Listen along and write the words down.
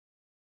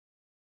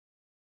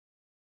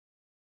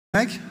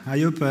I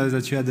hope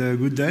that you had a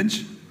good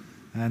lunch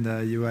and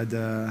you had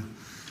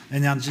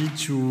energy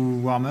to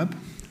warm up.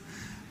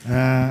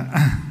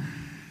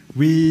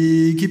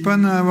 We keep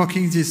on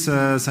working this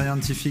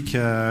scientific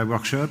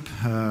workshop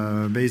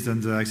based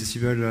on the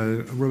accessible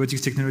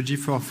robotics technology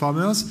for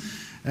farmers.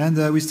 And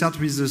we start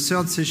with the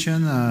third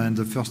session and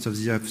the first of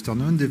the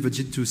afternoon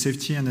devoted to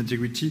safety and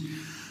integrity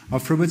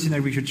of robots in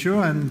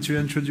agriculture. And to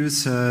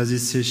introduce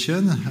this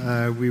session,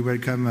 we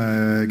welcome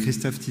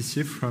Christophe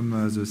Tissier from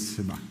the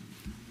CEMA.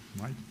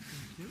 Right.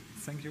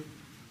 Thank you.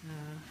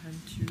 And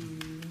to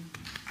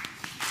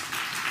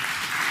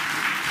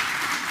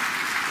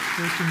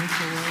move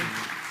forward.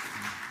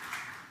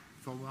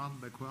 Forward,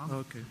 backward.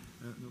 Okay.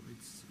 No,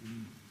 it's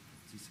in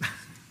this.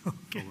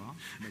 Okay. Forward,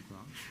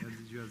 backward. And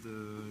you have the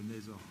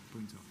laser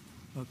pointer.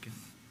 Okay.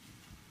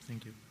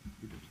 Thank you.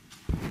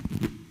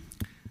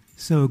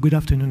 So good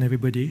afternoon,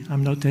 everybody.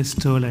 I'm not as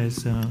tall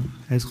as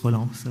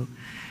Roland.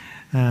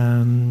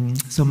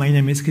 So my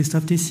name is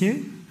Christophe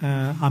Debain.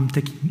 I'm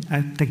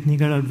a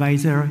technical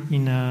advisor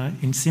in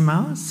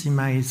CEMA.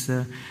 CEMA is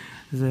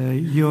the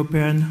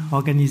European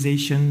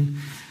organization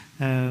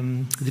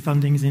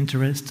defending the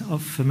interest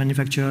of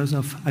manufacturers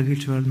of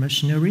agricultural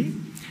machinery.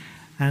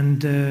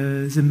 And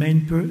the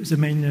main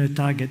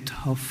target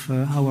of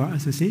our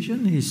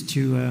association is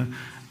to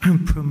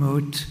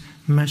promote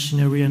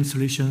machinery and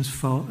solutions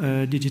for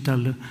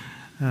digital,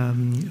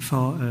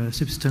 for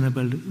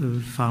sustainable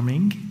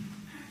farming.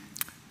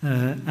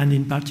 And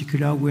in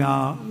particular, we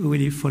are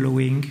really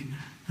following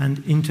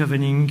and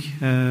intervening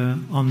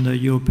on the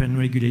European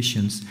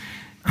regulations.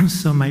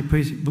 So my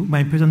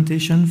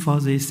presentation for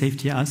the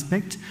safety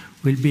aspect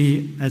will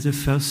be as the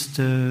first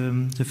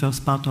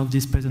part of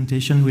this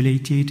presentation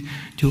related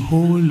to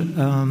all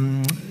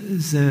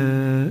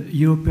the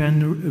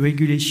European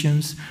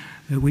regulations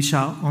which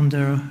are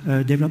under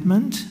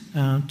development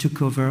to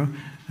cover,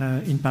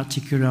 in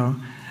particular,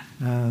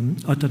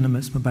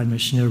 autonomous mobile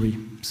machinery,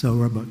 so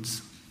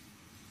robots.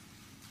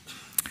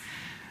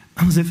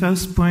 The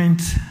first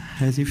point,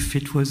 as if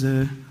it was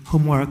a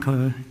homework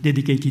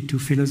dedicated to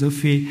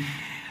philosophy,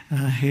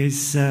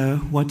 is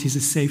what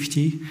is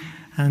safety.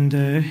 And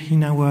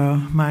in our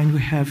mind, we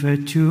have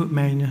two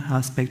main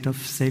aspects of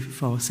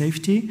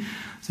safety.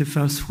 The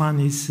first one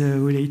is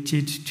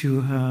related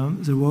to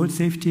the road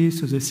safety,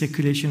 so the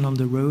circulation on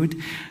the road.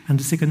 And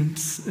the second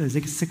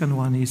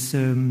one is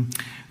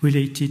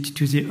related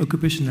to the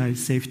occupational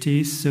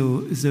safety,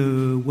 so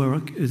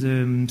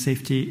the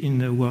safety in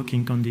the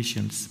working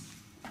conditions.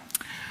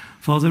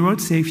 For the road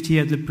safety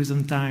at the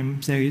present time,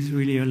 there is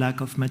really a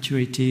lack of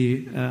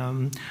maturity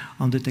on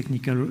the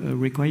technical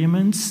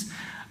requirements.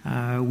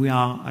 We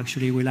are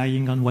actually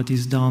relying on what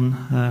is done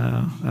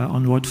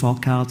on road for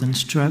cars and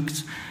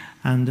trucks,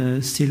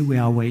 and still we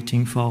are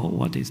waiting for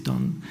what is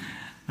done.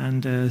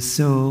 And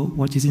so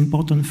what is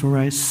important for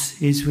us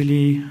is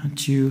really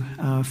to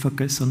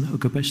focus on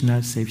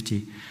occupational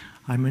safety.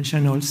 I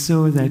mentioned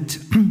also that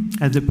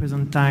at the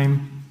present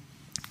time,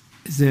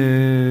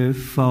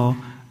 for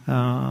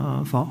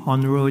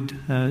on-road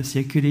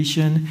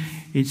circulation,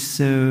 it's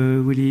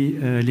really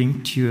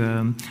linked to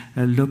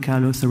a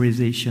local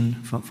authorization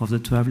for the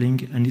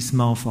traveling, and it's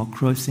more for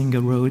crossing a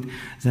road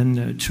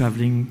than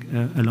traveling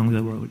along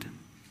the road.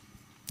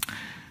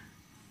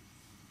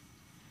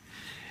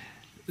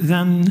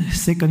 Then,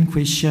 second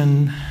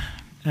question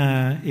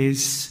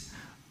is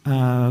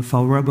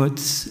for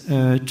robots,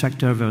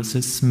 tractor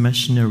versus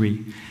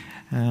machinery.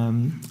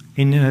 In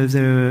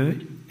the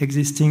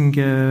existing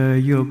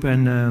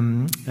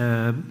European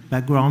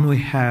background, we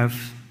have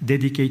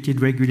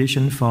dedicated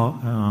regulation for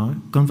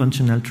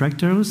conventional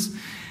tractors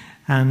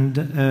and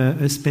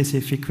a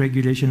specific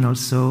regulation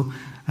also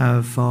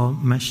for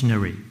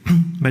machinery.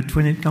 But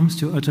when it comes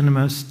to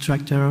autonomous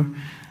tractor,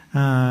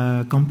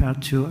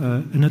 compared to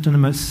an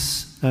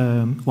autonomous,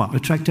 a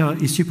tractor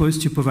is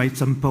supposed to provide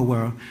some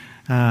power,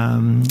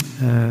 and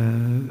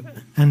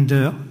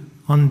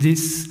on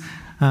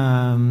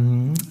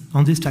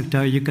this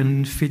tractor, you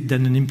can fit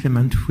then an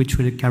implement which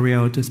will carry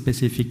out a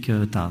specific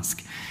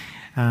task.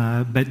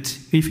 But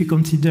if you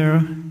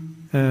consider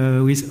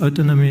with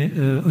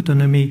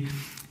autonomy,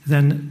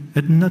 then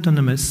an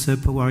autonomous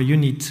power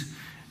unit,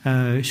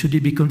 should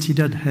it be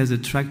considered as a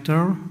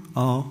tractor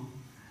or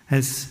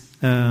as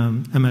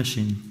a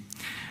machine?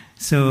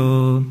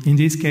 So in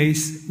this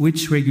case,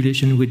 which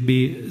regulation would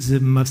be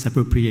the most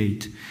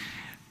appropriate?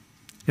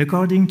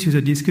 According to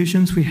the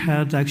discussions we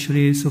had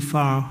actually so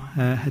far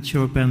at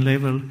European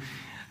level,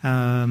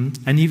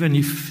 and even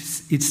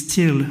if it's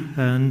still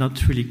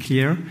not really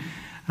clear,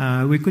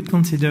 we could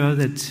consider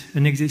that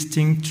an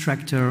existing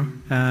tractor,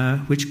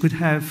 which could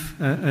have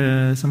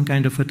some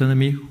kind of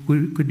autonomy,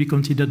 could be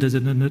considered as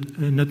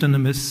an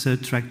autonomous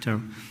tractor.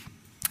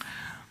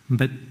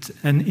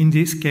 And in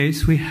this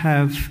case, we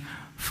have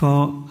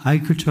for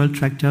agricultural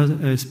tractors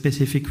a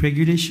specific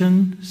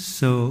regulation.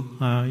 So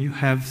you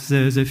have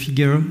the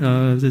figure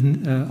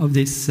of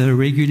this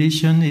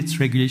regulation. It's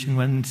regulation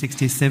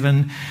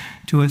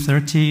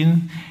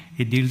 167/2013.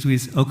 It deals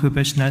with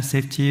occupational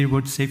safety,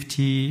 road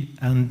safety,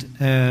 and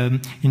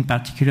in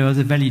particular,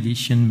 the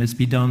validation must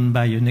be done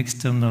by an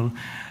external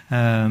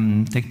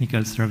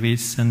technical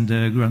service and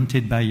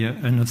granted by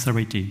an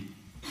authority.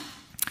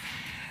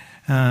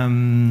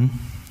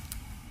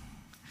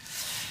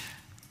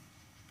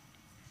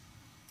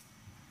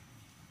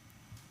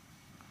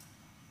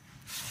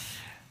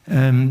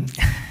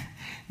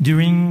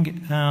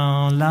 During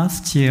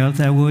last year,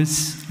 there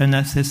was an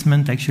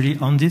assessment actually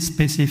on this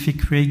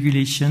specific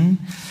regulation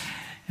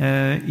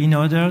in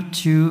order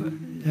to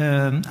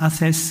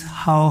assess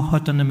how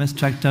autonomous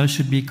tractors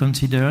should be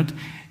considered,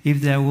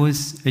 if there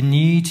was a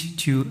need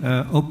to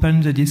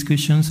open the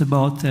discussions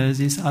about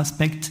this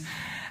aspect.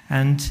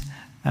 And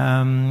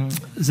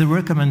the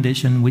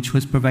recommendation which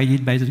was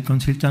provided by the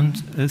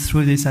consultant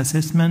through this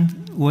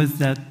assessment was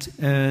that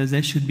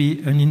there should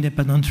be an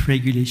independent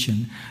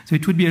regulation. So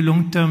it would be a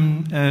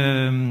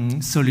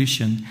long-term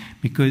solution,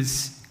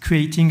 because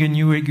creating a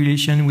new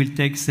regulation will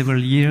take several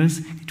years.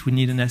 It would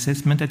need an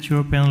assessment at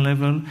European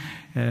level,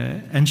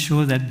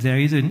 ensure that there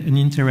is an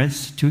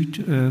interest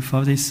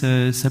for this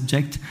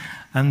subject,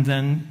 and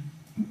then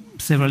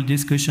several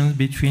discussions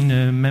between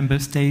member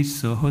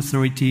states, so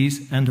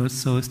authorities, and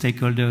also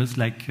stakeholders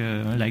like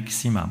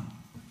CEMA.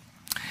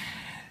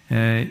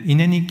 In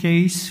any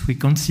case, we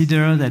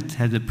consider that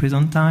at the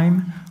present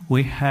time,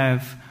 we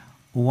have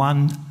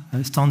one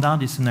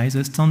standard, it's an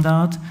ISO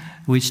standard,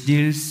 which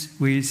deals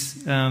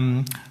with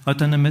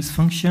autonomous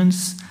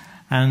functions,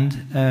 and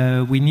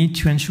we need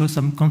to ensure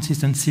some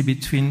consistency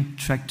between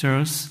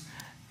tractors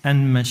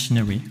and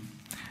machinery.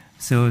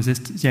 So the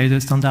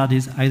ISO standard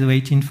is ISO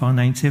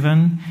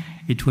 18497.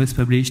 It was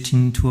published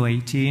in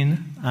 2018,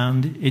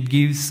 and it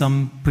gives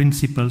some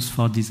principles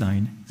for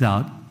design. There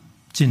are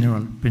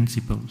general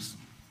principles.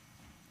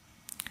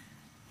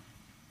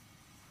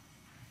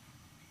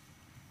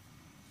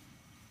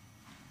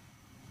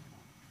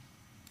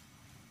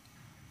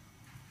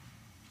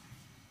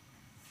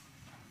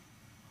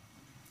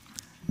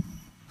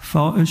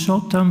 For a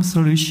short-term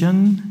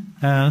solution,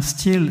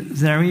 still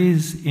there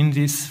is in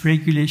this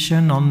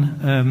regulation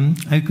on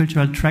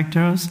agricultural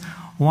tractors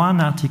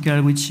one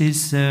article which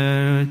is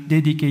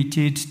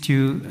dedicated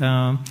to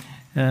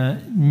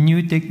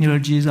new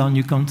technologies or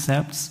new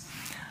concepts,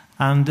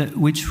 and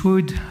which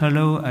would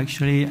allow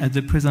actually at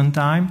the present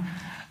time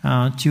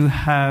to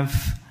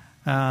have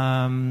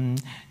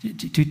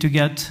to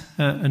get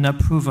an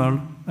approval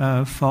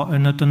for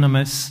an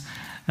autonomous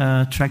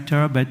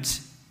tractor, but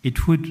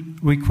it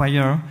would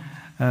require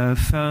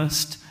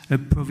first a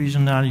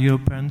provisional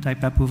European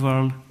type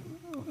approval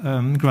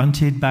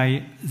granted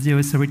by the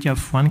authority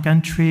of one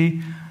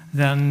country.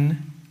 Then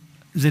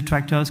the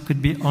tractors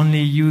could be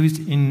only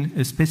used in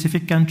a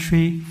specific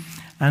country,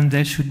 and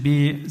there should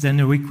be then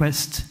a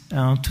request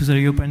to the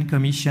European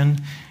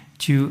Commission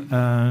to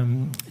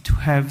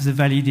have the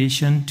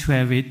validation to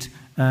have it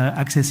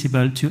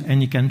accessible to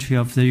any country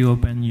of the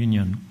European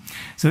Union.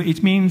 So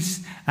it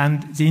means,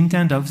 and the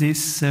intent of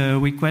this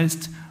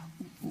request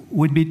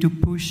would be to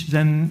push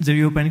then the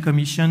European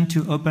Commission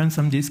to open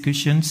some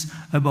discussions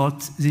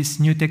about this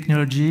new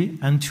technology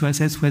and to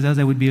assess whether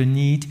there would be a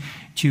need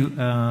to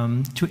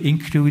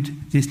include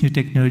this new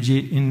technology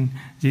in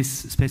this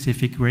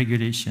specific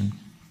regulation.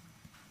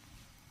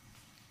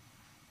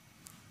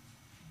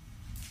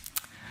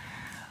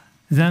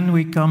 Then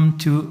we come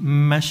to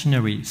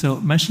machinery. So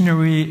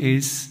machinery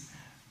is,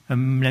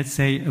 let's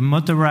say, a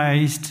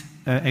motorized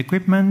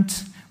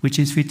equipment which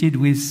is fitted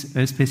with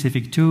a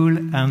specific tool,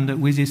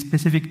 and with this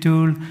specific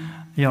tool,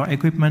 your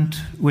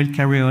equipment will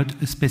carry out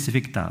a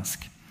specific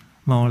task,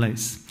 more or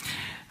less.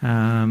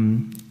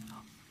 And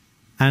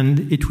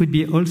it would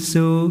be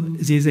also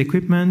these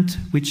equipment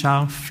which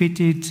are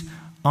fitted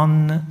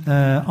on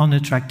a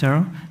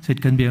tractor, so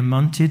it can be a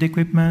mounted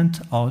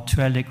equipment or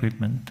trailed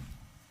equipment.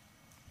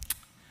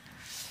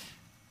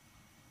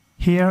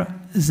 Here,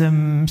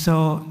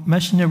 so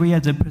machinery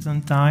at the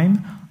present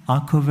time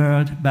are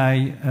covered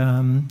by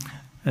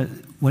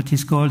what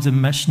is called the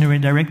Machinery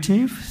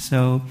Directive.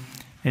 So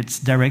it's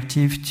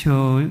Directive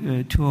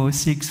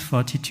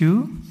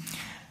 206/42.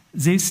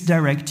 This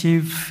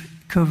directive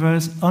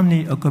covers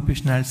only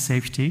occupational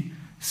safety,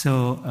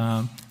 so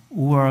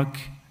work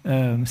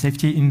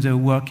safety in the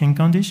working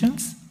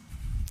conditions.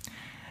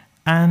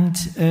 And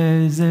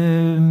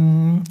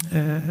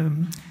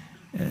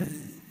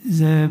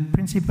the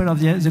principle of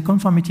the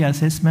conformity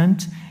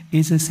assessment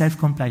is a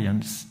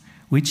self-compliance,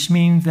 which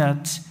means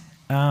that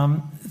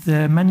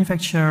the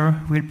manufacturer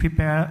will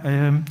prepare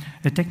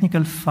a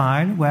technical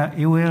file where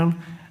he will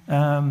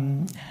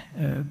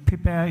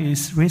prepare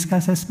his risk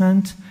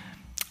assessment,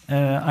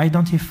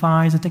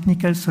 identify the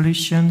technical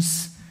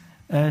solutions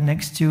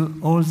next to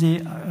all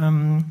the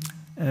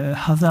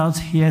hazards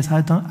he has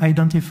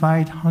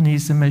identified on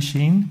his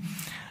machine,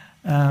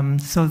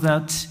 so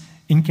that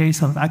in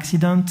case of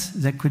accident,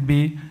 there could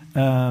be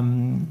a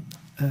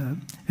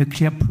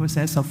clear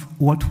process of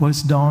what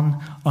was done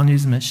on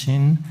his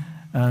machine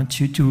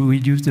to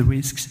reduce the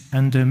risks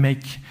and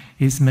make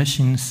his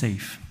machine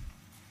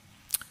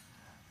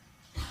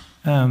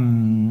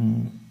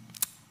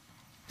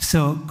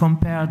So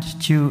compared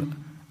to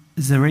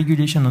the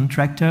regulation on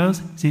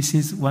tractors, this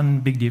is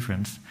one big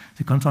difference.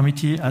 The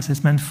conformity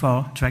assessment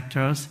for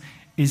tractors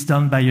is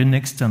done by an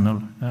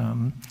external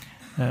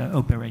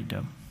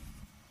operator.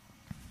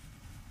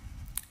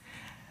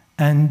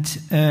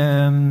 And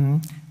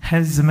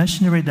as the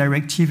machinery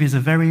directive is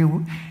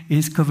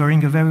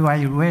covering a very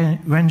wide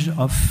range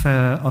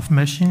of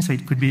machines, so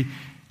it could be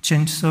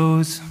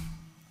chainsaws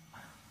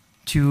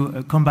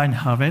to combine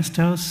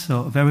harvesters,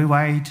 so a very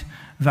wide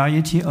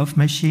variety of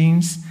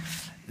machines.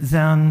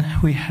 Then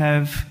we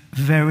have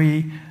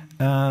very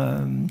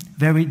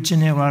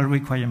general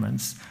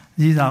requirements.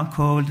 These are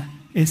called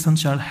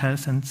essential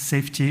health and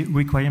safety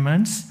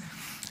requirements.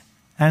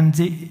 And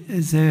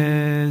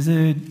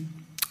the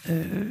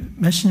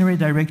machinery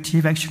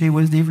directive actually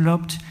was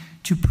developed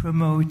to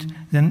promote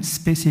then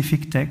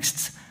specific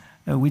texts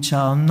which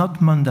are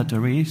not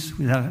mandatory.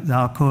 They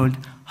are called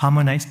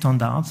harmonized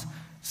standards.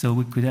 So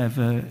we could have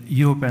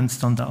European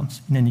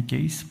standards in any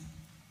case.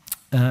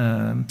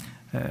 The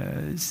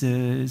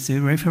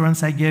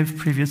reference I gave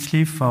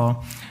previously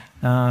for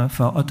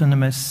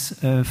autonomous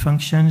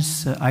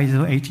functions,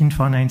 ISO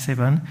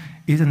 18497,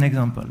 is an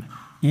example.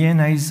 In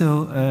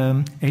ISO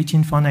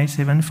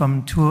 18497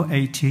 from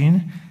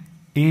 2018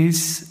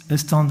 is a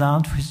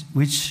standard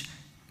which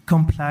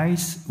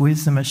complies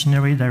with the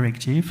machinery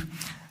directive.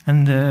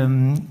 And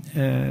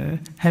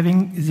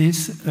having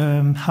these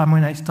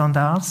harmonized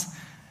standards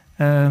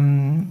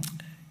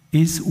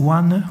is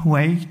one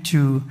way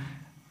to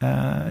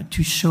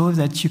show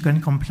that you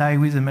can comply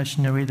with the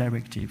machinery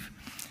directive.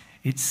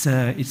 It's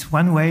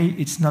one way,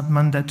 it's not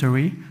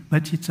mandatory,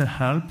 but it's a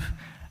help,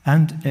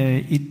 and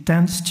it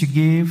tends to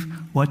give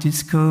what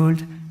is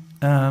called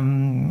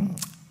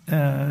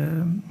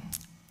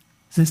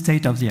the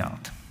state of the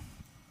art.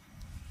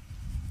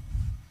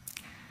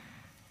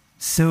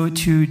 So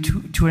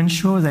to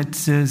ensure that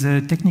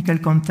the technical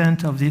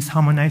content of this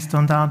harmonized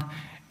standard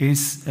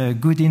is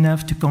good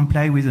enough to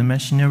comply with the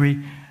machinery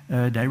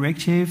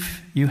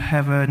directive, you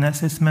have an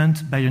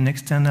assessment by an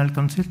external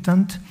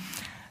consultant,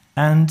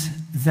 and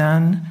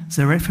then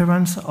the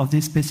reference of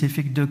this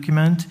specific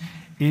document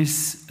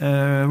is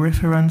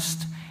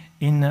referenced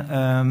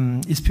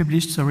is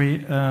published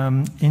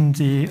in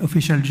the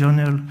official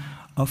journal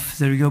of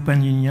the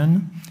European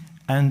Union,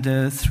 and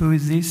through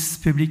this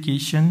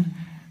publication,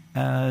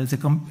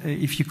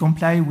 if you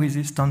comply with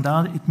this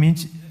standard, it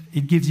means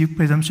it gives you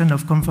presumption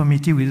of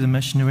conformity with the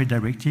machinery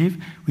directive,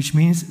 which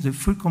means the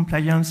full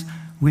compliance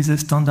with the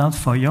standard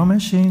for your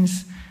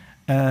machines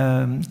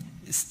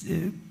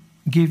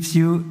gives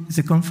you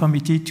the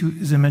conformity to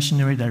the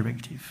machinery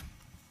directive.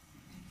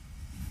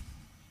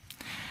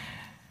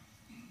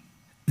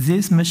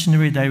 This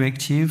machinery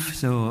directive,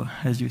 so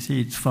as you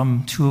see, it's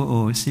from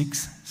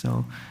 2006,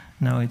 so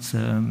now it's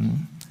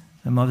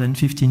more than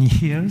 15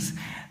 years.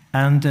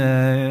 And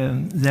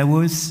there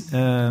was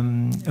a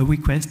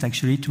request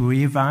actually to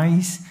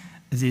revise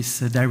this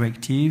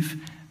directive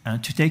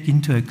to take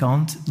into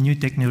account new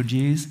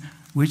technologies,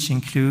 which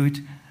include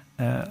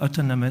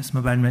autonomous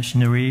mobile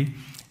machinery,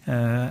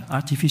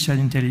 artificial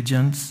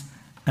intelligence,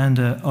 and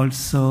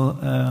also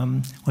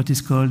what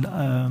is called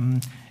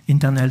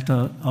Internet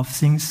of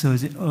Things, so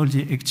all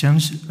the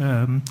exchange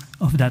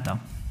of data.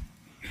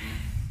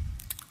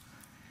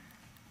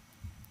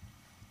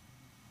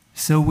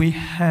 So we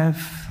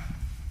have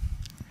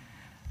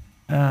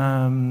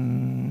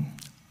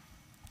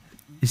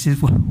this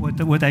is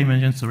what I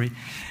mentioned, sorry.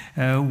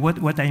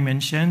 What I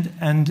mentioned,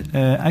 and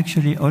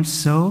actually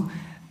also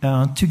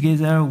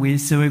together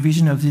with the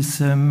revision of this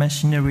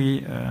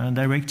machinery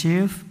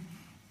directive,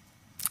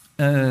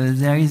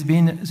 there has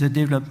been the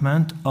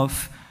development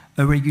of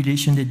a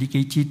regulation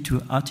dedicated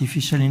to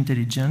artificial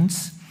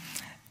intelligence,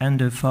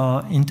 and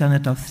for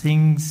Internet of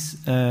Things,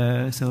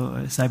 so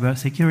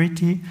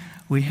cybersecurity,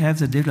 we have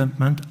the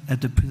development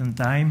at the present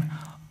time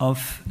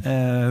of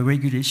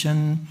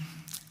regulation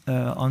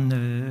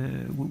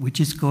which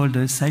is called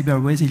the Cyber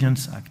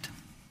Resilience Act.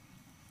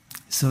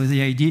 So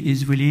the idea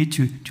is really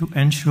to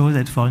ensure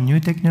that for new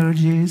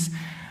technologies,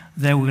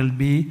 there will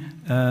be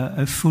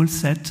a full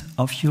set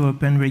of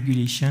European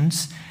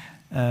regulations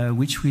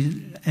which will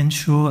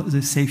ensure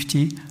the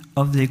safety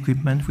of the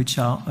equipment which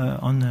are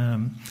on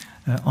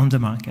the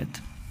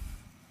market.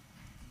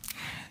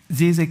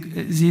 These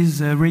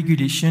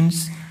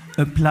regulations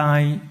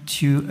apply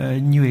to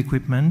new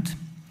equipment,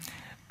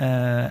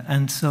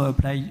 and so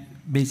apply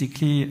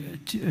basically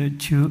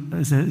to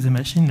the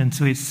machine, and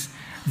so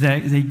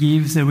they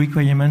give the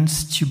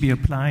requirements to be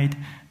applied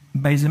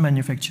by the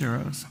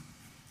manufacturers.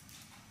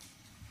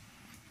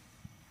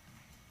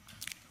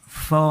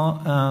 For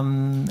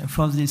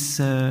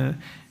this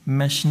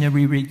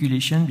machinery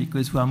regulation,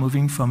 because we are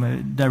moving from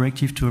a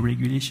directive to a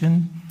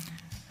regulation,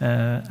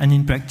 and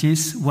in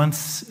practice,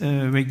 once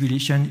a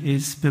regulation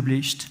is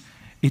published,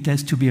 it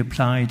has to be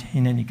applied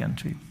in any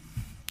country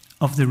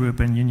of the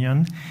European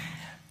Union.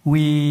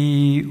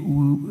 The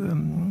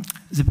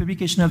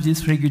publication of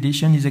this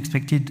regulation is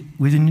expected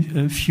within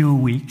a few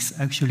weeks,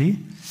 actually.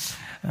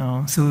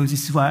 So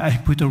this is why I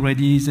put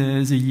already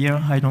the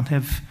year. I don't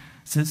have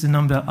the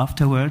number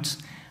afterwards.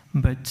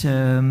 But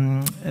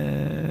so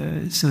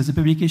the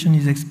publication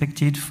is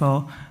expected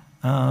for,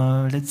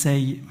 let's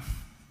say,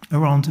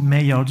 around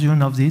May or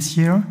June of this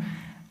year.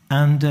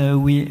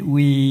 And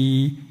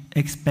we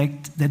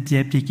expect that the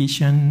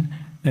application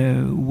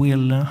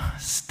will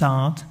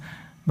start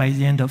by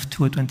the end of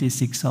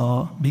 2026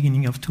 or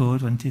beginning of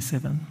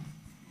 2027.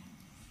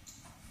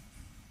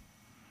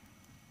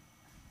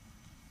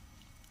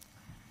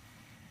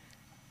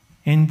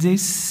 In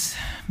this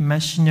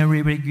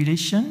machinery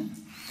regulation,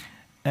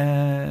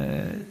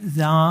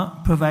 they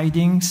are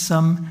providing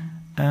some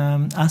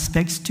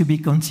aspects to be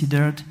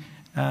considered,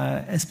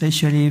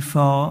 especially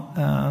for,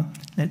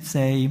 let's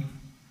say,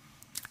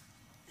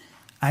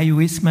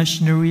 high-risk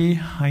machinery.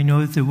 I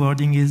know the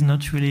wording is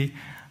not really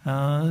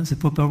the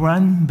proper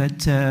one,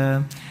 but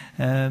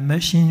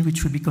machine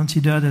which would be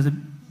considered as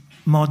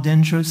more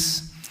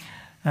dangerous,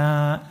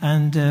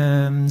 and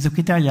the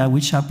criteria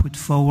which are put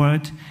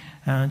forward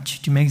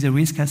to make the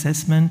risk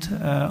assessment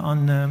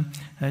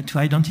to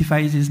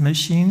identify these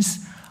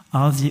machines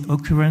are the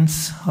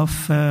occurrence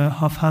of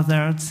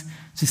hazards,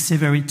 the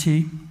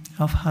severity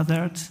of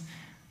hazards,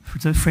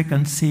 the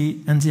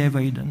frequency, and the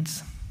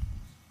avoidance.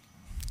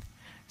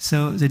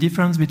 So the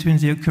difference between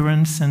the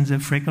occurrence and the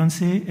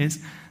frequency is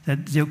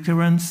that the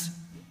occurrence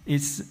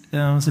is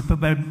the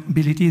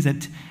probability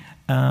that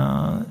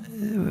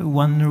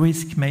one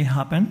risk may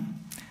happen,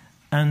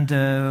 and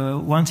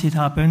once it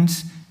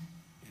happens,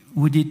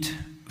 would it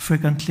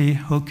frequently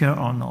occur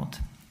or not?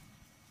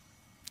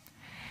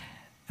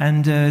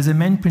 And the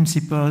main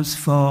principles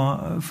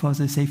for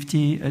the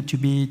safety to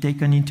be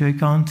taken into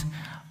account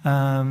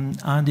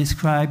are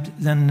described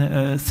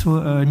then through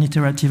an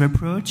iterative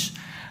approach.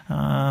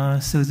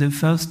 So the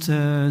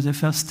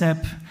first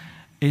step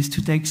is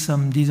to take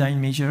some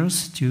design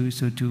measures to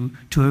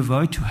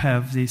avoid to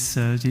have this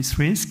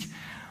risk.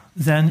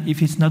 Then,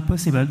 if it's not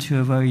possible to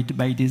avoid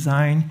by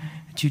design,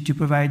 to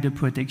provide the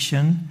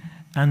protection.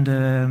 And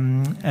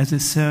as a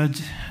third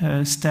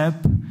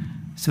step,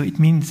 so it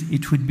means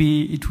it would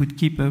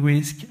keep a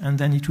risk, and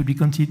then it would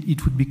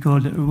be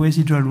called a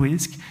residual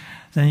risk.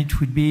 Then it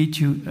would be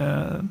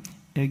to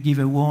give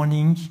a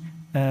warning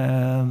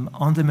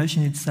on the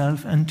machine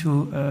itself and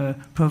to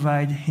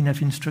provide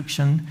enough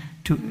instruction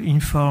to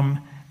inform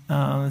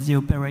the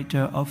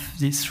operator of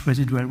this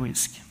residual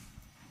risk.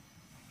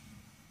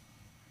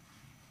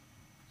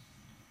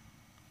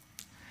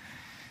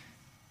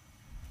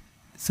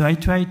 So I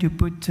try to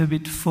put a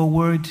bit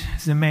forward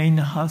the main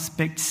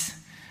aspects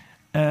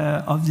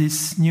of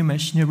this new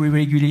machinery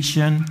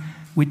regulation,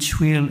 which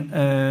will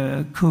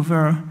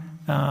cover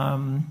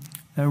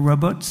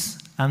robots,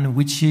 and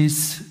which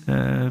is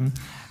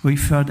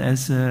referred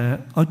as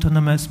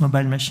autonomous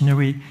mobile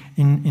machinery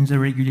in the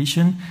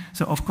regulation.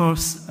 So of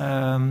course,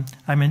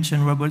 I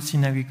mentioned robots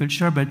in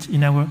agriculture, but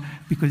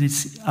because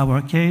it's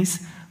our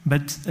case,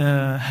 but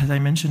as I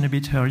mentioned a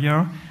bit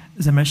earlier,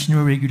 the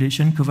machinery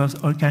regulation covers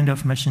all kinds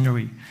of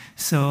machinery.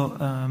 So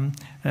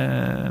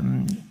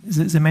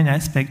the main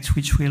aspects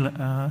which will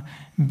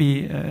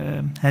be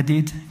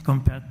added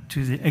compared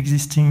to the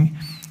existing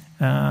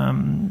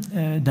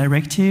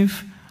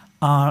directive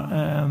are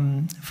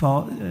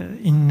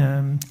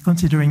in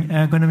considering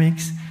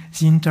ergonomics,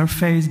 the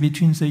interface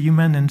between the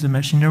human and the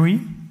machinery,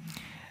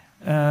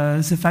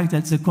 the fact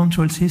that the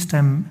control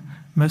system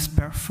must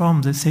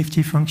perform the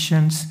safety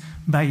functions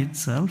by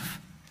itself.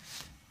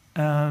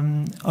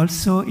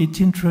 Also,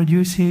 it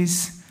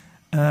introduces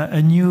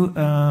a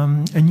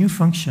new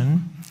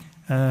function.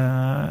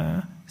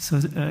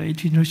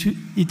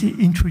 It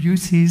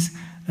introduces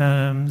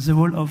the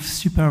role of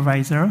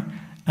supervisor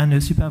and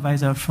a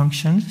supervisor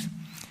function.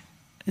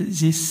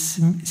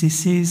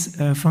 This is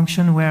a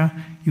function where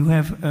you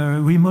have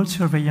remote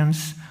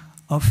surveillance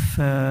of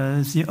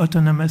the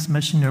autonomous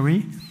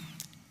machinery,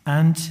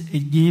 and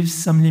it gives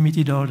some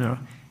limited order.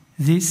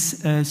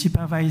 This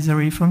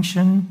supervisory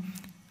function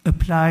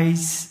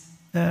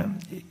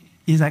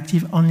is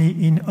active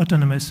only in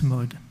autonomous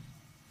mode.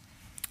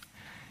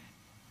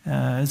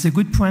 The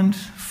good point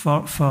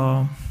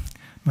for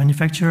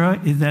manufacturer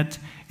is that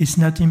it's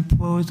not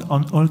imposed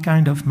on all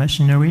kinds of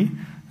machinery.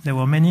 There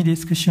were many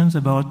discussions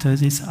about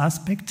this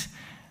aspect,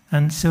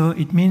 and so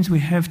it means we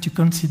have to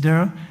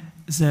consider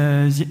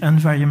the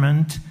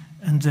environment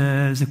and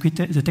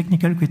the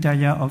technical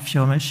criteria of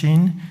your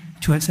machine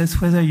to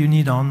assess whether you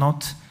need or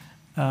not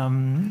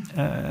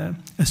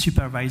a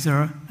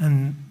supervisor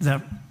and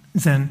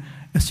then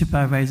a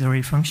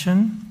supervisory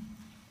function.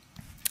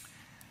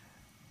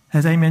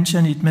 As I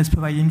mentioned, it must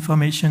provide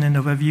information and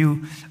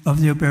overview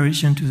of the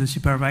operation to the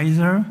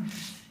supervisor.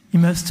 It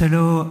must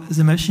allow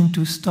the machine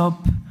to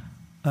stop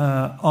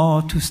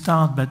or to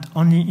start, but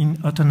only in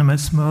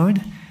autonomous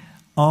mode,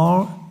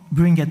 or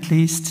bring at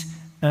least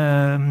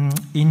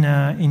in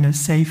a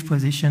safe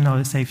position or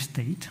a safe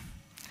state.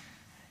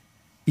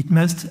 It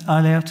must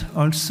alert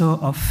also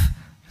of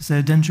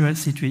the dangerous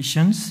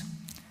situations.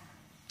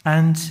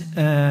 And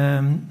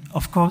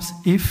of course,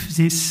 if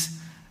this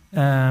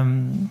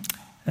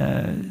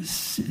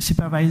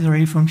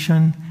supervisory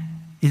function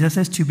is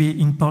assessed to be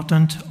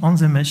important on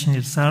the machine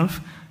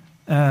itself,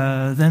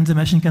 then the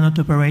machine cannot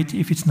operate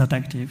if it's not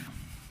active.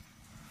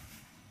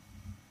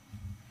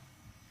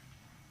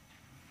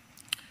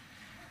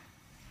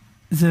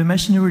 The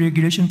machinery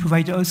regulation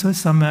provides also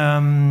some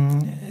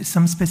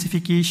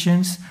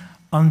specifications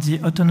on the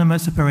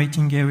autonomous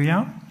operating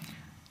area.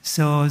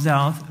 So there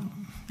are,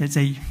 let's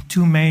say,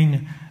 two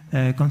main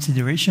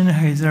considerations.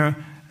 Either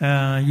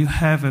you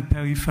have a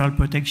peripheral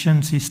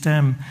protection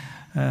system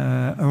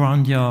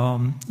around your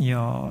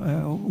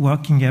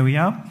working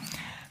area,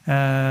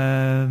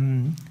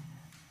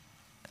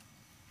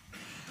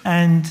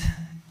 and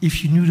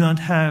if you do not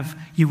have,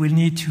 you will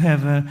need to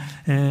have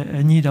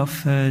a need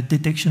of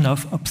detection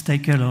of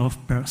obstacle or of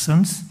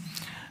persons.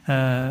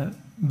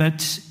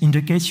 But in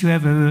the case you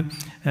have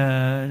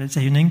let's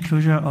say, an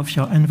enclosure of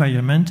your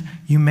environment,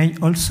 you may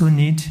also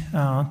need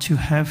to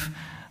have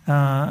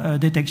a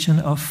detection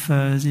of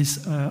these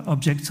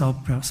objects or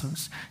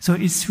persons. So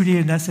it's really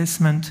an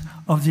assessment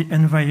of the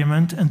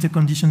environment and the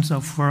conditions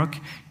of work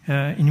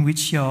in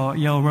which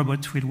your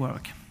robot will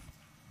work.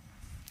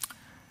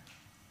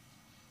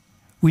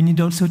 We need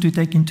also to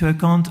take into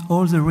account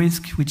all the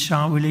risks which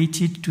are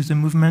related to the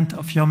movement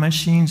of your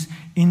machines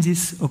in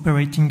this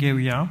operating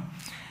area.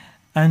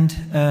 And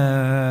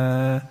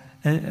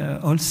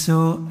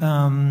also,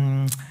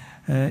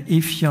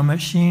 if your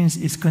machine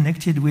is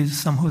connected with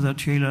some other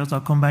trailers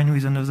or combined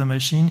with another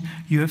machine,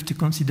 you have to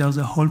consider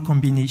the whole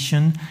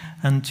combination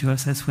and to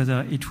assess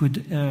whether it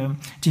would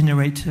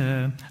generate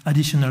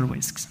additional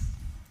risks.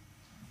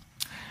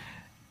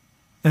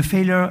 A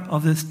failure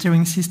of the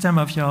steering system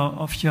of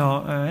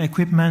your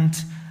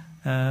equipment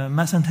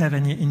mustn't have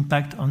any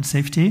impact on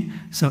safety.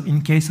 So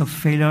in case of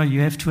failure,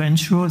 you have to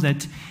ensure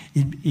that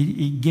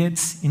it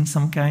gets in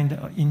some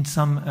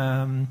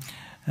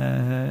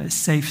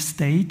safe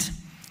state.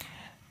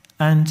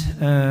 And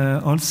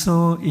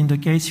also, in the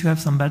case you have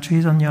some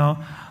batteries on your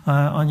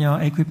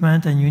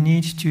equipment and you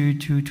need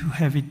to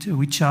have it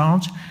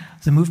recharged,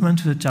 the movement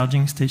to the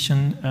charging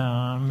station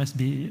must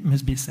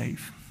be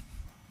safe.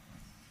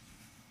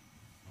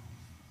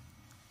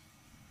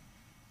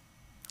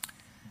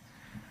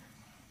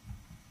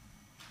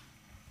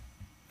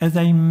 As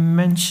I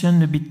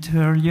mentioned a bit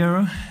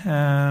earlier,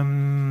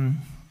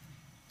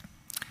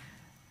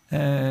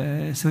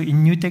 so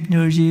in new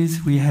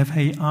technologies we have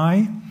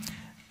AI.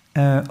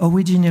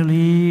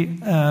 Originally,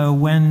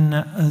 when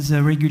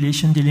the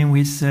regulation dealing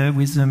with the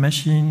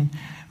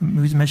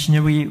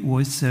machinery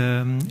was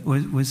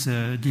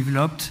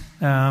developed,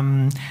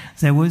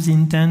 there was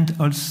intent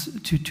also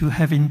to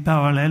have in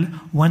parallel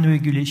one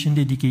regulation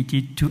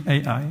dedicated to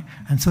AI,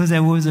 and so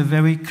there was a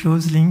very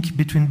close link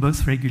between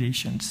both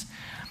regulations.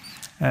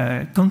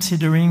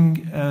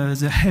 Considering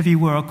the heavy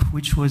work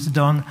which was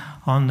done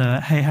on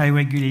AI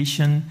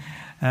regulation,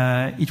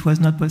 it was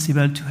not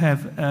possible to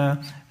have a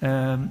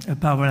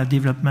parallel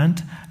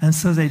development, and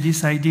so they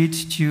decided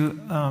to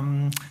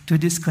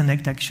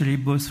disconnect actually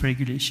both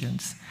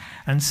regulations.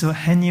 And so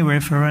any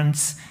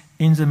reference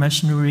in the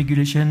machinery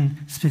regulation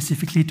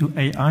specifically to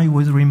AI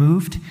was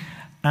removed,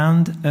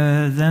 and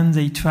then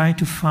they tried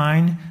to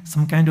find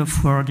some kind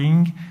of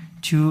wording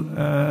to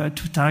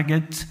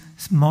target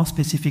more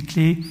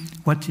specifically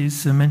what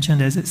is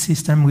mentioned as a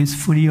system with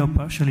fully or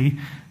partially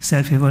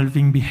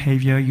self-evolving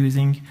behavior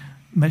using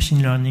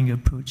machine learning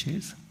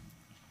approaches.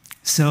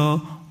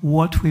 So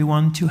what we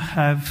want to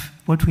have,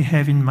 what we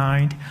have in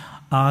mind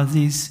are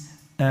these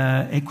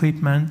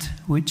equipment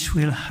which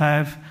will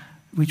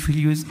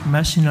use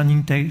machine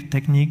learning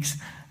techniques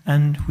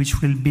and which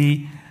will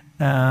be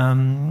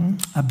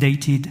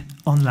updated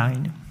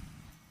online.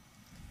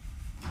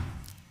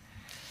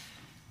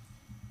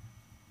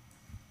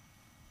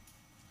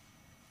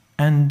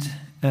 And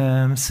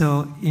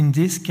so in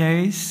this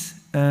case,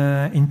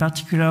 in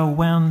particular,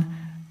 when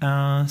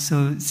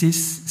so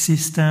this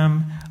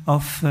system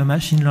of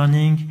machine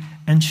learning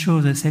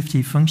ensures the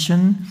safety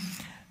function,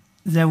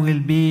 there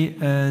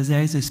is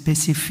a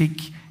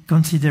specific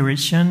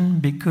consideration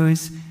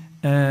because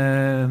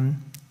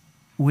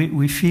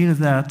we feel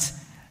that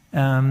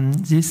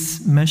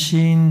this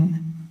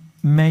machine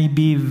may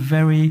be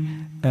very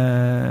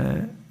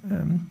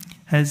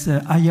has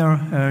a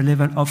higher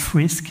level of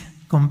risk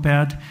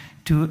compared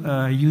to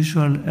a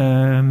usual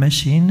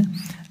machine,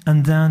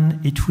 and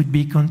then it would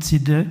be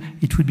considered.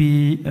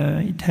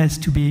 It has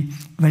to be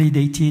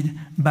validated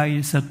by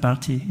a third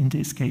party in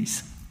this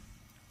case.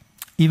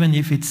 Even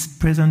if it's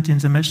present in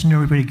the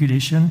machinery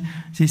regulation,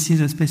 this is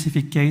a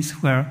specific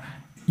case where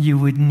you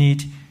would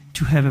need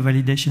to have a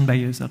validation by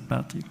a third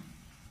party.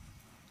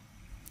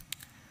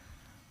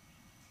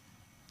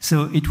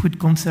 So it would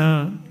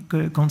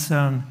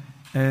concern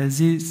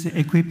these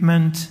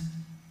equipment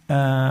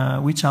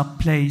which are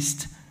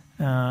placed,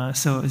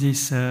 so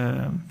these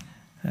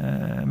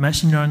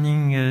machine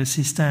learning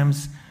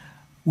systems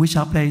which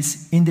are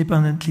placed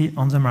independently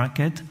on the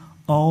market,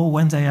 or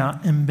when they are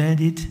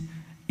embedded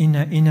in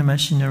a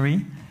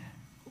machinery,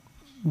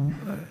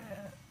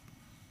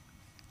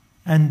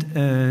 and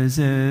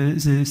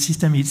the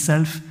system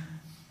itself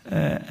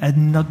had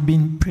not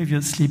been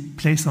previously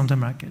placed on the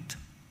market.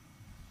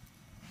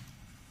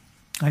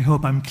 I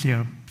hope I'm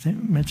clear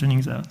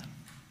mentioning that.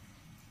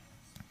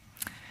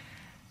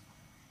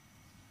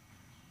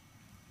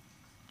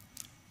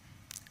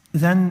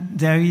 Then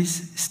there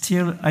is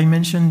still, I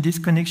mentioned this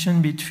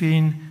connection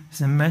between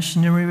the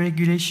machinery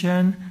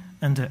regulation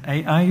and the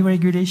AI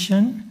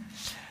regulation.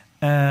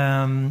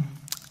 But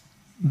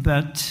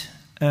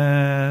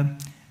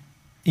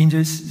in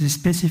the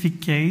specific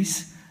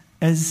case,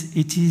 as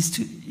it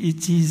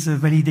is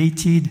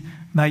validated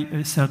by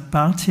a third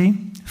party,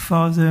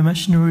 for the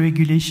machinery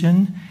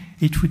regulation,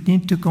 it would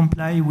need to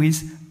comply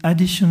with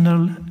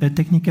additional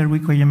technical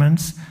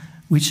requirements,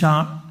 which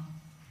are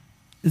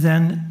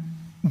then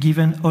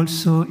given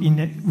also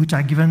which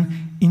are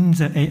given in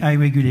the AI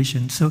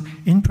regulation. So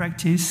in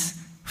practice,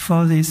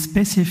 for these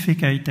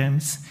specific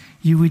items,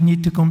 you would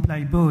need to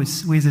comply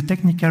both with the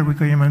technical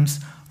requirements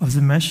of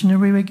the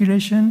machinery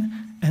regulation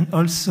and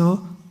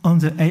also on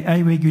the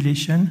AI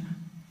regulation,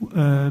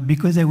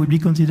 because they would be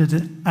considered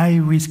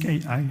high-risk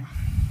AI.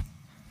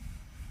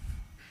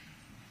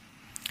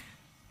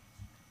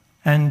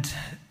 And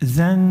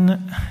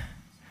then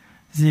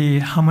the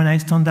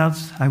harmonized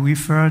standards I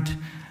referred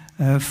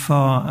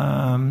for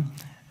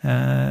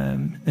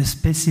a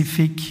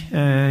specific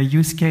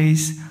use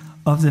case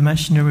of the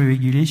machinery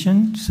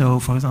regulation. So,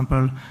 for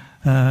example,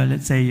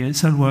 let's say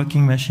solid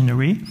working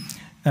machinery.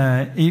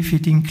 If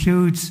it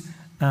includes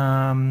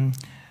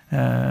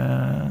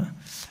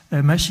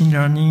machine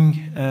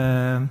learning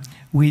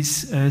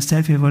with a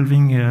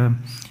self-evolving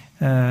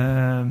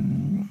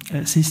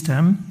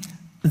system,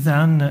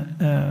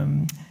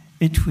 then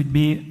it would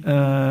be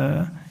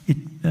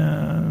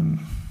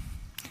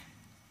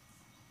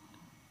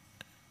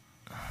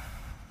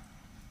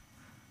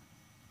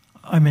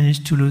I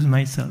managed to lose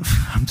myself.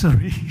 I'm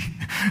sorry.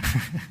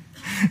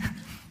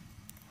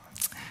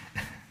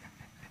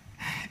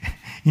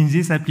 In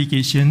this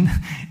application,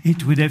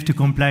 it would have to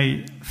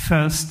comply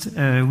first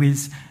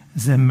with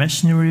the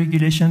machinery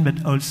regulation,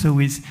 but also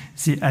with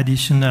the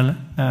additional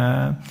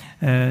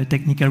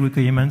technical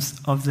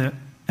requirements of the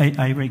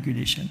AI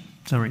regulation.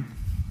 Sorry.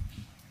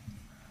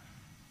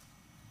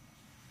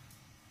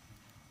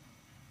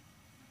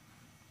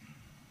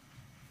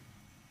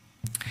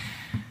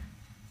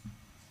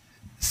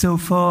 So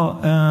for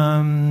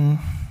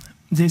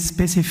this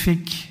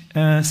specific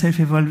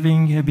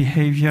self-evolving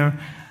behavior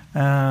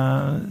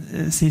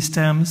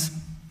systems,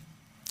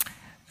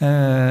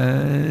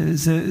 the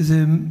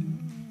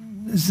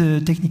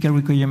technical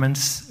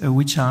requirements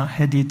which are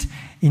headed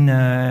in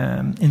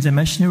the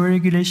machinery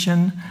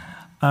regulation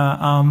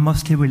are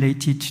mostly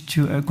related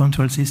to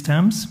control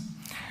systems.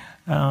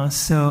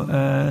 So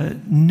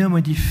no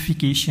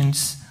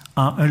modifications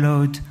are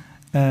allowed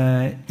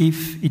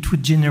if it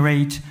would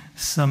generate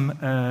some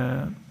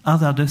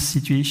hazardous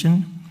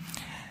situation.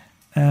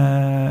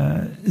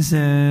 The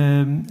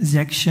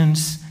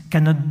actions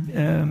cannot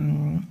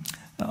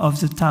of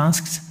the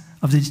tasks,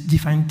 of the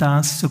defined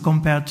tasks, so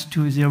compared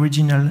to the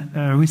original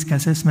risk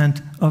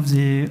assessment of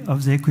the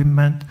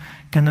equipment,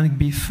 cannot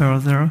be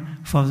further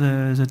for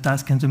the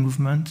task and the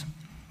movement.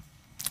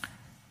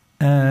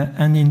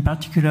 And in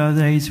particular,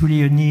 there is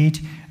really a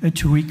need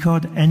to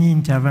record any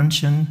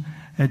intervention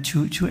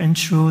to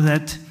ensure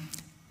that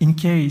in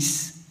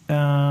case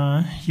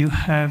you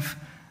have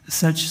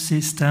such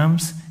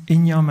systems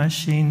in your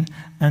machine,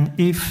 and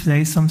if there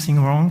is something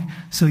wrong,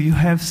 so you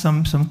have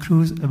some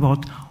clues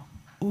about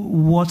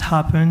what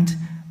happened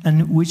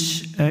and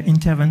which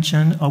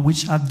intervention or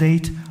which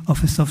update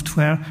of a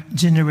software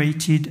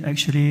generated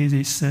actually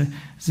this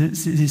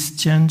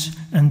change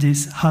and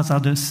this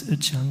hazardous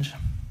change.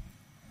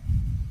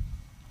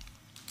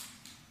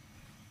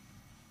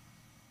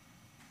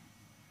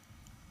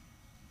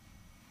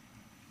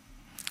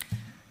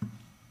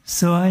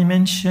 So I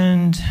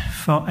mentioned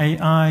for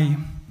AI,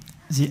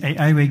 the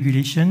AI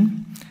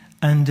regulation,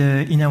 and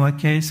in our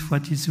case,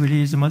 what is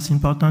really the most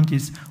important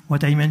is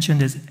what I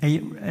mentioned as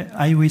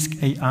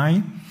high-risk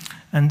AI.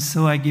 And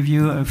so I give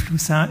you a few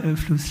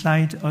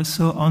slides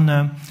also on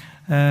the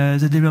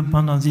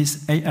development of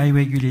this AI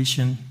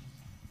regulation.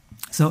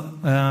 So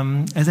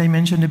as I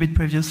mentioned a bit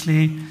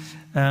previously,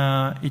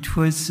 it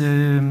was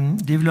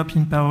developed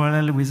in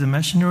parallel with the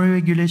machinery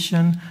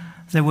regulation.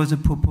 There was a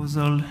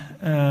proposal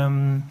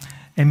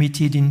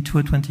emitted in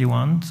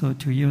 2021, so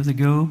 2 years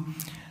ago.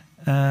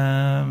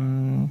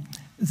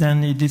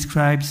 Then it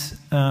describes,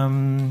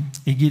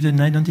 it gives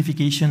an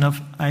identification of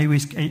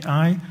high-risk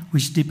AI,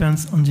 which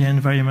depends on the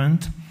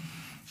environment.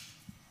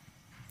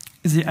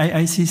 The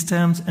AI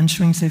systems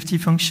ensuring safety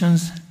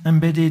functions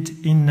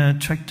embedded in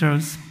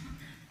tractors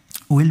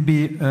will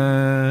be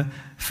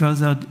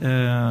further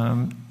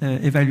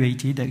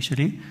evaluated,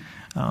 actually.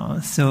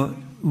 So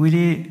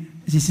really,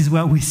 this is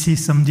where we see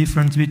some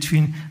difference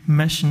between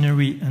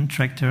machinery and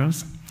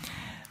tractors.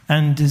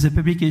 And the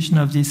publication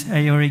of this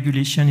AI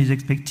regulation is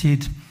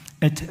expected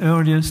at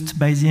earliest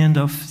by the end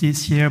of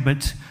this year,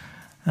 but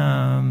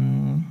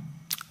I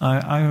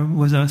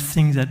was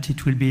thinking that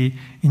it will be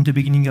in the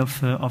beginning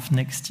of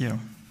next year.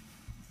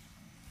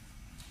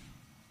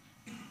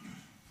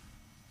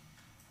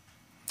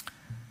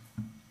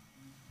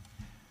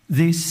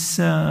 this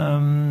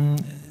AI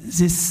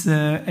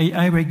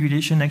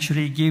regulation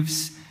actually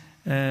gives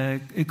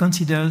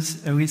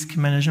considers a risk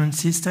management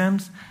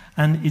systems,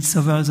 and it's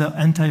over the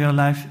entire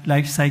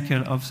life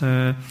cycle of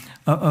the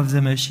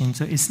machine.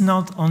 So it's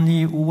not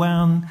only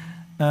when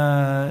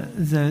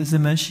the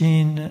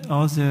machine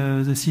or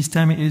the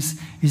system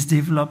is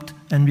developed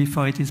and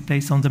before it is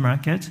placed on the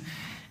market.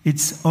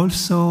 It's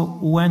also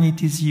when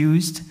it is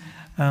used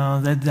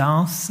that there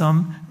are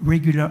some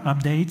regular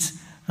updates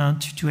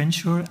to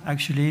ensure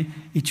actually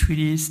it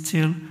really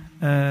still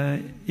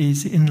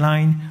is in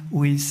line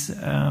with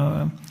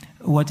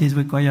what is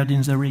required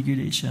in the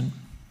regulation.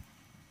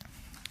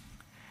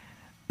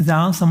 There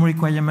are some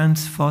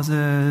requirements for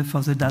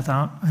the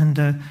data and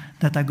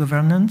data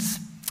governance,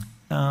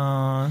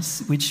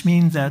 which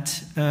means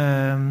that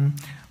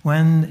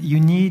when you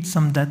need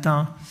some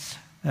data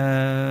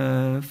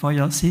for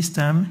your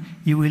system,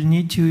 you will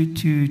need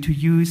to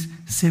use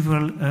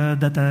several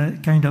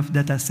kind of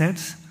data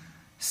sets.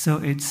 So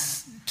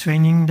it's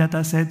training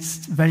data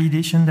sets,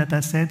 validation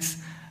data sets,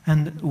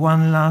 and the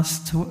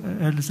last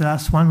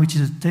one, which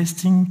is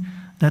testing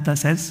data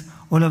sets.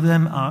 All of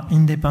them are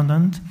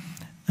independent,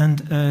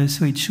 and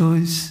so it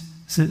shows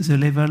the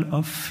level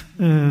of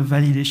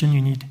validation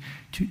you need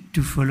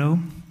to follow.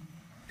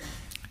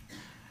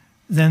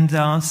 Then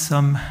there are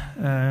some,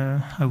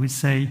 I would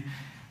say,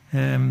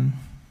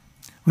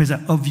 rather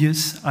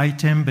obvious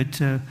item, but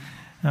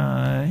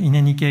in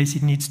any case,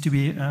 it needs to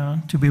be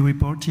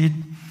reported.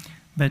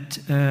 But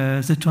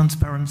the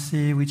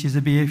transparency, which is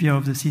the behavior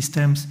of the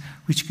systems,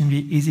 which can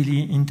be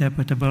easily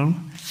interpretable.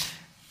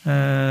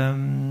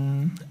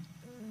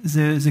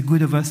 The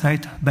good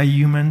oversight by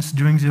humans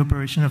during the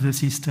operation of the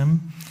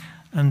system,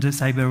 and the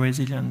cyber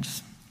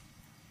resilience.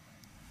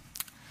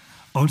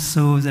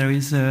 Also, there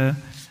is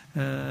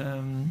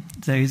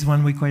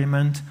one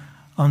requirement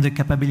on the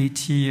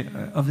capability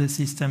of the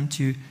system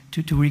to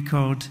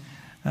record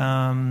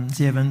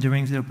the event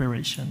during the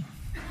operation.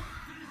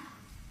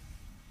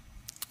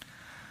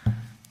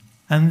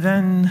 And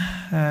then,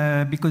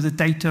 because the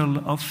title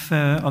of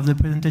the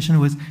presentation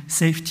was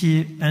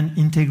Safety and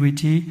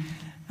Integrity,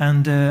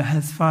 and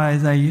as far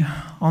as I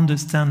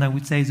understand, I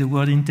would say the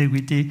word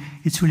integrity,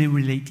 it's really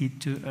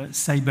related to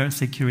cyber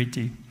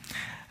security.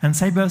 And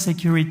cyber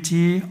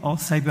security or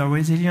cyber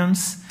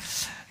resilience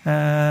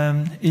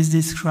is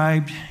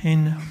described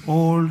in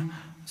all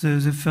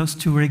the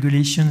first two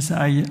regulations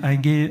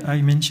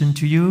I mentioned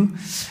to you.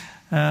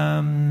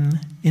 In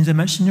the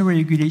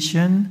machinery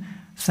regulation,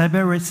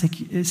 cyber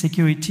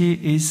security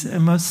is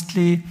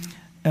mostly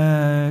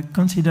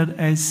considered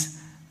as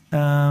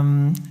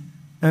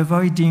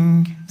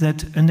avoiding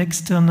that an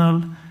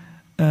external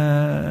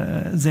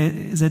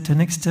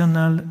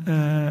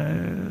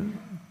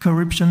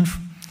corruption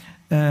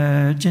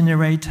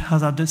generate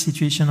hazardous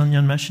situation on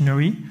your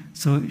machinery.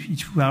 So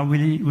we are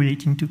really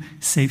relating to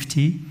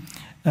safety.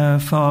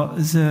 For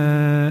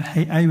the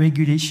AI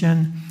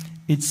regulation,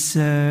 it's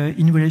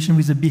in relation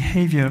with the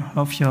behavior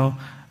of your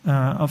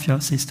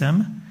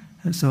system.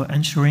 So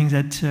ensuring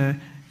that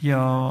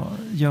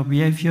your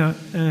behavior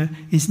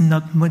is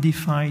not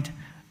modified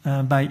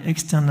by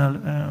external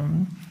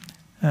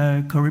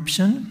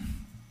corruption.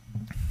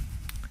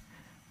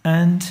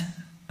 And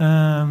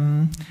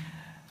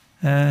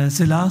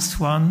the last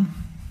one,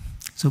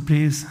 so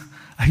please,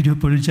 I do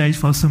apologize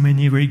for so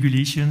many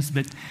regulations,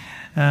 but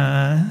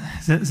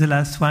the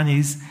last one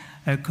is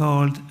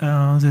called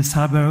the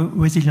Cyber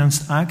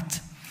Resilience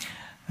Act.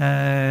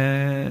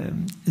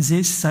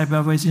 This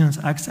Cyber Resilience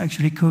Act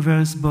actually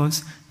covers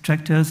both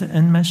tractors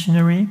and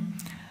machinery,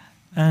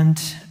 and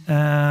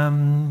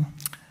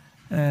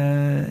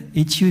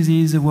it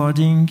uses the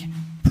wording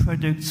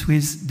products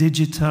with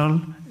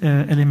digital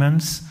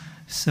elements.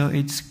 So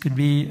it could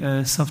be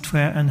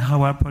software and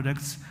hardware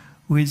products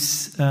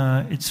with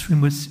its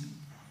remote.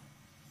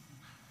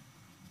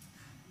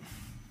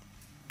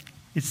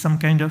 It's some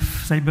kind of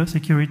cyber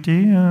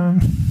security.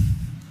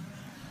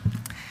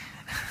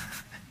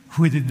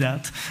 Who did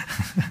that?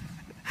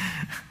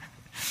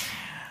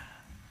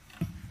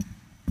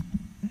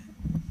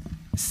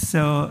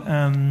 So,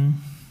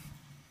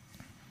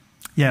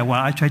 yeah,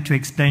 well, I tried to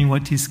explain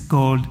what is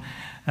called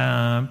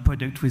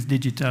product with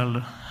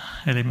digital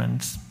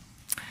elements.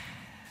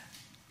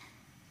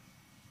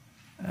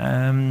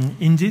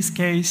 In this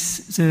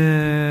case,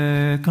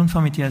 the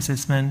conformity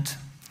assessment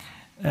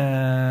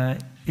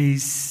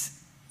is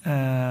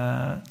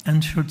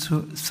ensured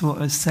through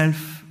a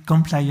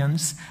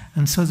self-compliance,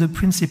 and so the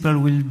principle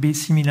will be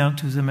similar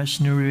to the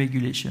machinery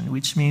regulation,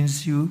 which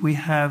means we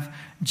have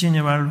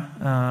general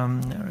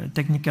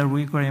technical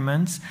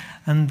requirements,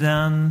 and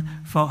then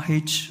for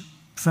each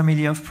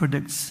family of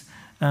products,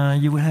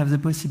 you will have the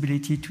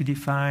possibility to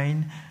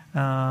define,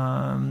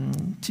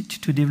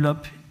 to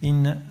develop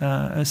in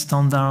a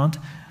standard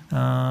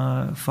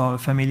for a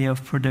family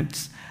of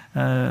products,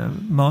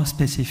 more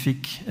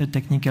specific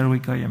technical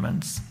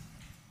requirements.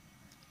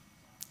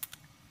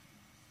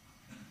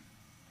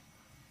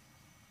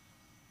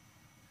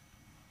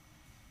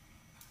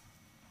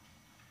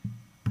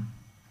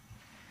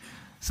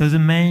 So the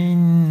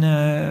main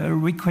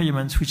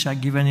requirements which are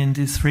given in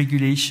this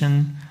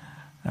regulation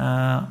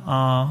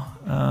are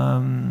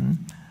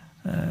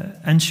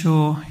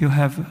ensure you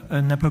have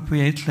an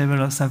appropriate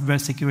level of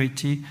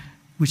cybersecurity,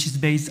 which is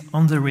based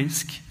on the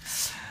risk.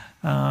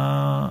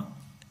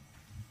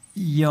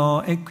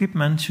 Your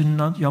equipment should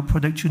not, your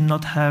product should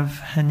not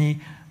have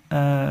any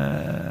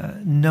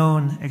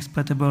known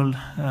exploitable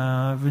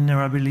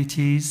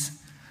vulnerabilities,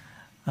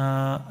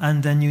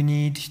 and then you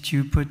need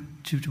to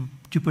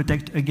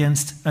protect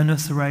against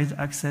unauthorized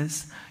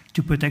access,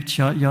 to protect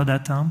your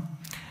data,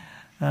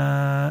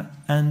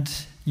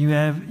 and you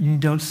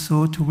need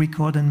also to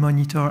record and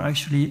monitor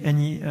actually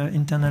any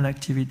internal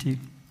activity.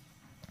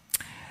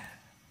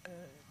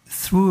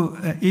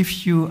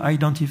 If you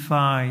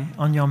identify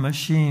on your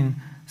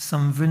machine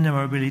some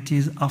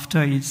vulnerabilities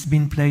after it's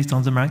been placed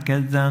on the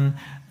market, then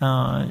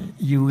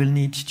you will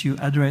need to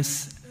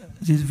address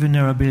these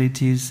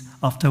vulnerabilities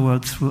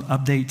afterwards through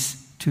updates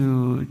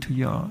to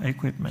your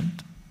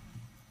equipment.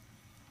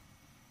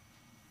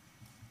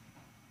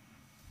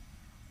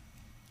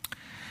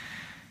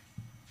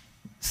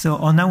 So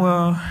on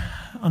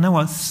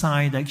our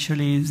side,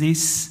 actually,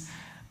 this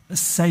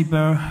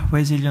Cyber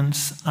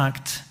Resilience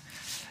Act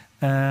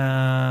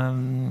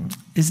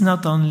is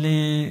not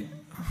only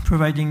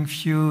providing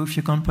few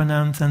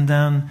components and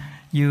then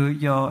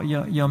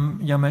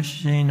your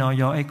machine or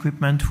your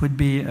equipment would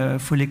be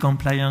fully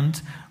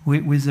compliant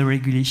with the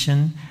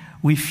regulation.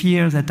 We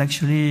fear that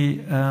actually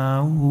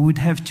we would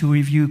have to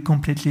review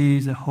completely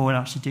the whole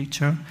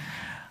architecture,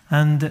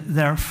 and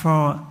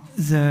therefore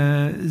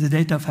the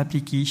date of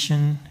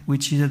application,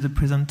 which is at the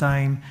present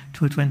time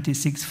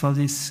 2026 for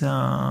this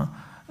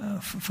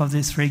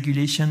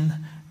regulation,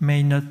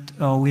 may not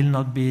or will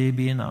not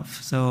be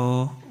enough.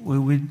 So we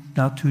will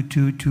have to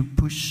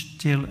push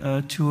till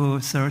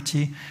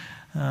 2030.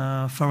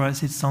 For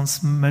us, it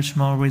sounds much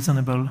more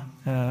reasonable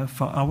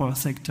for our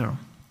sector.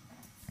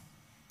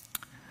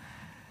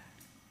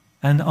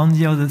 And on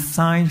the other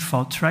side,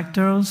 for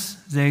tractors,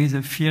 there is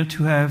a fear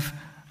to have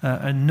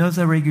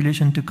another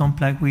regulation to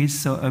comply with.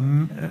 So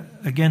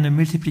again, a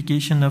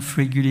multiplication of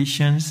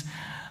regulations,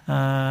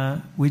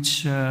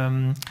 which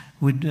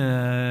would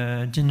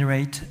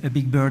generate a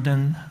big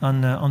burden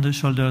on the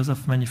shoulders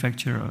of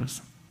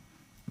manufacturers.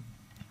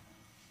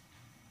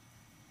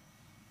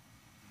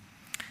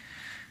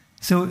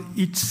 So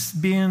it's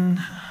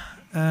been,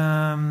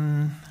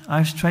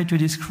 I've tried to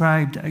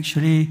describe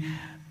actually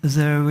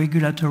the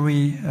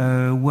regulatory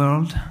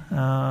world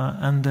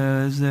and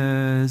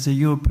the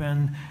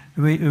European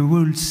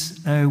rules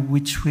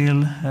which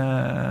will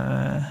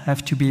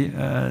have to be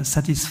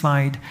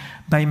satisfied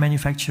by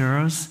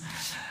manufacturers.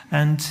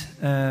 And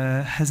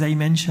as I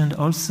mentioned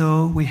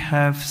also, we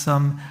have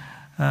some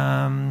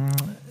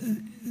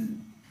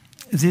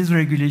these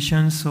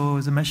regulations, so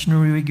the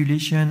Machinery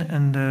Regulation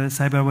and the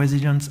Cyber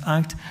Resilience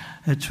Act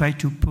try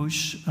to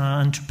push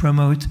and to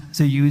promote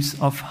the use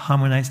of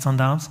harmonized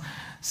standards.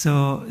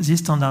 So these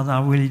standards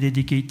are really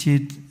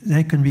dedicated,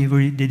 they can be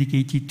very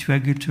dedicated to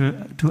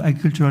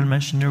agricultural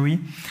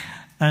machinery.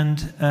 And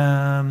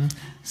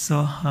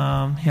so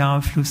here are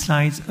a few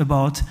slides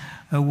about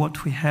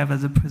what we have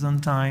at the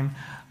present time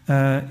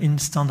in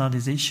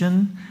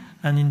standardization.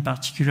 And in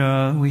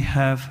particular, we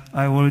have,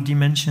 I already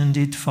mentioned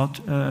it for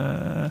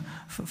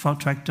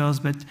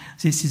tractors, but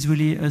this is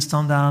really a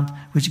standard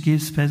which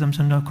gives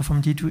presumption of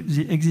conformity to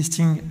the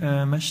existing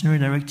machinery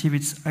directive.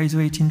 It's ISO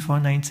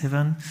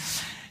 18497.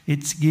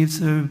 It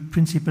gives a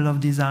principle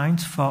of design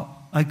for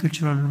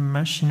agricultural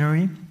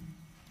machinery.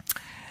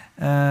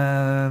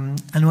 And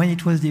when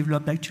it was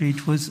developed, actually,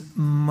 it was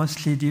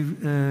mostly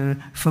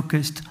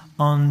focused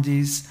on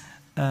these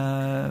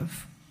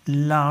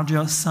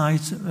larger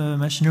size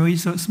machinery.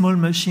 So small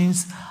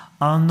machines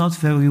are not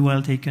very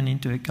well taken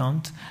into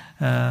account.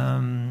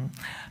 And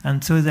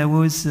so there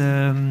was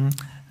a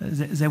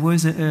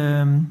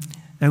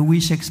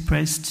wish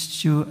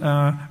expressed to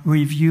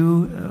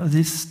review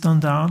this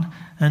standard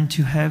and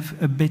to have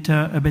a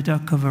better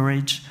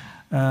coverage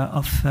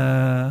of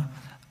the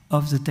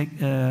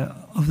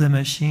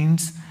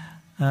machines,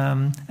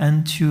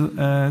 and to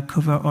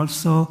cover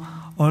also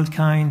all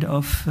kind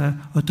of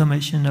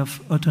automation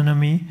of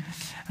autonomy.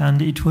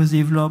 And it was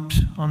developed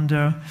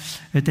under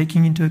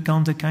taking into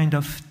account the kind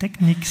of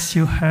techniques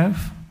you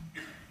have.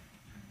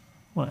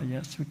 Well,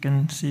 yes, we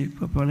can see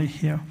properly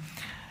here.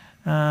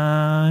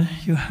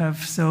 You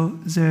have so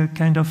the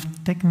kind of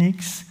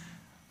techniques,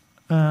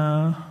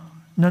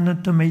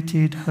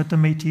 non-automated,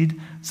 automated,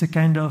 the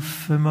kind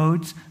of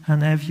modes,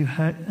 and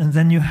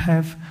then you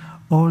have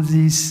all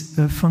these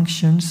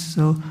functions.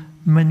 So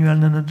manual,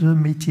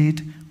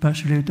 non-automated,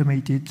 partially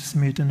automated,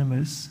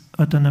 semi-autonomous,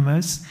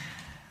 autonomous.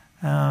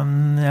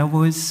 There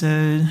was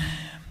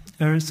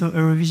also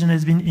a revision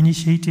has been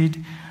initiated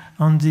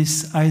on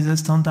this ISO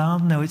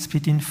standard. Now it's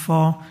split in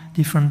 4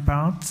 different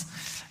parts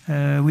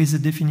with the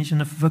definition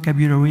of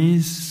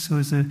vocabularies,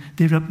 so the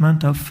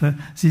development of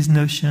these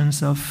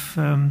notions of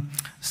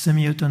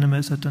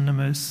semi-autonomous,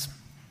 autonomous,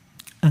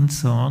 and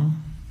so on.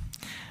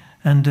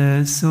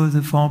 And so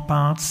the 4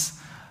 parts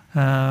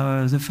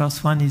The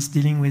first one is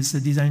dealing with the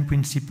design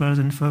principles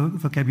and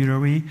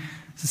vocabulary.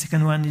 The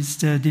second one is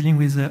dealing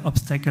with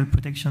obstacle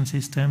protection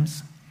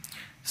systems.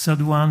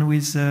 Third one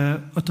with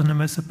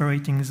autonomous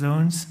operating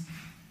zones.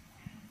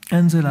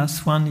 And the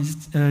last one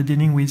is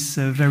dealing with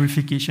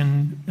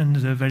verification and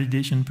the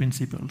validation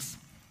principles.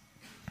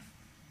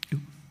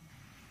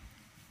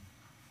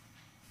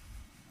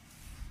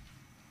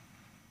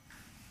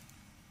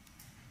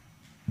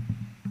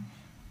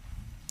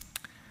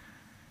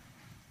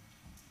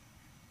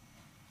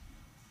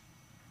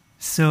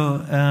 So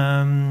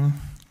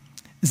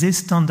these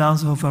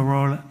standards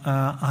overall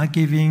are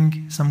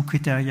giving some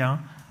criteria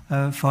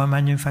for a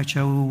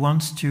manufacturer who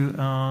wants to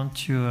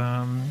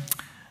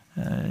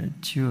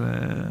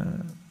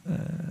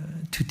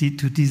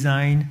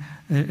design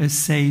a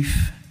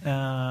safe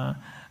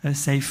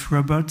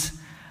robot.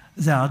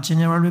 There are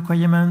general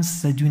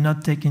requirements that do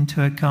not take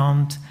into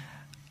account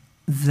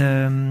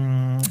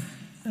the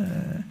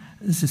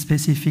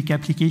specific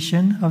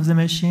application of the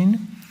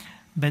machine,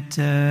 but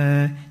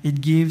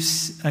it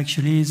gives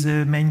actually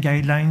the main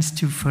guidelines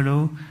to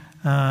follow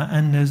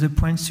and the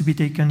points to be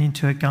taken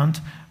into account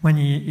when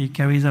he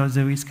carries out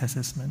the risk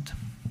assessment.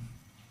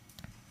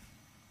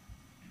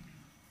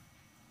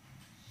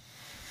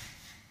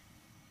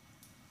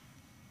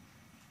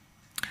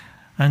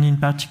 And in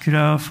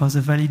particular, for the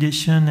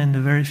validation and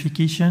the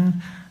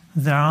verification,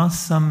 there are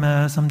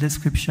some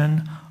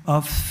description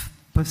of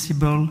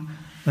possible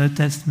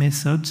test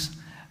methods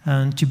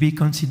and to be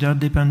considered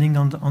depending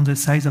on the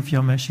size of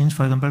your machine.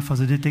 For example, for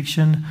the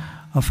detection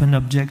of an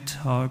object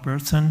or a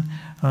person,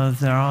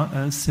 there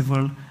are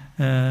several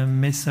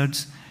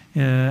methods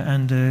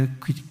and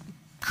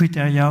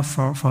criteria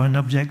for an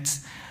object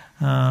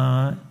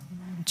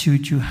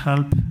to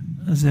help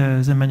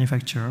the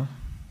manufacturer.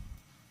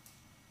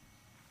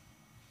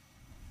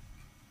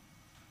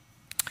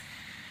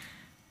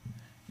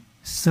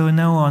 So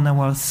now on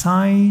our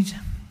side,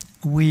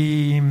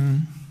 we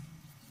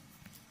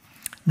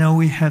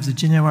have the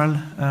general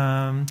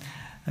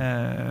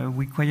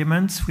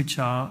requirements which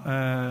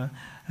are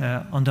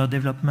under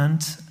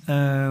development.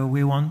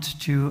 We want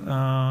to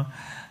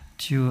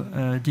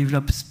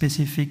develop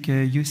specific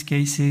use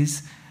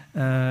cases,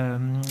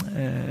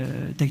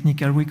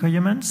 technical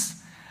requirements.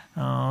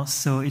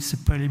 So it's a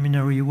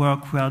preliminary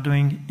work we are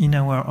doing in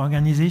our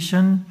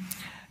organization.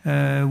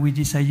 We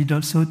decided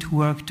also to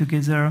work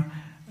together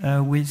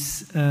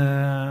with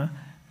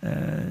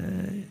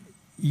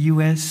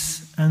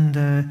US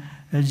and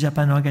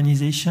Japan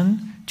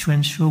organization to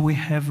ensure we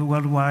have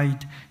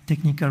worldwide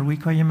technical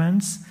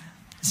requirements.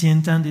 The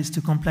intent is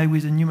to comply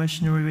with the new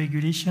machinery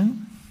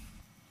regulation.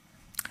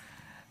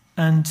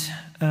 And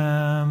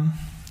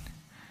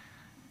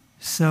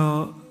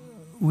so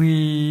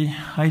we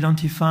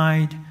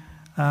identified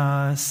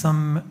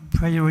some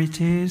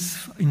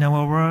priorities in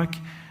our work.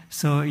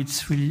 So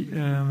it's really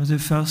the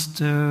first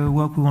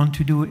work we want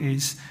to do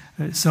is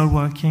soil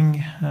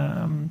working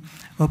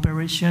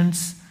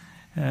operations,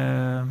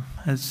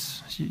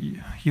 as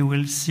you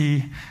will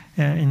see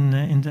in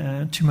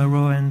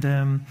tomorrow and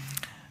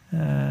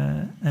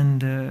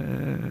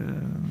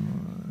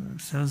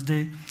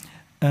Thursday.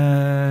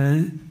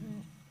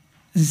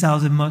 These are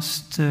the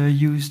most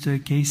used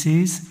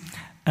cases,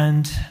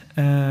 and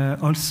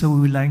also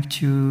we would like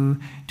to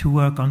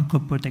work on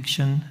crop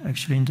protection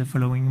actually in the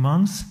following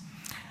months.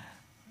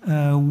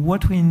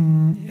 What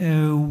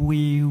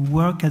we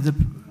work at the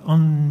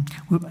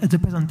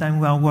present time,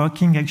 we are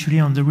working actually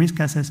on the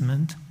risk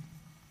assessment.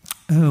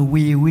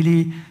 We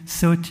really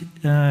thought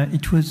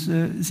it was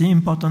the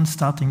important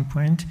starting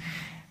point.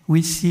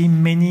 We see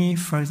many,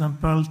 for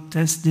example,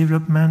 test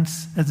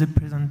developments at the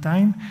present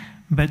time,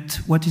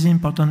 but what is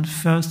important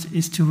first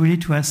is to really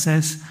to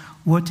assess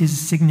what is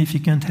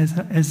significant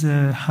as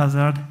a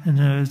hazard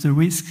and the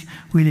risk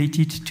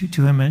related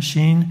to a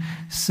machine.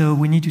 So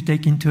we need to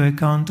take into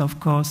account, of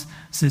course,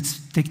 the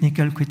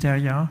technical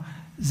criteria,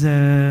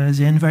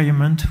 the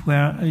environment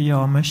where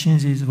your machine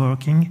is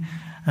working,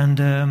 and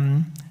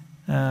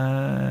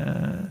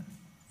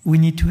we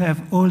need to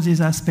have all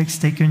these aspects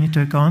taken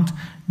into account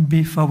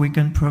before we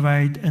can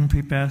provide and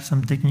prepare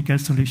some technical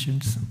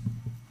solutions.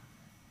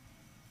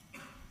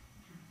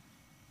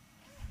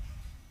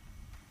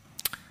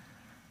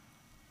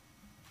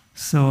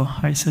 So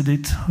I said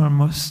it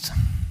almost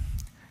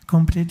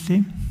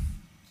completely.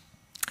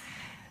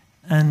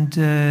 And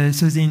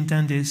so the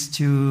intent is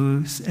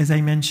to, as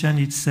I mentioned,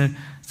 it's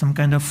some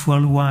kind of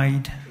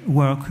worldwide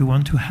work we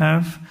want to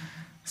have.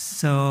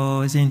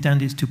 So the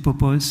intent is to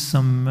propose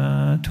some,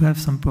 to have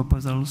some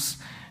proposals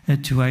to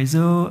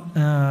ISO.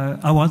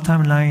 Our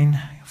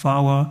timeline for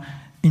our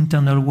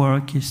internal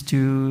work is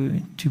to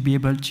be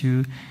able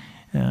to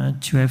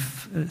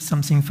have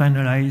something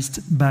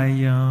finalized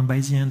by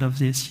the end of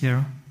this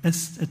year,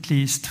 at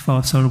least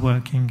for soil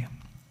working.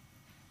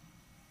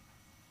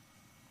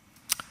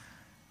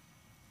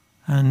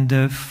 And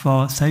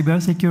for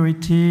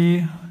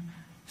cybersecurity,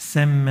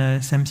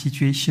 same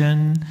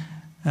situation.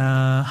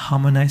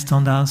 Harmonized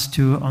standards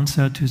to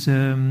answer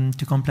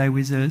to comply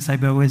with the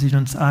Cyber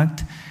Resilience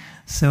Act.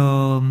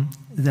 So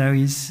there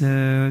is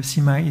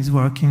CEMA is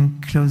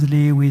working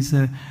closely with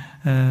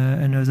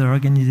another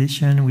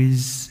organization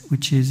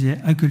which is the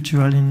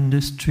Agricultural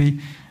Industry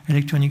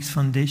Electronics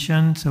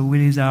Foundation. So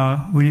we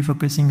are really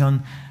focusing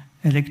on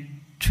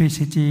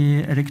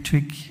electricity,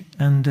 electric,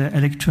 and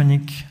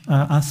electronic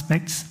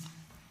aspects.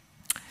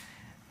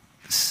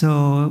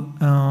 So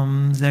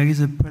there is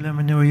a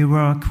preliminary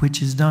work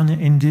which is done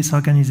in this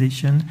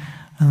organization,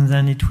 and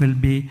then it will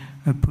be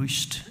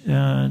pushed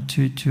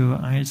to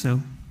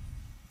ISO.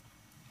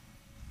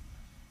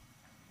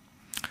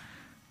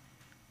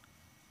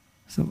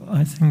 So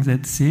I think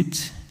that's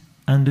it.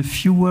 And a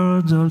few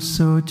words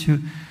also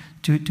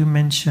to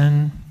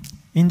mention,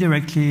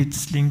 indirectly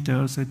it's linked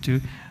also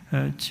to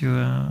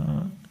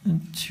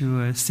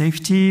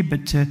safety,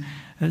 but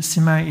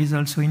CEMA is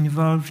also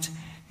involved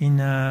in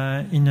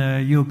a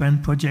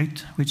European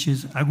project which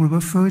is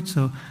AgroBoFood.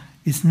 So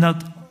it's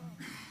not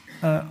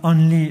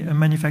only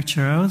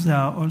manufacturers, there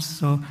are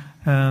also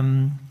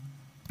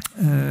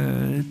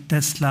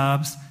test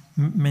labs,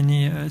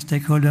 many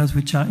stakeholders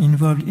which are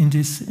involved in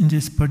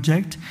this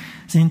project.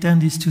 The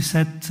intent is to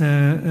set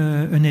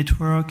a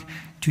network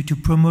to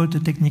promote the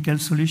technical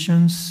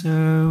solutions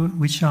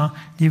which are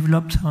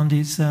developed on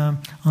this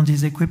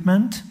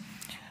equipment.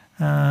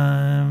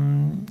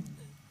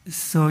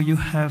 So you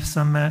have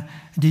some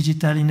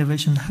digital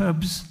innovation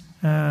hubs,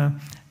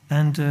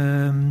 and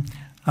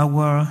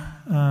our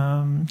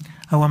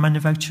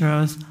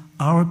manufacturers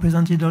are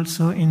represented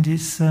also in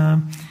this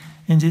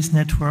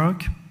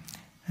network.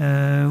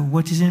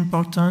 What is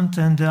important,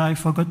 and I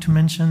forgot to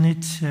mention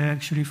it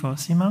actually for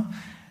CEMA,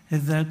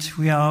 is that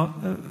we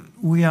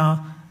are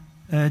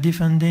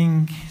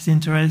defending the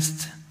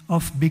interest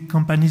of big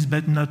companies,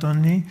 but not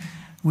only.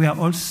 We are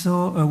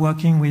also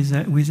working with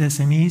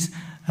SMEs,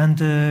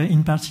 and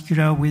in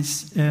particular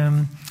with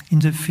in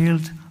the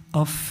field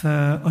of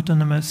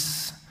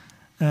autonomous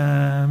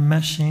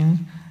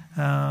machine.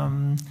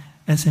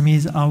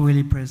 SMEs are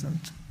really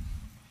present.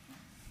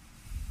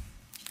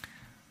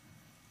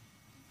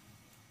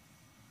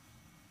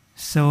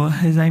 So,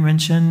 as I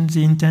mentioned,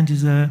 the intent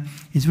is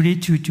really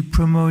to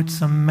promote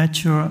some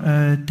mature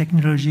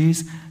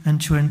technologies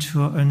and to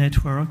ensure a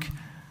network.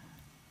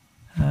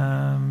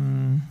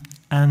 And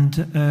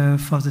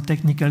for the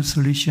technical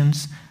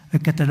solutions, a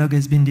catalog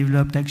has been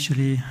developed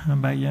actually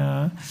by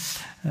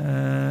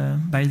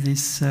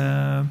this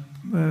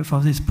for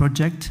this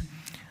project.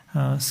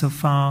 So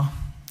far,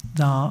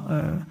 there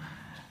are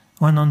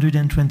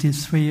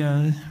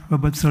 123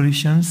 robot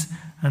solutions,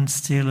 and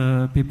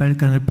still people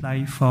can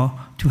apply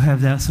to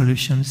have their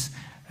solutions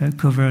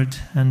covered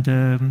and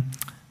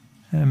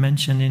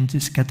mentioned in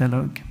this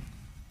catalog.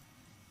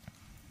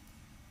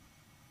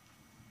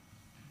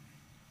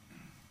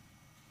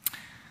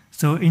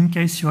 So in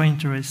case you are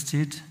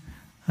interested,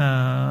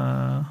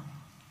 I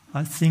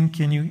think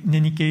in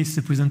any case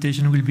the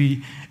presentation will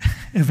be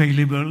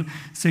available.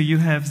 So you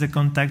have the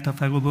contact of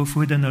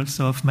AgroBoFood and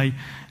also of my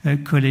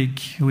colleague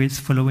who is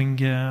following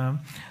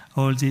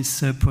all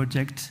this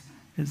project.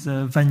 Is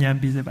Vania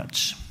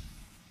Bizevac.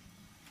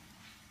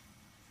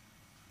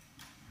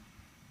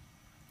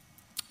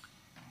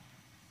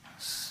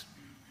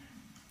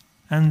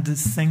 And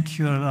thank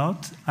you a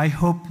lot. I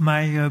hope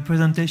my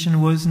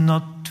presentation was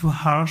not too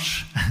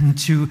harsh and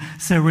too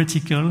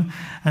theoretical.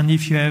 And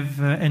if you have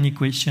any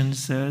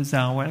questions, they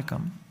are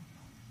welcome.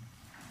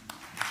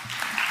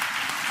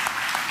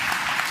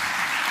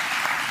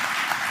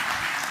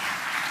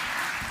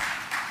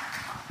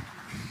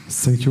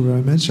 Thank you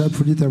very much.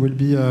 Hopefully there will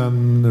be a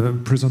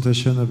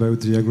presentation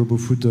about the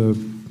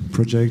AgroBoFood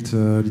project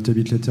a little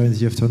bit later in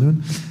the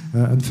afternoon.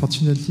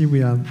 Unfortunately,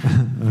 we are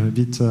a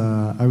bit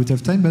out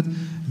of time, but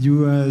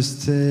you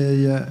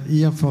stay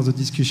here for the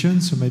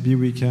discussion, so maybe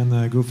we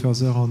can go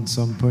further on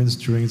some points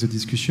during the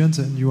discussions.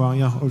 And you are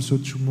here also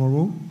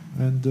tomorrow,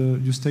 and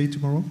you stay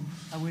tomorrow?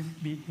 I will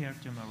be here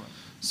tomorrow.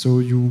 So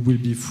you will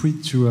be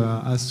free to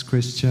ask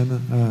questions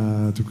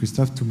to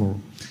Christophe tomorrow.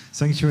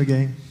 Thank you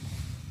again.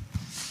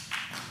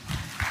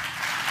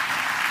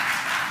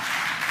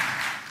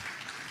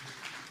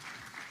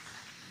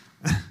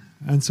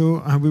 And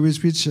so we will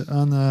switch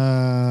on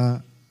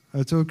a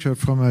talk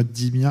from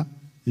Dimia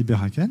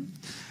Iberraken,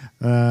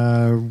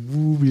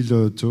 who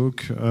will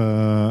talk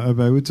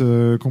about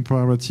a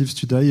comparative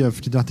study of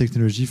LiDAR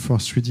technology for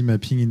 3D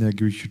mapping in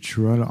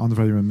agricultural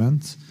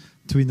environment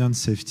to enhance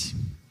safety.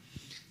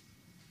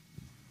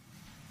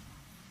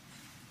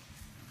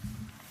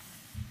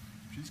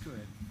 Please go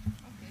ahead.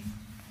 Okay.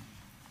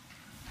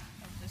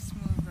 I'll just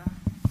move.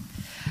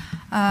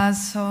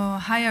 So,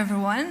 hi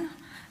everyone.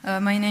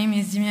 My name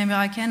is Dimia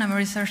Iberraken. I'm a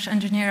research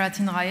engineer at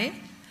INRAE.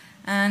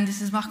 And this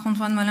is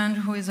Marc-Antoine Malinge,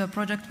 who is a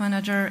project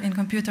manager in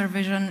computer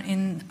vision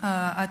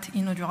at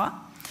Inodura.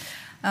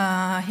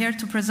 Here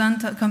to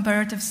present a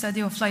comparative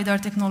study of LiDAR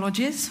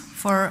technologies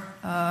for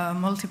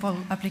multiple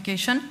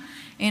application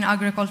in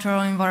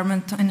agricultural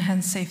environment to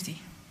enhance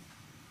safety.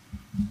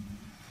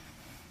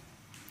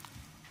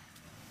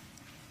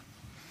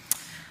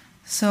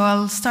 So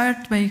I'll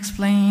start by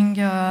explaining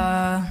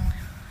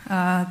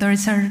the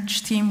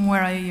research team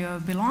where I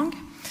belong.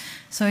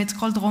 So it's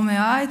called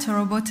ROMEA. It's a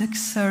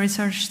robotics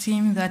research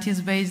team that is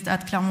based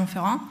at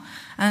Clermont-Ferrand.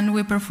 And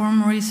we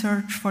perform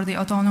research for the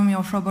autonomy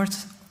of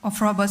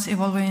robots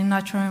evolving in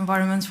natural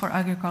environments for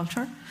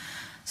agriculture.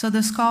 So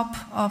the scope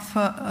of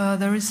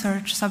the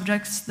research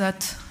subjects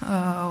that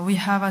we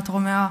have at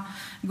ROMEA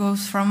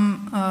goes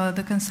from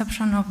the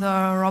conception of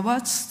the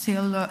robots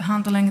till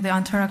handling the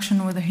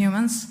interaction with the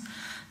humans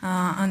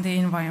and the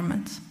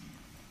environment.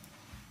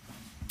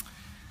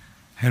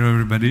 Hello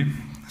everybody.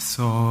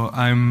 So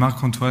I'm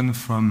Marc-Antoine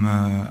from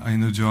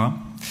INRAE.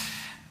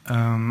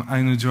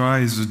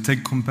 INRAE is a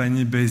tech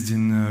company based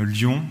in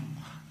Lyon,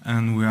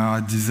 and we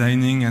are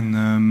designing and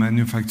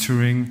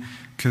manufacturing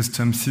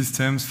custom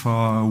systems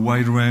for a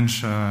wide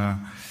range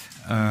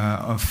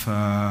of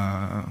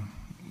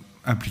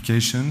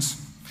applications.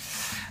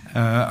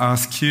 Our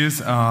skills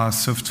are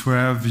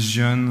software,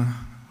 vision,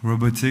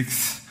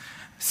 robotics,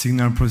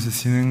 signal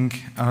processing,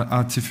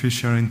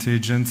 artificial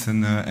intelligence,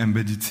 and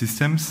embedded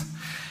systems.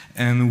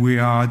 And we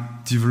are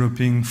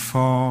developing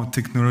 4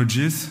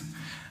 technologies.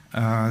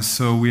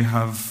 So we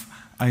have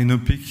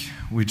InescTEC,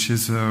 which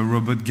is a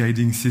robot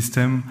guiding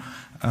system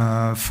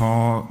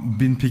for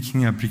bin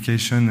picking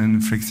application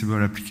and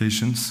flexible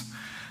applications.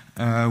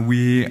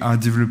 We are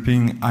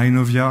developing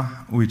Inovia,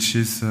 which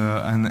is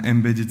an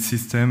embedded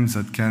system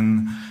that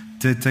can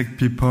detect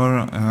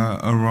people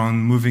around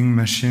moving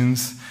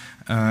machines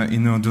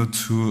in order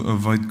to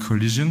avoid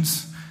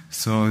collisions.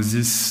 So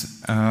this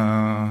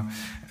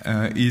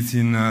is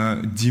in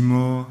a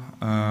demo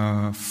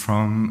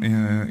from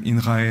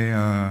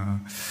INRAE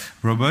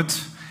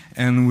robot,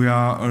 and we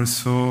are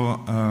also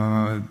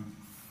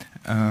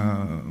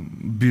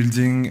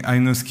building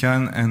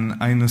INOSCAN and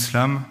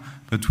INOSLAM,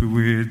 but we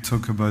will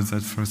talk about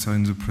that further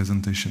in the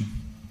presentation.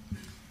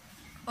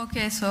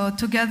 Okay, so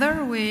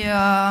together we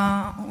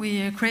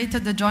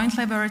created a joint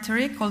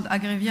laboratory called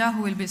Agrivia,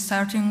 who will be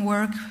starting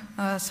work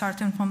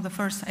starting from the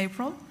 1st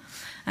April,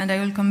 and I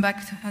will come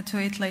back to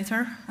it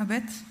later a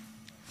bit.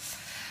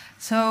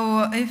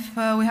 So if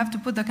we have to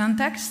put the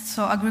context,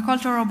 so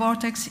agricultural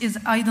robotics is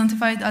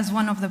identified as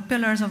one of the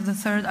pillars of the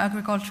third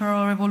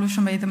agricultural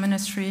revolution by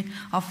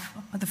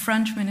the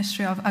French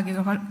Ministry of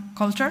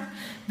Agriculture,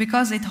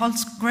 because it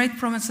holds great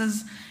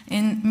promises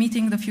in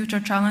meeting the future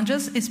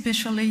challenges,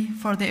 especially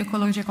for the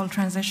ecological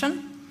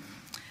transition.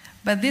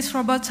 But these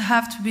robots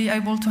have to be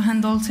able to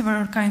handle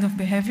several kinds of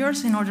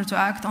behaviors in order to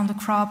act on the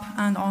crop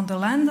and on the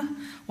land,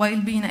 while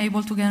being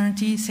able to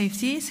guarantee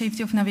safety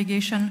of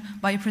navigation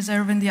by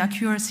preserving the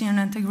accuracy and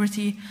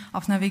integrity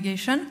of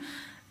navigation,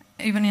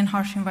 even in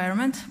harsh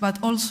environment, but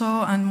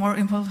also, and more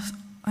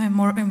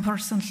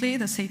importantly,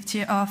 the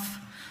safety of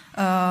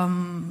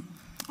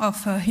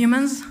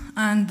humans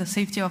and the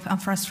safety of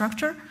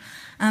infrastructure.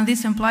 And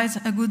this implies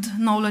a good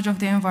knowledge of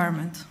the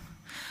environment.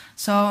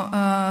 So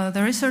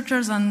the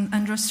researchers and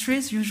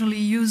industries usually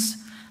use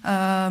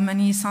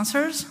many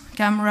sensors,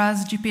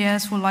 cameras,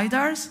 GPS, or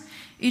LiDARs.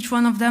 Each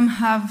one of them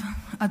have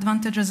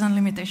advantages and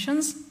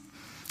limitations.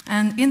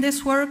 And in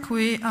this work,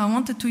 we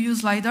wanted to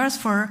use LiDARs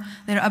for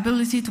their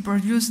ability to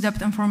produce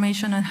depth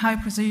information and high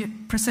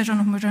precision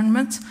of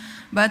measurement,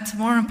 but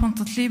more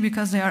importantly,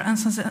 because they are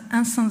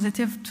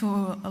insensitive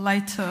to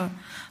light.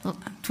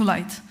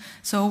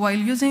 So while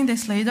using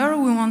this LiDAR,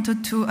 we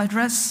wanted to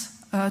address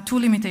 2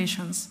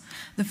 limitations.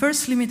 The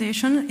first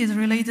limitation is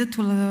related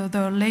to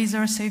the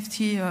laser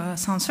safety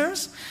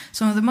sensors.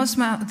 So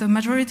the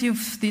majority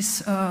of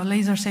these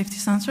laser safety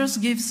sensors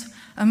gives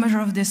a measure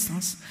of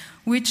distance,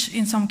 which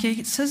in some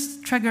cases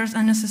triggers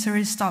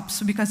unnecessary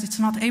stops because it's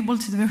not able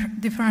to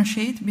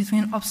differentiate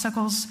between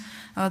obstacles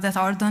that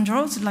are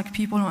dangerous, like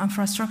people or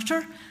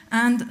infrastructure,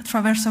 and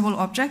traversable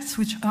objects,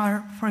 which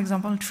are, for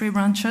example, tree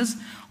branches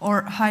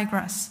or high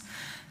grass.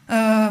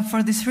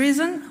 For this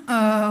reason,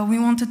 we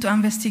wanted to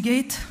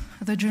investigate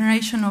the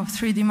generation of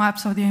 3D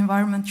maps of the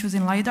environment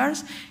using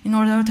LiDARs in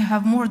order to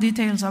have more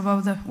details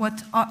about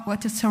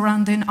what is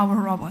surrounding our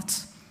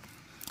robots.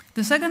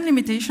 The second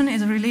limitation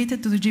is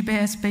related to the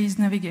GPS-based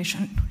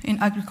navigation in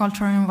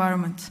agricultural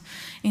environment.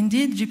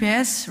 Indeed,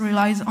 GPS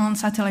relies on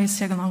satellite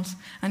signals,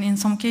 and in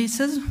some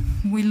cases,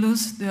 we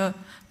lose the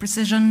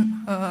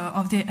precision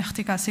of the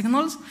InescTEC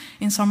signals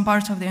in some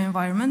parts of the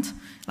environment,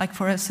 like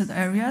forested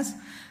areas.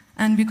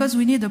 And because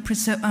we need a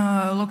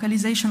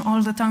localization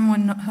all the time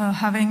when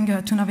having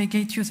to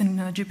navigate using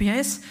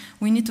GPS,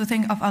 we need to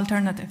think of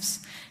alternatives.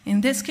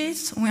 In this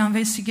case, we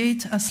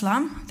investigate a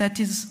SLAM that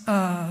is,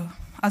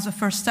 as a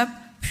first step,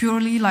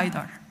 purely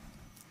LiDAR.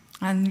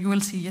 And you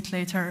will see it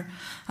later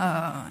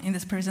in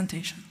this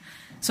presentation.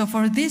 So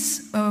for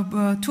these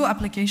 2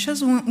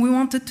 applications, we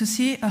wanted to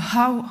see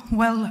how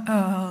well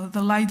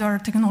the LiDAR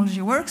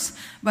technology works,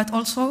 but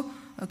also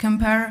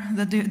compare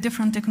the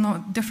different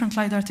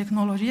LiDAR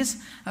technologies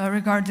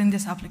regarding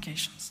these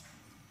applications.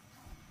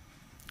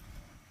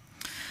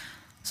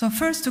 So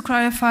first, to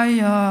clarify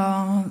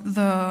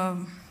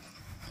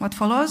what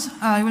follows,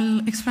 I will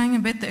explain a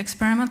bit the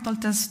experimental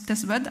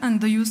test bed and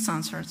the used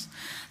sensors.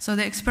 So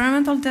the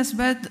experimental test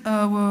bed,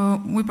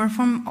 we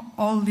perform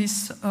all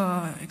these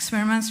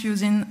experiments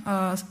using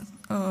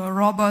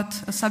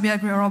robot, a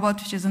sub-agri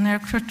robot, which is an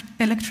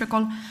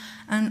electrical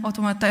and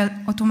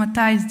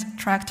automatized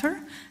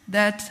tractor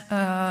that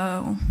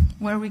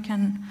where we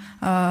can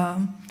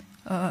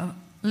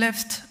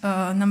lift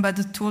an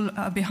embedded tool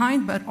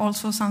behind, but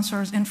also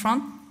sensors in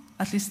front.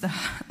 At least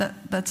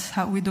that's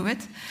how we do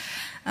it.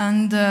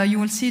 And you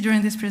will see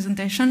during this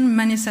presentation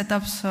many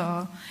setups,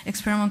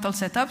 experimental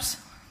setups.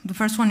 The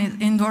first one is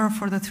indoor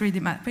for the 3D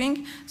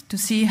mapping, to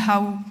see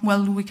how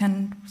well we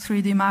can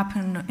 3D map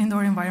an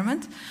indoor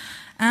environment.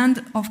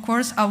 And of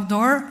course,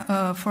 outdoor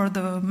for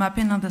the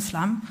mapping of the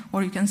SLAM,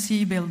 where you can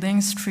see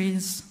buildings,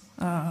 trees,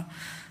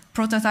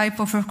 prototype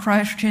of a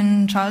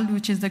crouching child,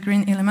 which is the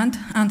green element,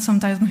 and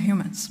sometimes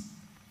humans.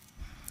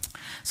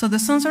 So the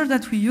sensors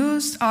that we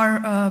used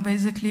are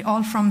basically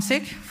all from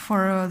SICK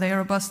for their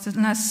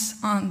robustness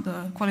and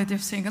the quality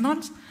of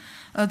signals.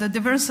 The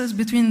differences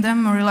between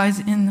them relies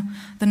in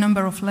the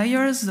number of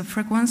layers, the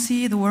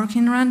frequency, the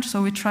working range.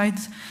 So we tried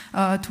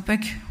to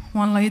pick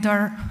one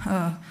LiDAR,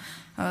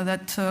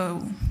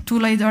 two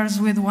LiDARs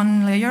with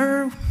one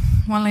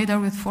LiDAR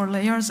with 4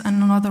 layers,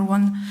 and another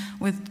one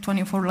with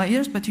 24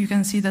 layers. But you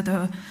can see that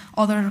the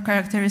other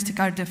characteristics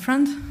are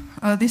different.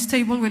 This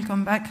table will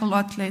come back a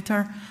lot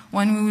later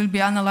when we will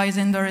be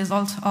analyzing the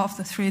results of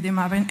the 3D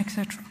mapping,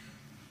 etc.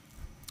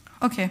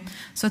 Okay,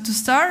 so to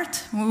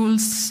start, we will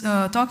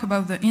talk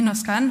about the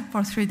InescScan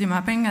for 3D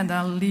mapping, and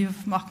I'll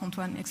leave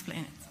Marc-Antoine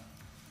explain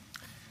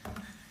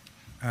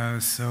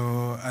it.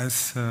 So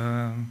as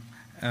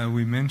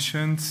we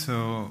mentioned,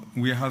 so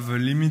we have a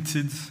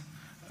limited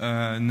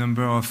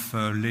number of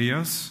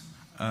layers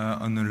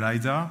on a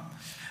LiDAR.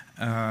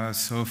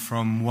 So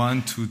from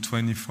 1 to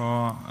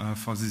 24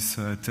 for this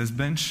test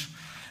bench.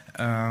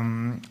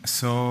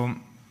 So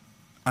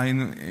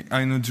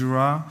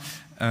Inodura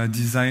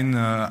designed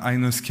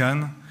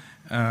InescScan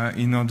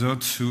in order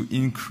to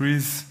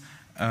increase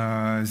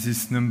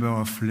this number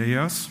of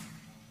layers.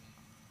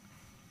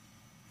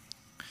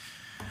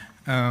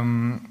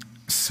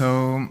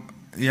 So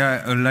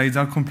yeah, a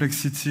LiDAR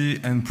complexity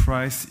and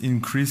price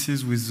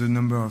increases with the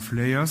number of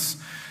layers.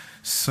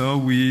 So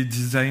we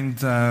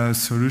designed a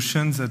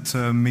solution that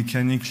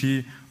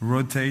mechanically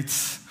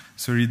rotates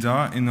the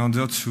LiDAR in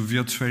order to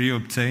virtually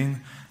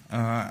obtain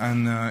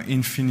an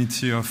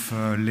infinity of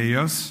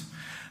layers.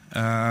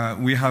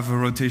 We have a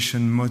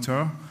rotation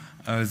motor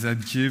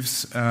that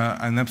gives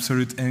an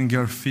absolute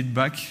angle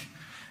feedback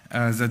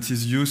that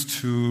is used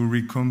to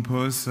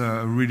recompose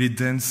really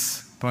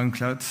dense point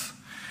clouds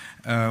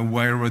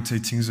while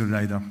rotating the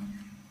LiDAR.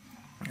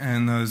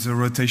 And the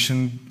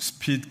rotation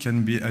speed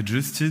can be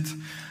adjusted,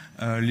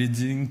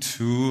 leading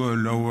to a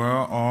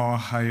lower or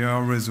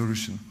higher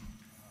resolution.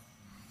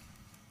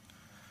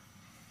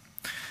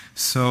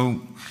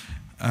 So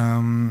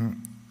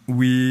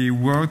we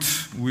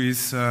worked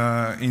with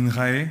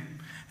INRAE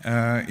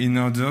in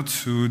order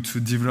to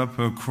develop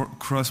a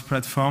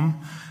cross-platform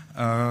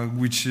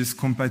which is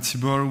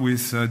compatible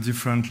with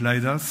different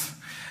LiDARs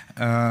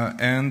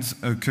and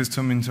a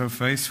custom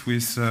interface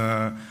with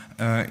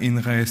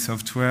INRAE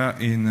software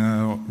in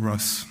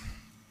ROS.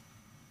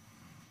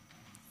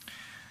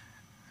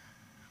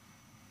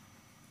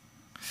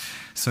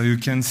 So you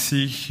can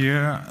see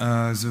here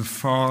the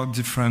 4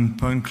 different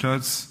point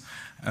clouds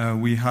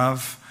we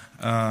have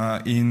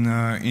in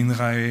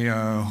INRAE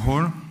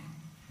Hall.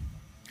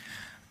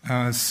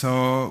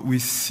 So we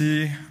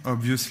see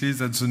obviously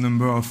that the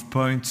number of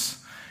points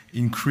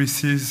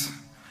increases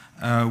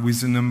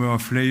with the number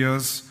of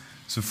layers,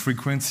 the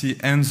frequency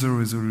and the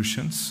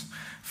resolutions.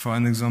 For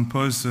an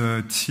example,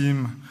 the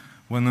team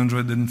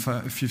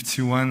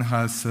 151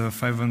 has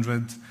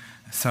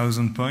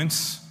 500,000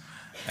 points.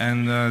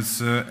 And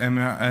the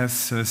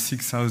MRS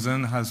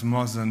 6000 has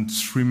more than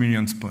 3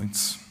 million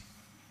points.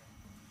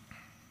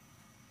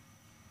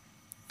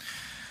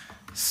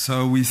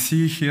 So we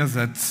see here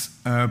that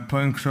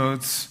point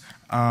clouds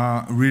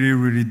are really,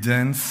 really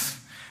dense.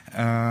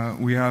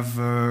 We have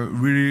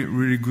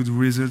really good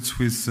results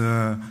with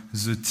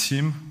the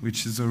team,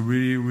 which is a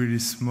really, really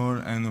small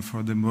and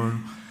affordable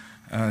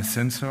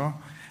sensor.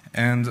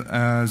 And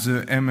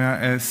the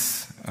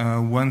MRS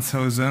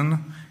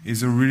 1000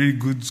 is a really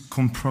good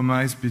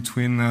compromise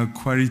between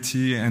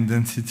quality and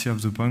density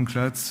of the point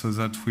clouds, so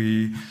that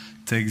we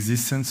take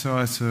this sensor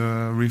as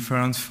a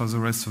reference for the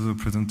rest of the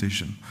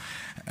presentation.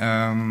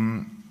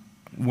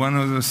 One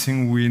other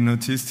thing we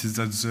noticed is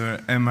that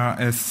the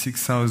MRS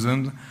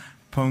 6000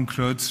 point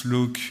clouds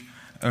look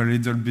a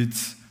little bit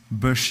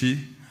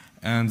bushy,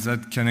 and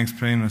that can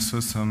explain also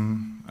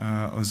some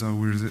other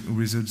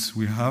results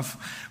we have.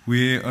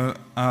 We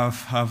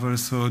have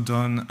also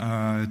done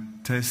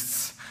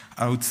tests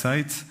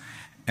outside,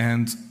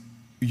 and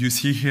you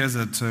see here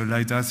that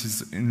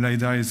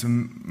LiDAR is a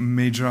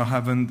major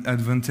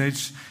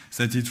advantage,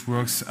 that it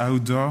works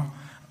outdoor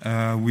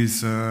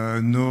with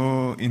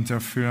no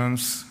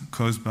interference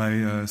caused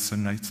by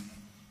sunlight.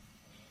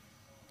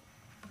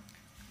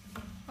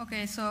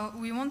 Okay, so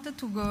we wanted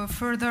to go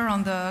further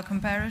on the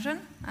comparison,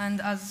 and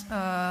as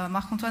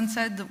Marc-Antoine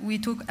said, we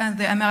took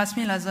the MRS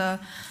 1000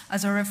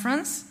 as a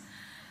reference.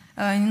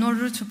 in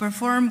order to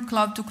perform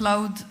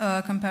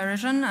cloud-to-cloud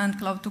comparison and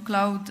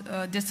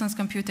cloud-to-cloud distance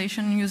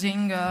computation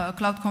using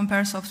Cloud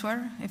Compare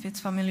software, if it's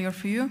familiar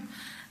for you.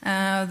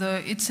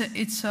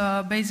 It's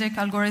a basic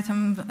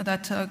algorithm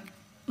that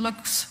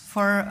looks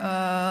for,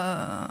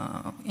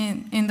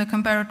 in the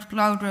compared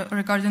cloud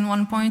regarding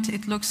one point,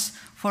 it looks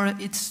for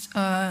its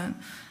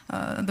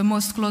the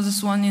most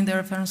closest one in the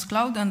reference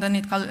cloud, and then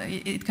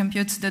it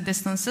computes the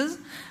distances.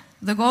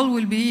 The goal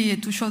will be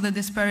to show the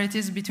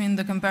disparities between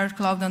the compared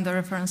cloud and the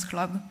reference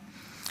cloud.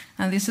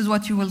 And this is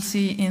what you will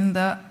see in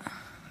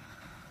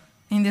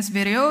this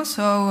video.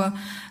 So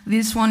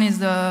this one is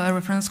the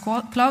reference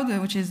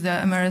cloud, which is the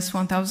MRS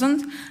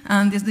 1000,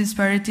 and these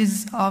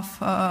disparities of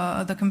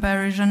the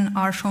comparison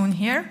are shown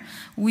here.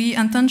 We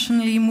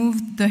intentionally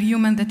moved the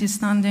human that is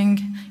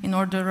standing in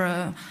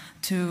order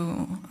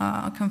to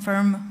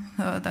confirm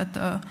that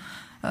the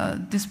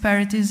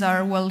disparities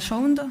are well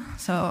shown.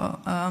 So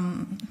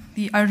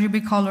the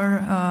RGB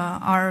color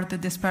are the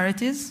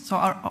disparities, so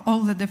are all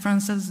the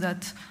differences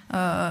that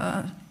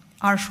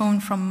are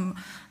shown from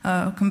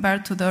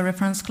compared to the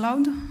reference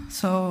cloud.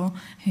 So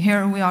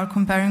here we are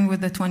comparing with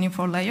the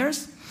 24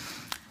 layers.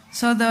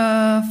 So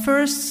the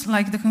first,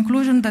 the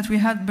conclusion that we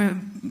had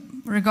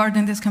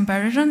regarding this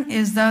comparison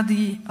is that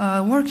the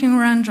working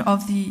range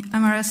of the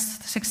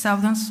MRS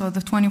 6000, so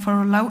the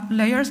 24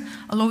 layers,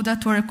 allowed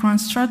us to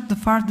reconstruct the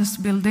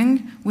farthest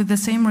building with the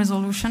same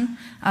resolution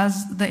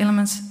as the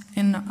elements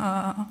in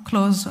a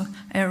closed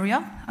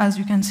area, as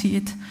you can see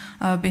it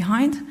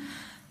behind.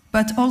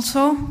 But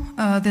also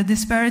the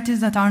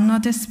disparities that are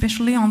noticed,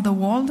 especially on the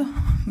wall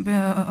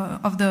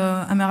of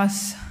the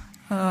MRS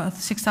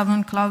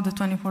 6000 cloud, the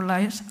 24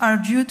 layers, are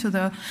due to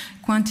the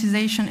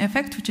quantization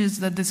effect, which is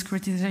the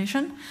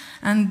discretization.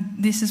 And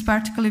this is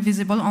particularly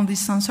visible on this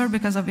sensor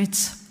because of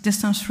its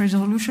distance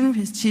resolution,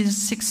 which is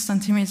 6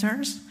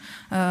 centimeters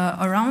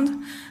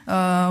around,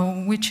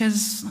 which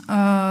is,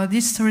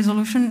 this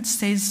resolution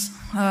stays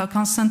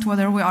constant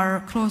whether we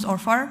are close or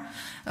far.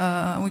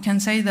 We can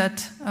say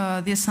that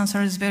this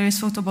sensor is very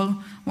suitable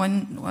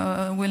when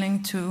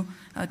willing to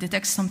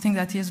detect something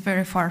that is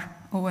very far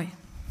away.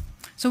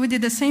 So we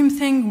did the same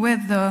thing with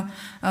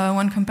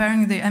when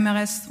comparing the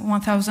MRS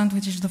 1000,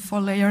 which is the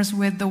 4 layers,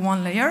 with the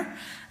 1 layer.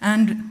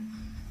 And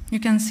you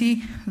can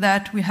see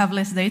that we have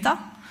less data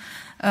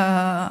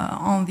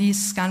on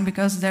this scan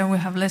because there we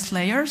have less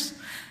layers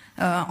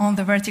on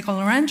the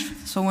vertical range,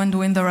 so when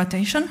doing the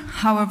rotation.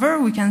 However,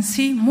 we can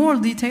see more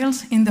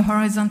details in the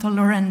horizontal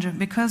range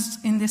because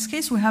in this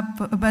case we have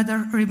a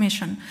better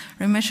remission.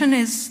 Remission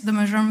is the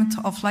measurement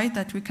of light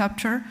that we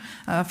capture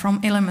from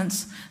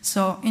elements.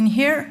 So in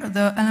here,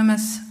 the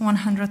LMS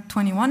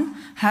 121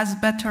 has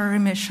better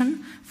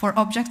remission for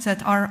objects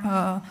that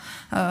are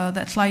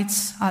that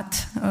lights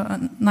at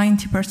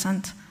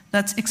 90%.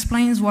 That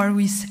explains why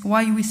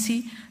we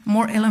see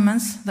more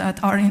elements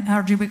that are in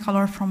RGB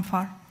color from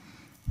far.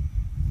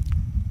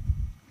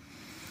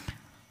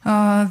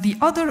 The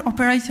other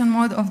operating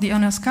mode of the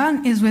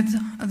InescScan is with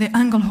the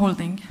angle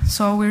holding.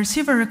 So we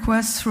receive a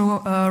request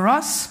through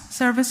ROS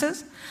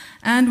services,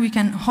 and we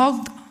can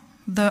hold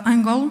the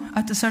angle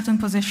at a certain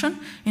position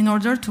in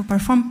order to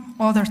perform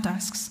other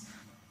tasks.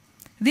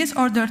 These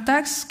other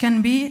tasks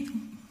can be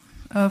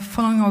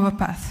following our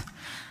path.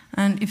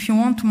 And if you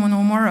want to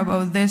know more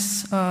about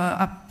this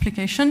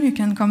application, you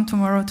can come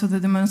tomorrow to the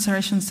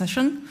demonstration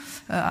session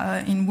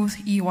in booth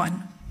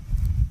E1.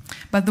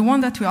 But the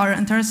one that we are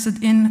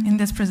interested in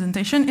this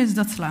presentation is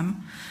the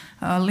SLAM,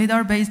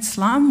 LiDAR-based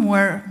SLAM,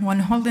 where when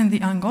holding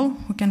the angle,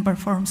 we can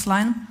perform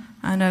SLAM,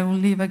 and I will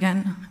leave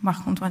again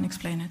Marc-Antoine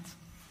explain it.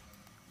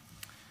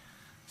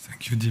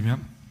 Thank you, Dimia.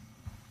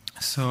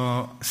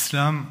 So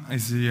SLAM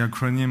is the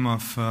acronym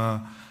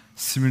of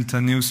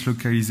simultaneous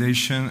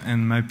localization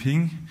and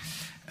mapping.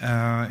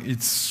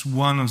 It's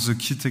one of the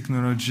key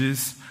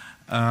technologies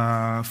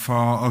for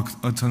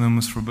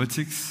autonomous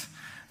robotics.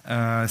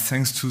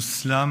 Thanks to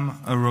SLAM,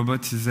 a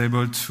robot is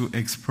able to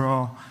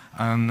explore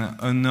an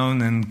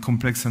unknown and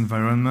complex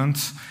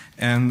environment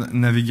and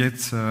navigate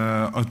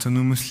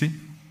autonomously.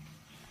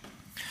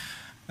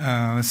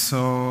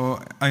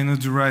 So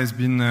INRAE has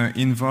been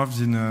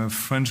involved in a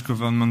French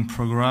government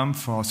program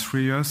for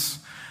 3 years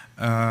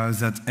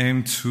that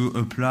aim to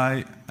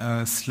apply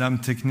SLAM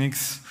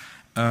techniques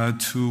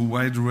to a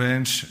wide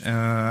range,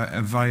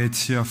 a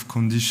variety of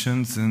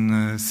conditions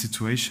and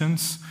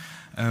situations.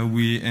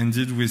 We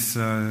ended with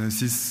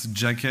this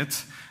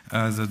jacket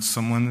that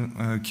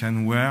someone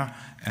can wear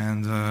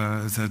and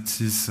that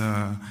is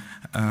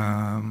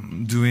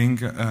doing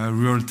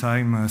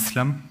real-time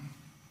SLAM.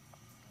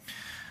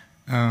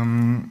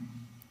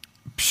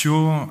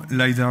 Pure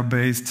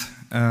LiDAR-based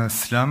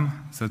SLAM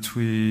that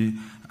we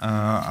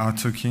are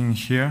talking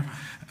here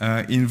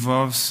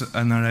involves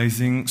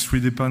analyzing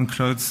 3D point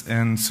clouds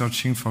and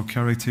searching for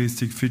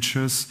characteristic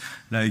features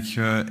like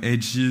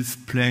edges,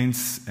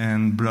 planes,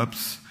 and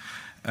blobs.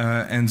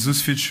 And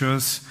those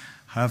features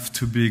have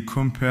to be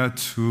compared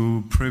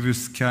to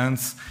previous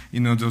scans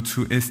in order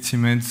to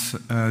estimate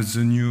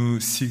the new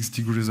 6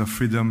 degrees of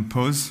freedom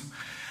pose.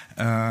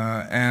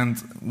 And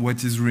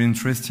what is really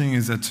interesting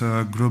is that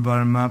a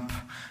global map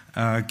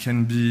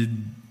can be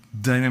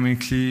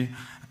dynamically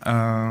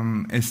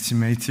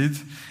estimated,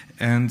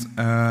 and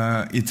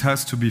it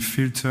has to be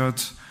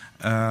filtered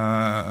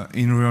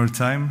in real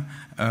time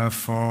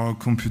for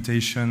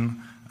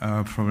computation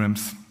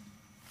problems.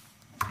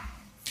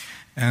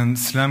 And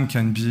SLAM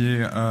can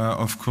be,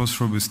 of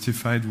course,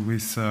 robustified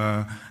with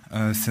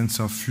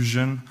sensor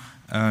fusion,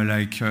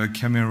 like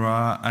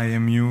camera,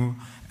 IMU,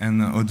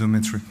 and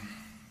odometry.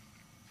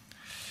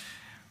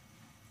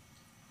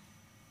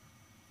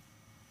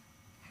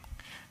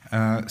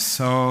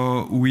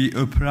 So we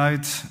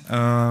applied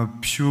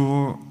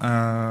pure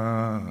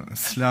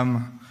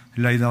SLAM,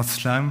 LiDAR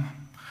SLAM,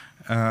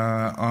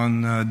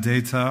 on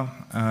data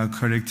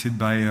collected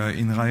by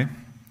INRAE.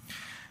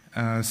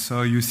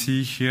 So you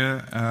see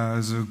here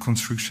the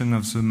construction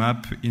of the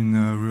map in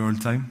real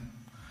time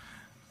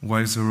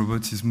while the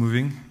robot is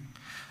moving.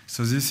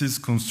 So this is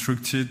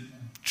constructed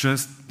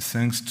just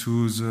thanks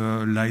to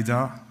the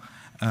LiDAR.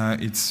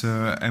 It's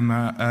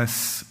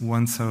MRS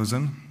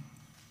 1000.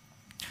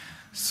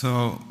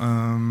 So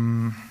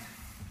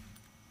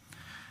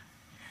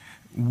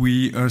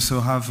we also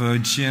have a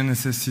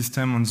GNSS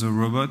system on the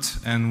robot,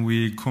 and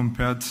we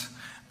compared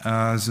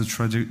the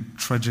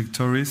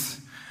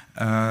trajectories.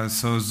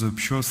 So the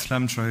pure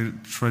SLAM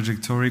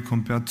trajectory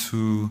compared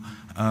to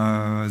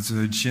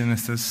the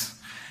GNSS,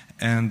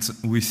 and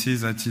we see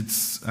that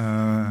it's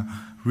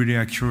really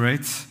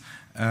accurate.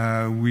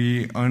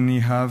 We only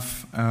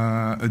have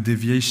a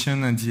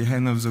deviation at the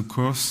end of the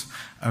course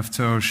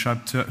after a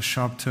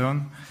sharp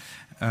turn,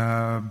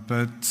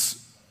 but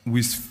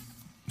with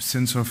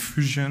sensor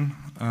fusion,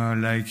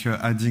 like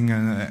adding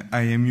an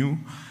IMU,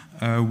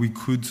 we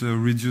could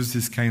reduce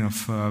this kind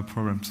of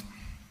problems.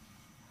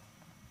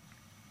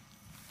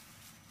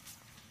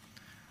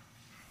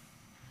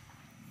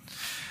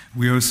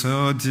 We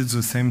also did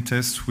the same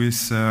test with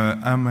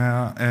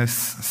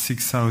MRS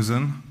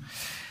 6000,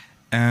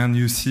 and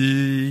you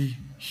see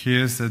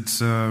here that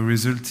the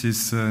result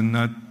is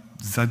not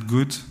that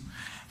good.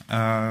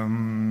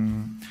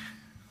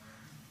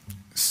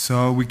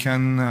 So we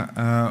can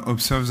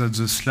observe that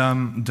the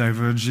SLAM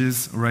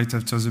diverges right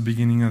after the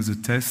beginning of the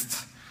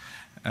test.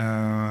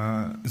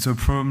 The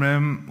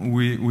problem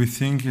we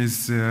think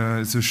is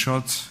the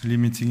short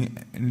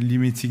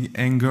limiting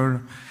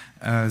angle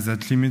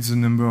that limits the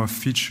number of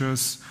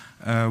features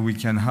we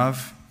can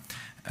have.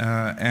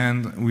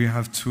 And we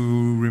have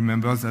to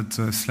remember that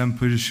SLAM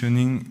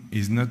positioning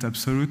is not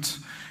absolute,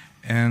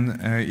 and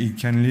it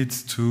can lead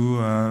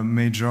to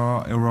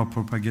major error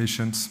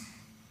propagations.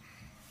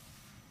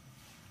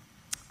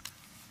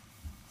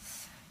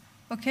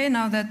 Okay,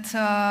 now that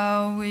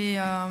we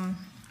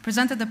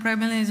presented the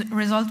preliminary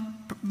result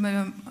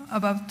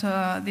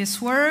about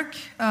this work,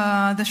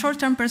 the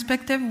short-term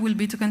perspective will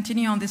be to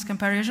continue on this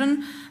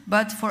comparison,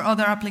 but for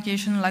other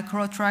applications like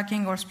road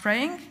tracking or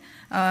spraying,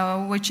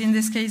 which in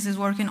this case is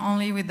working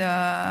only with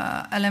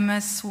the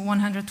LMS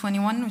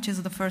 121, which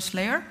is the first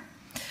layer.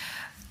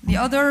 The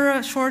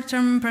other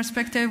short-term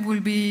perspective will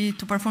be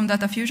to perform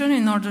data fusion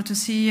in order to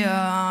see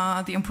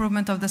the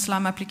improvement of the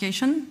SLAM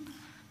application,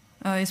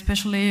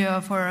 especially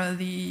for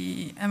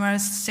the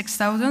MRS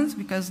 6000,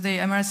 because the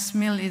MRS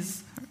mill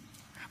is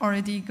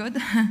already good.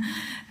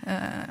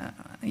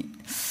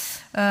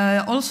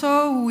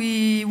 Also,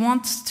 we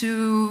want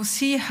to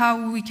see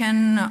how we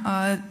can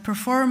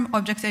perform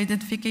object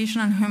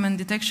identification and human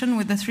detection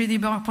with the 3D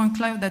point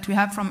cloud that we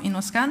have from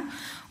InnoScan,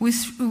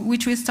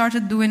 which we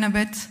started doing a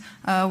bit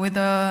with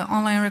the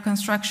online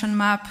reconstruction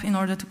map in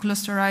order to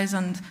clusterize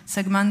and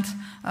segment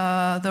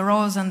the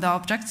rows and the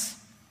objects.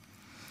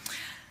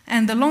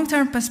 And the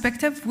long-term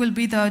perspective will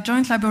be the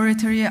joint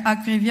laboratory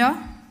Agrivia.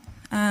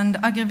 And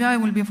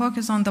Agrivia will be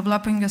focused on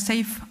developing a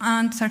safe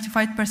and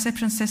certified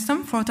perception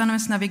system for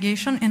autonomous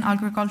navigation in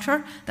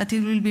agriculture that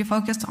it will be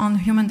focused on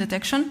human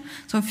detection.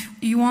 So if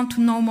you want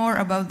to know more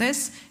about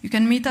this, you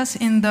can meet us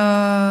in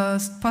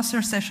the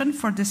poster session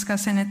for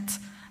discussing it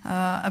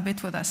a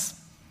bit with us.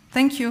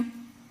 Thank you.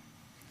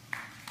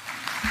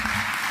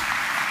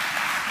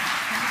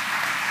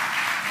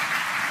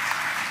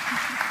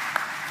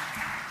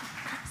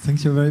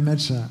 Thank you very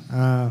much.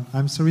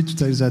 I'm sorry to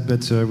tell you that,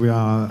 but we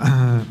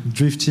are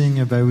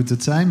drifting about the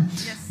time.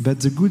 Yes. But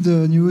the good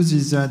news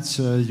is that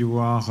you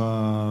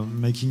are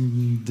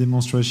making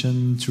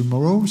demonstration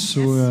tomorrow.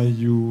 So Yes.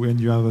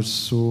 you have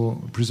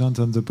also present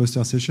on the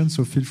poster session.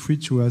 So feel free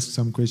to ask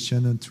some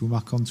questions to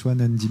Marc-Antoine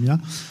and Dimia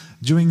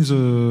during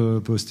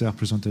the poster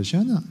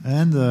presentation,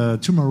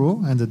 and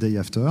tomorrow and the day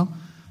after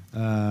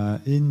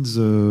in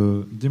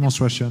the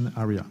demonstration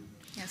area.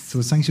 Yes.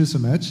 So thank you so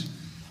much.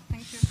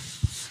 Thank you.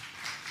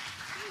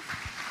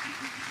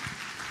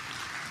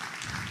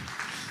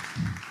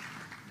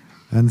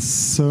 And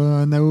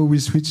so now we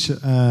switch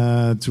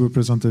to a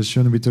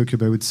presentation. We talk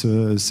about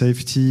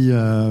safety,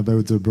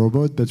 about the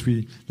robot, but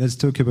let's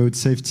talk about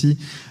safety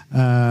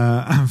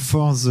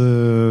for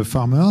the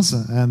farmers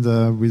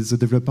and with the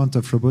development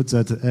of robots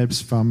that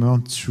helps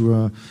farmers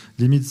to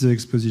limit the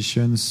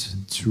expositions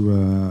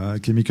to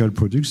chemical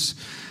products.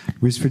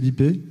 With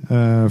Filipe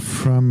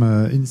from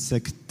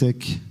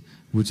InescTEC,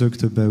 who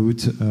talked about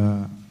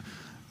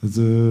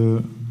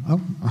the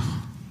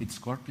it's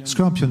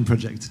Scorpion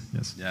project.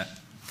 Yes. Yeah.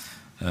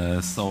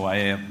 So I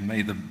have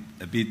made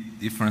a bit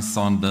difference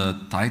on the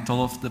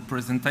title of the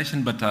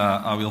presentation, but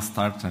I will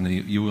start and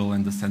you will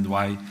understand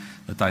why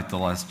the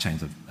title has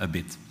changed a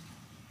bit.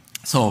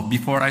 So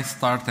before I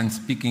start and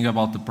speaking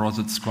about the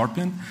project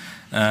Scorpion,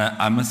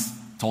 I must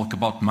talk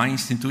about my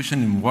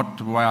institution and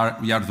what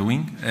we are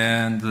doing,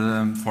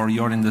 and for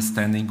your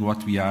understanding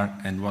what we are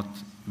and what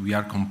we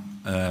are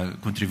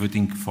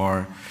contributing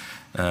for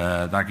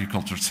the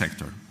agriculture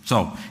sector.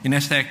 So,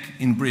 InescTEC,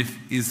 in brief,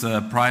 is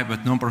a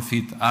private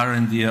non-profit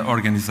R&D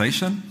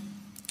organization.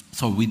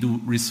 So we do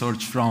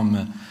research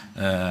from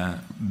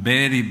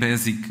very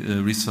basic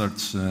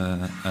research,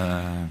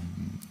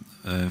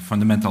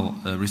 fundamental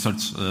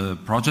research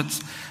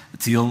projects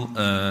till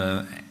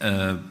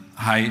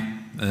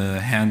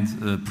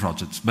high-end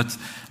projects. But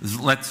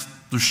let's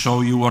to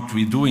show you what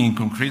we do in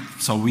concrete.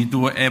 So we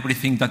do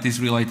everything that is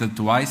related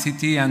to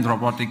ICT and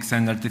robotics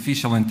and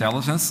artificial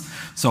intelligence.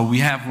 So we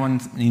have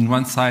in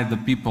one side the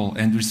people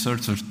and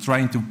researchers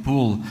trying to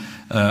pull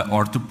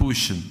or to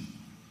push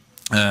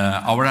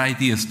our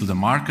ideas to the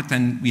market,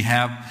 and we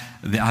have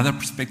the other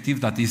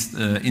perspective, that is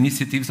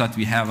initiatives that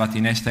we have at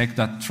InescTEC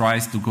that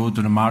tries to go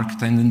to the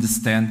market and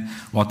understand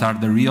what are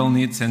the real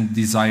needs and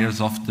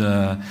desires of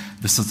the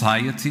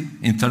society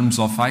in terms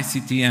of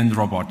ICT and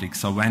robotics.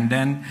 So, and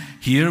then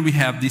here we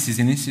have these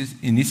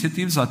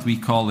initiatives that we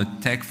call it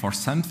Tech for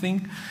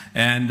Something,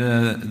 and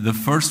the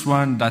first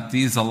one that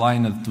is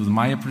aligned to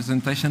my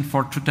presentation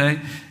for today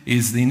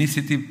is the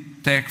initiative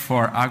Tech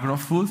for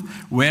Agro-Food,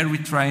 where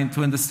we're trying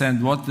to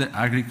understand what the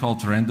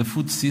agriculture and the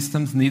food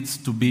systems needs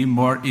to be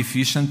more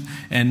efficient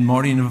and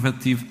more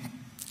innovative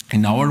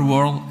in our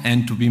world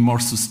and to be more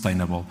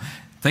sustainable.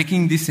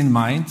 Taking this in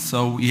mind,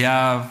 so we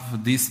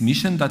have this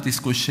mission that is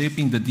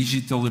co-shaping the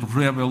digital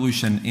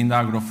revolution in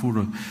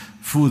agro-food,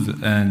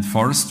 food and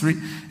forestry,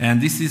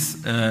 and this is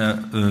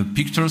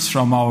pictures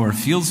from our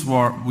fields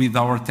where, with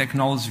our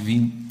technology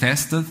being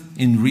tested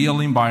in real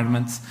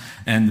environments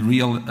and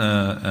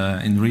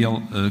in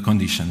real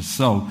conditions.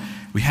 So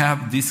we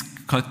have this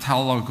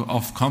catalog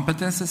of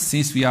competences.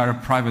 Since we are a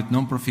private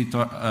non-profit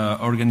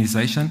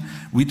organization,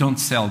 we don't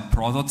sell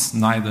products,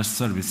 neither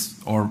service,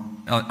 or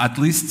at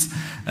least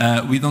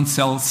we don't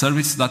sell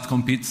service that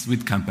competes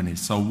with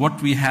companies. So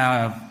what we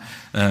have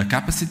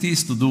capacity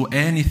is to do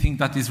anything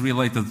that is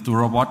related to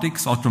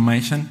robotics,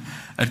 automation,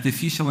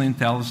 artificial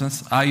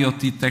intelligence,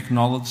 IoT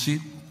technology,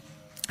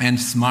 and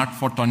smart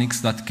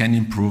photonics that can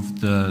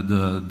improve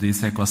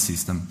this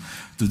ecosystem.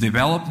 To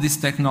develop these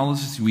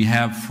technologies, we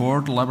have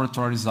 4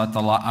 laboratories that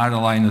are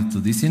aligned to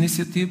this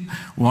initiative.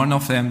 One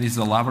of them is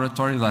a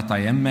laboratory that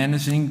I am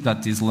managing,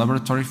 that is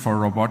Laboratory for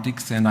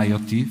Robotics and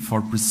IoT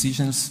for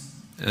precision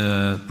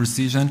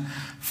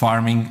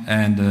farming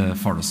and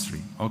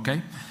forestry.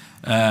 Okay?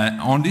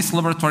 On this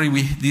laboratory,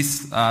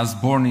 this was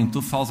born in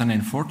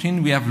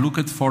 2014. We have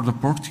looked for the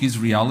Portuguese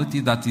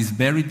reality that is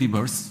very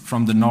diverse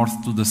from the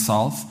north to the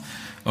south.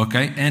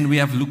 Okay, and we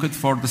have looked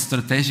for the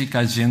strategic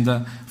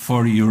agenda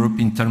for Europe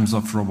in terms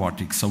of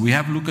robotics. So we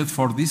have looked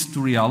for these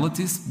 2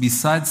 realities.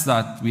 Besides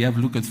that, we have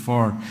looked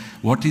for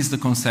what is the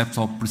concept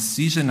of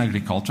precision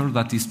agriculture,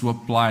 that is to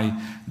apply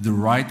the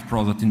right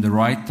product in the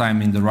right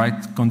time, in the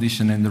right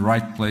condition, in the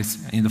right place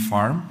in the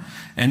farm.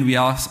 And we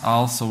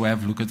also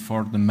have looked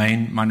for the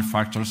main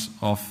manufacturers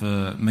of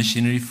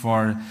machinery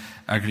for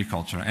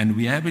agriculture. And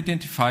we have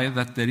identified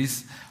that there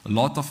is a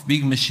lot of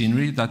big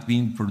machinery that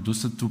being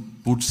produced to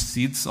put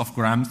seeds of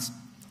grams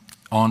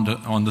on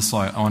the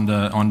soil, on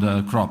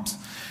the crops.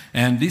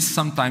 And this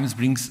sometimes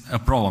brings a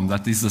problem,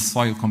 that is the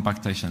soil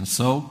compactation.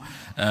 So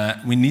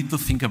we need to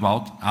think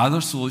about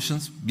other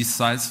solutions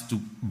besides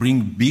to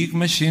bring big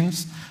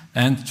machines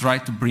and try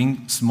to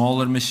bring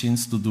smaller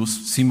machines to do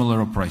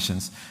similar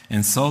operations.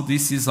 And so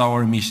this is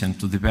our mission,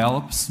 to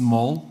develop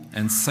small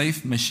and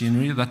safe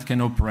machinery that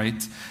can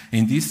operate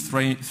in these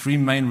three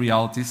main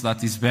realities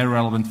that is very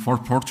relevant for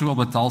Portugal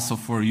but also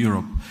for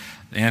Europe.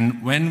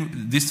 And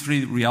when these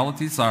 3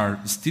 realities are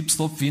steep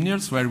slope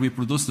vineyards, where we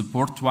produce the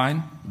port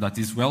wine that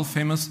is well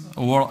famous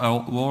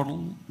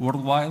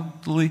worldwide,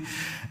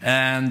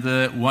 and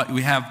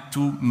we have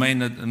 2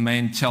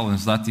 main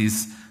challenges. That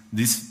is,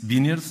 these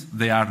vineyards,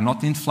 they are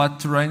not in flat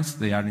terrains,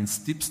 they are in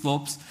steep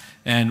slopes,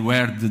 and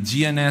where the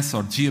GNS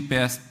or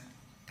GPS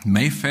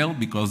may fail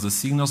because the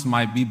signals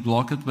might be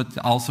blocked, but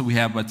also we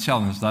have a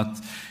challenge that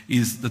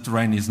is the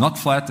terrain is not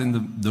flat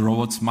and the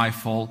robots might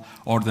fall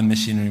or the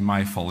machinery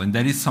might fall. And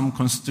there is some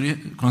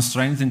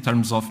constraints in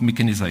terms of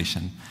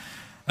mechanization.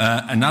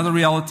 Another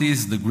reality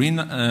is the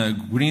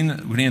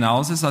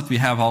greenhouses that we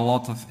have a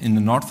lot of in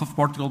the north of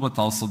Portugal, but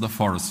also the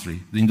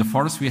forestry. In the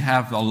forest, we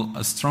have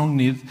a strong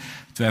need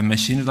to have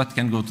machines that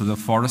can go to the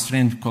forestry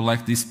and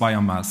collect this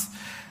biomass.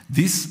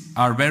 These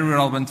are very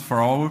relevant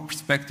for our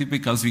perspective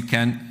because we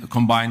can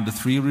combine the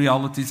three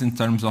realities in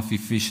terms of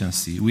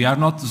efficiency. We are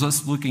not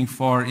just looking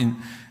for in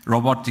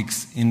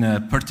robotics in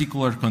a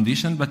particular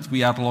condition, but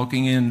we are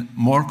looking in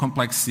more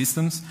complex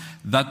systems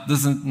that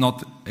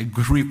not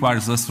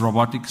requires us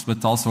robotics,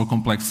 but also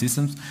complex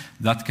systems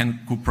that can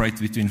cooperate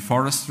between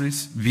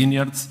forestries,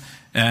 vineyards,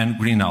 and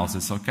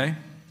greenhouses, okay?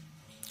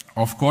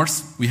 Of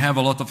course, we have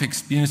a lot of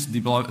experience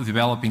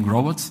developing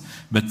robots,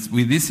 but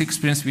with this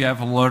experience we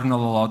have learned a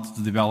lot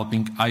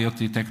developing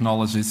IoT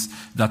technologies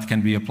that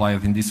can be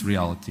applied in this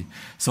reality.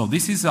 So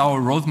this is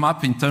our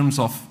roadmap in terms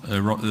of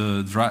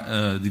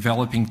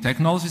developing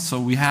technology.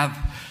 So we have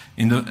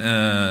in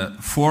the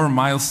 4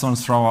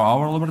 milestones for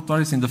our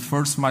laboratories. In the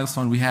first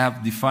milestone we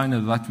have defined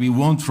that we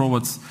want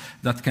robots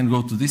that can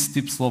go to these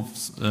steep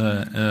slopes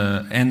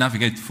and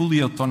navigate fully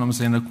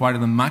autonomously and acquire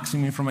the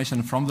maximum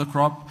information from the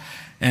crop.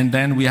 And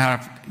then we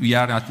are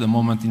at the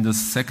moment in the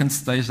second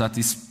stage, that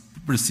is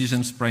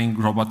precision spraying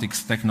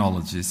robotics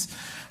technologies.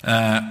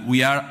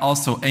 We are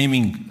also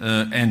aiming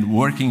and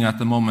working at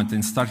the moment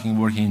and starting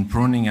working in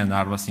pruning and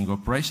harvesting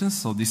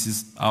operations. So this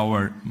is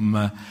our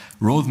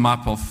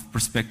roadmap of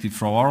perspective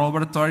for our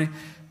laboratory.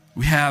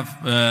 We have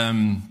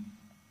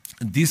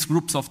these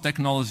groups of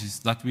technologies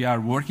that we are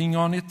working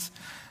on it.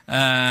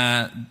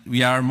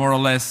 We are more or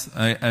less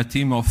a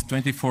team of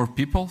 24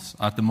 people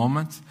at the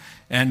moment.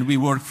 And we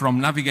work from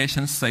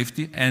navigation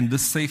safety, and the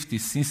safety,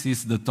 since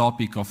it's the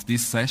topic of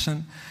this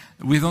session,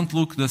 we don't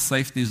look the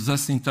safety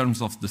just in terms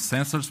of the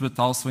sensors, but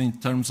also in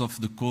terms of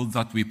the code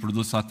that we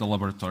produce at the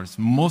laboratories.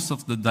 Most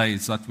of the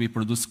days that we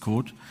produce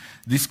code,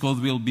 this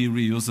code will be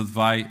reused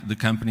by the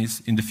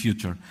companies in the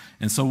future.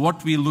 And so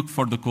what we look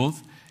for the code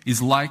is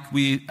like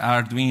we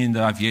are doing in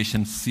the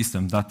aviation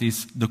system. That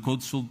is, the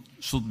code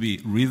should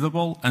be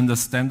readable,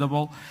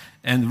 understandable,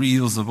 and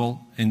reusable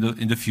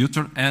in the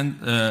future, and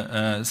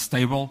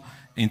stable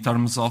in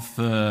terms of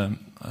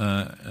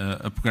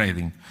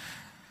upgrading.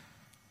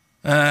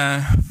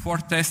 For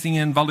testing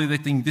and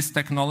validating these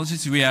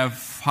technologies, we have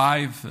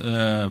 5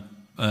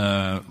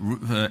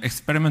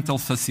 experimental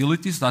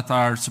facilities that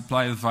are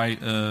supplied by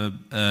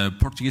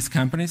Portuguese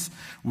companies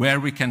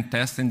where we can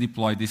test and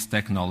deploy these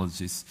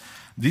technologies.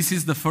 This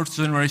is the first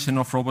generation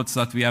of robots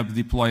that we have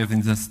deployed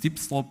in the steep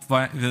slope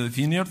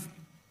vineyard.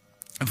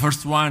 The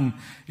first one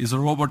is a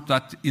robot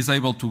that is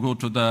able to go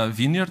to the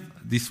vineyard.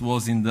 This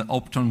was in the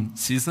autumn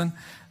season,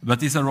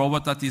 but it's a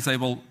robot that is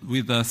able,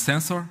 with a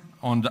sensor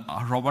on the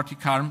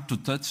robotic arm, to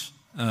touch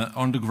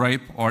on the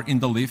grape or in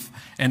the leaf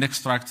and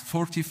extract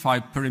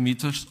 45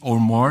 parameters or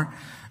more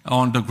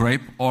on the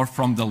grape or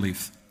from the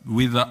leaf,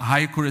 with a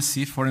high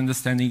accuracy for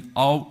understanding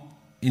how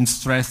in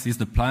stress is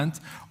the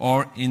plant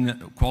or in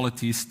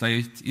quality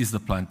state is the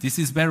plant. This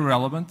is very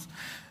relevant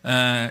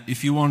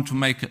if you want to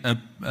make a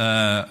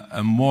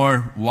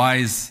more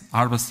wise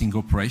harvesting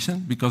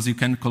operation, because you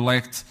can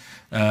collect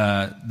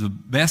the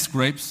best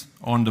grapes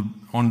on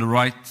the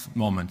right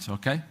moment,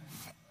 okay?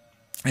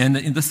 And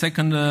in the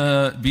second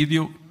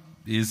video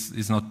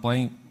is not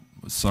playing,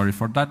 sorry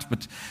for that,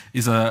 but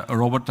is a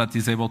robot that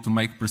is able to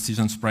make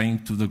precision spraying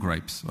to the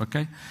grapes,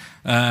 okay?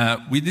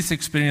 With this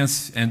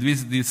experience and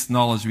with this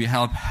knowledge, we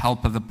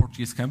help the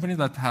Portuguese company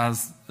that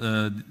has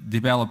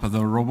developed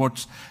a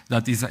robot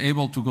that is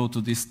able to go to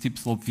these steep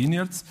slope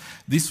vineyards.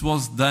 This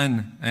was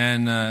done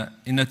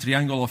in a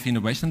triangle of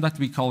innovation that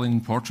we call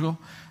in Portugal,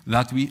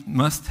 that we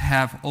must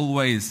have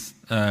always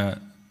a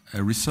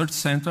research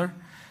center,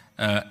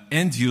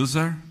 end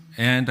user,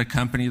 and a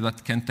company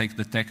that can take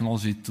the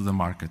technology to the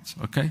market,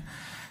 okay?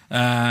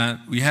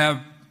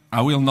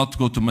 I will not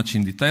go too much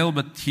in detail,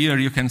 but here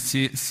you can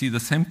see the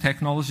same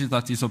technology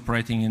that is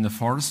operating in the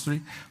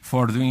forestry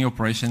for doing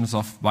operations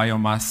of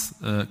biomass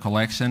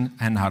collection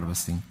and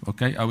harvesting,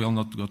 okay? I will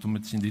not go too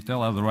much in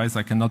detail, otherwise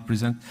I cannot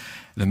present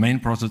the main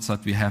projects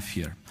that we have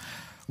here.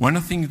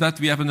 One thing that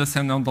we have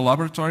understand on the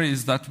laboratory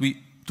is that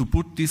to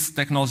put this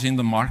technology in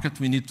the market,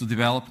 we need to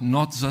develop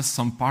not just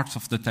some parts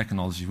of the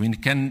technology.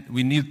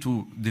 We need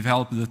to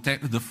develop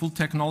the full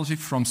technology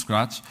from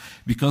scratch,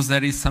 because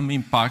there is some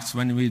impacts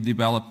when we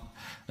develop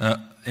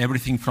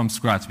everything from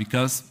scratch,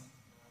 because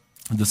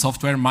the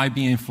software might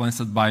be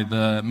influenced by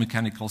the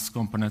mechanical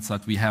components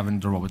that we have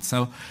in the robot.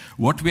 So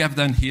what we have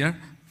done here,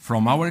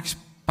 from our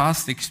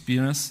past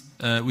experience,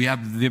 we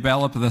have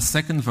developed a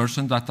second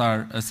version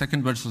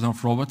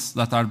of robots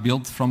that are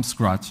built from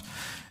scratch.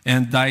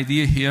 And the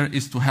idea here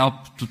is to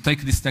help to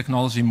take this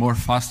technology more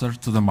faster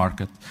to the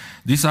market.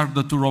 These are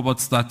the 2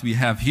 robots that we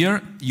have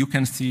here. You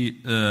can see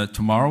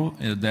tomorrow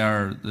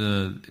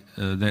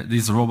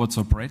these robots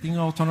operating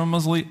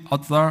autonomously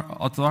out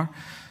there.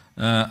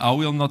 I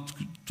will not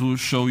to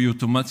show you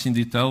too much in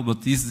detail,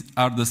 but these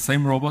are the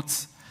same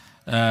robots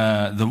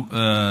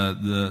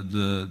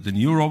the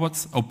new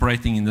robots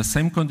operating in the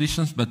same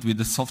conditions, but with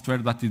the software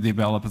that we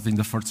developed in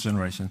the first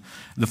generation.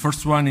 The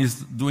first one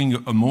is doing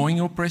mowing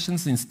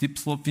operations in steep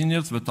slope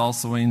vineyards, but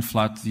also in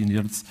flat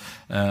vineyards,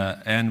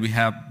 and we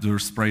have the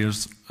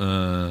sprayers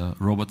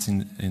robots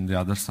in the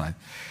other side.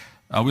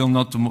 I will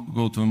not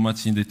go too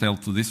much in detail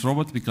to this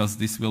robot because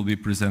this will be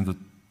presented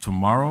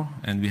tomorrow,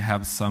 and we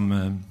have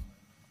some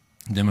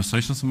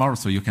demonstrations tomorrow,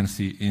 so you can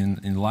see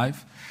in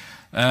live.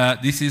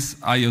 This is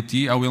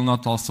IoT. I will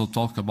not also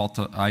talk about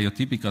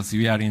IoT because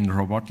we are in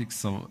robotics,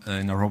 so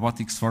in a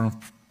robotics forum,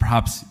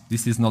 perhaps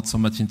this is not so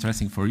much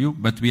interesting for you,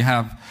 but we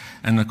have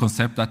a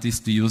concept that is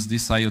to use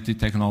these IoT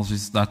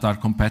technologies that are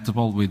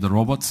compatible with the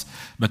robots,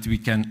 but we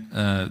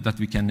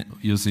can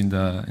use in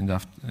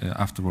the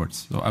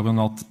afterwards. So I will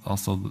not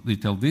also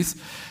detail this.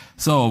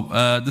 So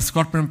the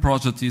Scorpion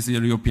project is a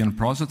European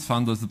project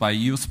funded by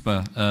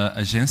USPA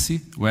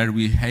agency, where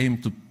we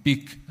aim to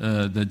pick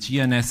the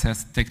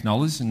GNSS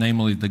technology,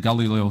 namely the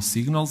Galileo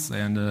signals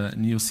and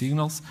new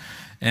signals,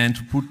 and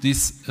to put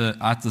this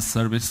at the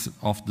service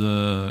of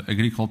the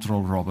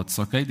agricultural robots.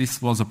 Okay, this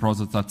was a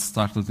project that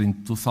started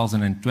in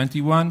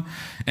 2021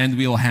 and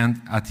will end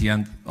at the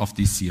end of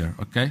this year.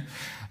 Okay.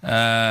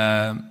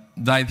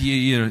 The idea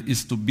here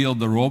is to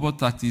build a robot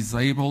that is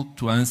able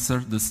to answer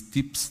the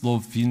steep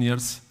slope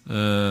vineyards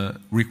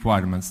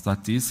requirements.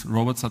 That is,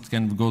 robots that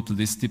can go to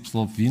these steep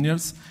slope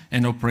vineyards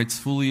and operates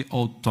fully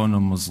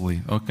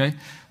autonomously. Okay,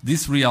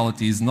 this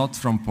reality is not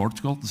from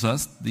Portugal.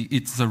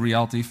 It's a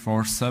reality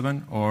for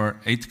 7 or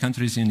 8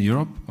 countries in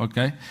Europe.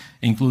 Okay,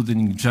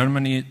 including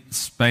Germany,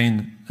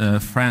 Spain,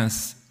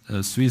 France,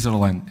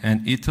 Switzerland,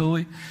 and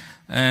Italy.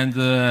 And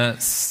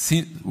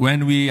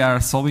when we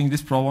are solving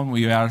this problem,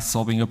 we are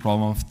solving a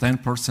problem of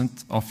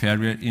 10% of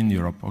area in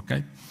Europe,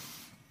 okay?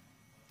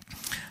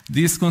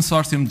 This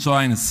consortium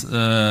joins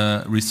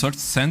research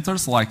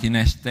centers like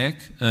InescTEC,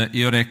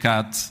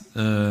 EURECAT,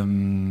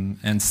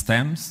 and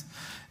STEMS,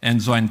 and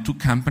join 2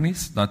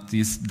 companies, that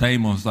is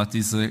Deimos, that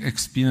is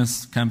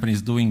experienced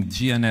companies doing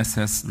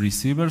GNSS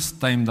receivers,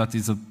 TAME, that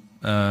is a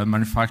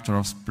manufacturer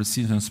of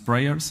precision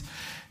sprayers,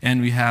 and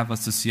we have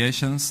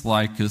associations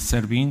like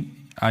Servin,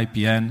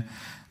 IPN,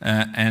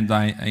 and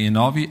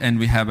Innovi, and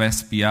we have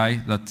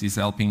SPI that is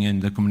helping in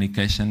the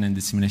communication and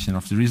dissemination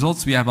of the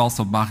results. We have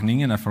also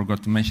Barningen, I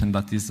forgot to mention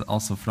that is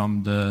also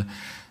from the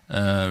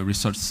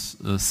research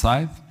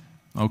side.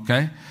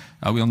 Okay,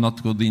 I will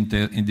not go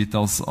in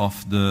details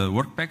of the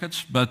work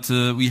package, but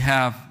we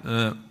have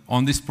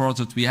on this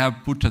project we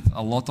have put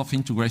a lot of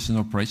integration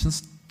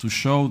operations to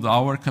show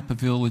our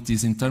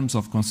capabilities in terms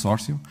of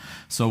consortium.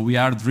 So we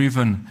are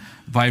driven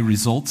by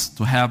results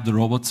to have the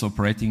robots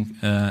operating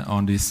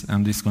on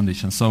this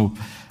condition. So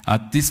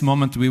at this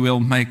moment we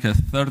will make a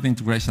third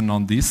integration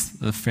on this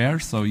fair.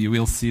 So you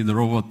will see the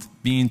robot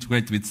being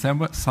integrated with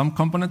some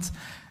components.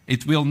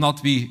 It will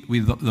not be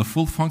with the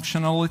full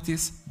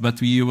functionalities,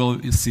 but you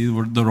will see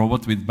the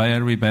robot with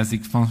very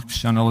basic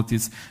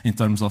functionalities in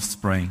terms of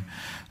spraying.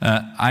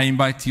 I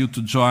invite you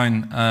to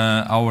join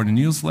our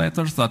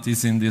newsletters that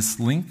is in this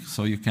link,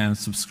 so you can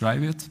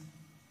subscribe it.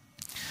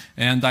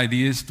 And the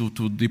idea is to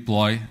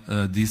deploy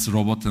this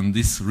robot and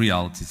these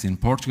realities in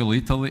Portugal,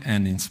 Italy,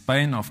 and in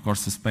Spain. Of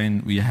course, in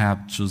Spain we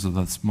have chosen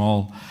a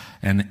small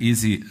and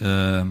easy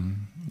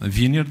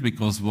vineyard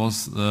because it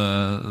was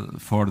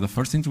for the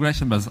first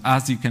integration, but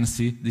as you can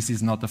see, this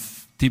is not a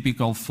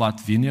typical flat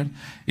vineyard,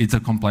 it's a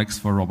complex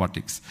for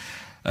robotics.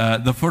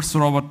 The first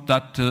robot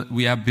that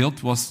we have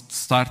built was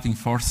starting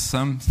for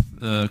some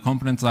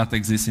components that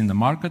exist in the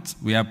market.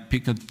 We have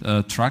picked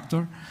a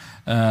tractor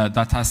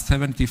that has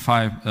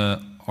 75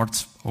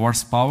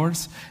 horsepower,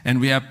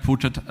 and we have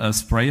put a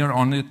sprayer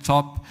on the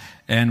top,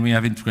 and we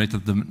have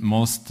integrated the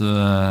most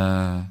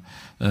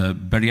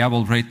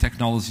variable rate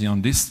technology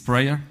on this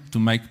sprayer to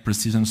make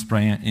precision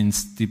spraying in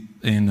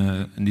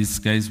this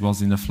case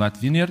was in a flat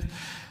vineyard.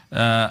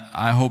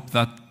 I hope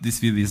that this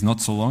video is not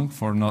so long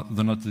for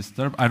do not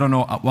disturb. I don't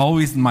know,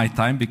 always my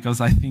time,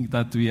 because I think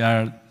that we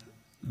are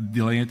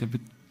delaying it a bit,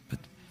 but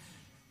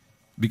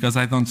because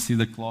I don't see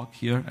the clock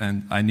here,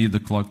 and I need the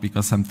clock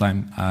because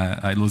sometimes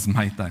I lose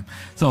my time.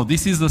 So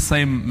this is the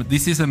same,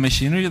 this is a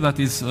machinery that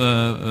is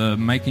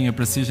making a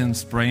precision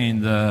spray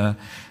in a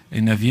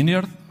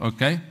vineyard,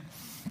 okay?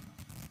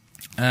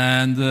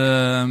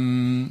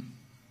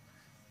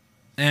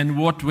 And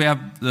what we have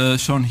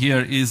shown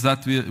here is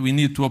that we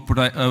need to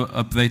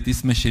update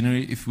this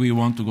machinery if we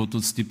want to go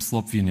to steep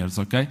slope vineyards,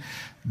 okay?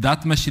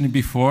 That machine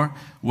before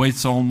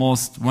weighs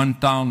almost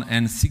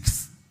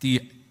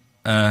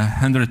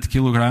 1,600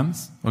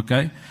 kilograms,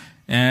 okay?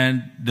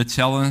 And the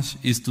challenge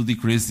is to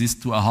decrease this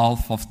to a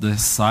half of the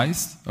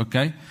size,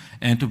 okay?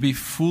 And to be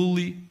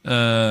fully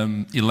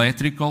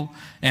electrical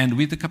and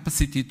with the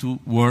capacity to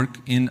work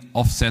in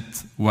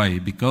offset way,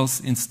 because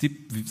in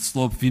steep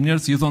slope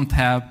vineyards you don't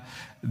have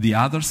the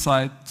other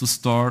side to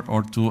store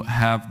or to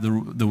have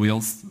the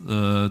wheels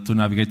to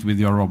navigate with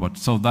your robot.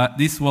 So that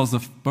this was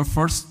the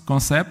first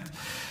concept.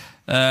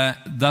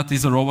 That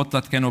is a robot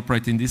that can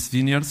operate in these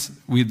vineyards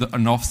with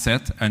an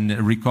offset and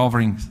a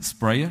recovering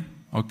sprayer,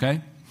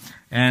 okay?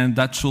 and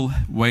that should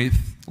weigh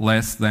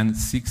less than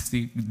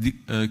 60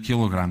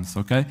 kilograms,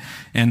 okay?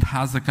 And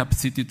has a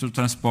capacity to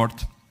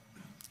transport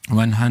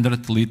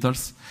 100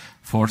 liters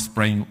for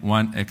spraying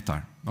 1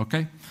 hectare,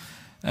 okay?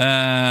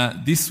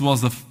 This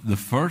was the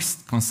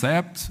first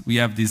concept we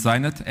have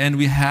designed it, and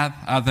we have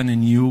added a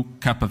new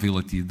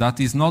capability that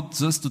is not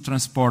just to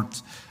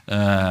transport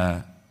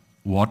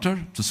water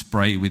to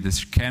spray with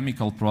these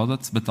chemical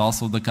products, but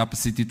also the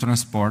capacity to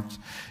transport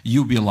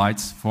UV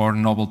lights for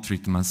novel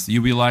treatments.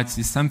 UV lights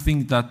is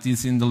something that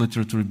is in the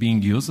literature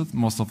being used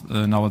most of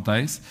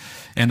nowadays,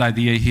 and the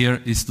idea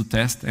here is to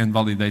test and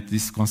validate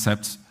these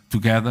concepts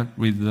together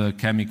with the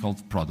chemical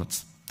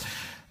products.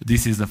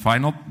 This is the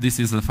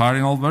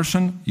final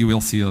version. You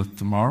will see it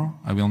tomorrow.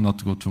 I will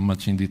not go too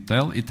much in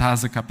detail. It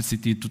has a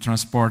capacity to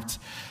transport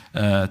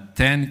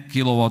 10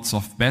 kilowatts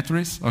of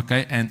batteries,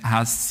 okay, and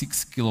has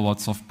 6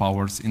 kilowatts of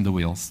powers in the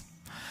wheels.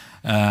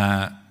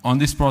 On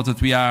this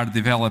project, we are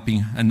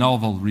developing a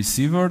novel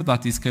receiver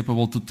that is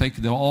capable to take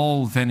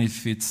all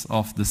benefits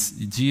of the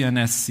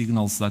GNSS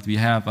signals that we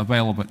have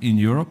available in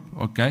Europe,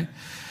 okay.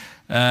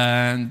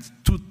 And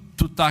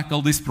to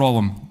tackle this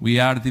problem, we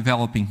are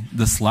developing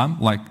the SLAM,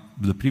 like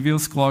the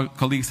previous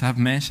colleagues have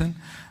mentioned,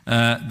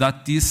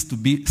 that is to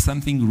be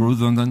something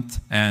redundant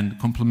and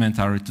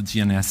complementary to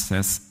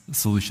GNSS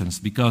solutions.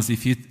 Because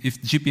if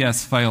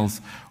GPS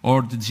fails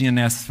or the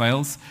GNSS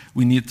fails,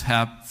 we need to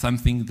have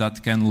something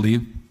that can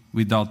live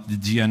without the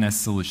GNSS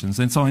solutions.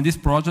 And so in this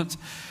project,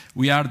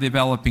 we are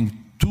developing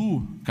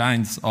two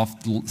kinds of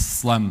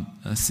SLAM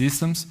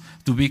systems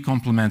to be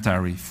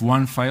complementary. If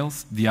one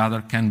fails, the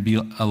other can be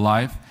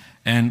alive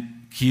and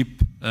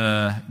keep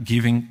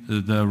giving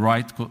the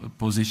right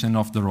position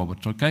of the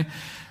robot, okay?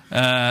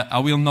 I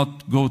will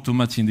not go too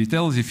much in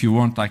details. If you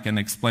want, I can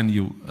explain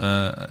you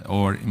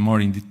or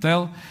more in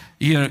detail.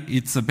 Here,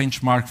 it's a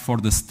benchmark for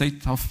the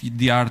state of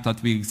the art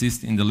that we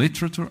exist in the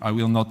literature. I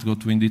will not go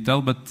too in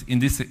detail, but in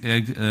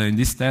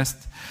this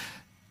test,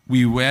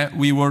 we were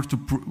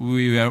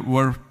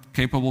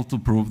capable to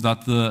prove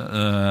that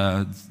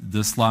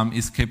the SLAM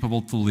is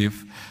capable to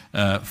live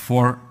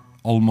for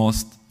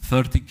almost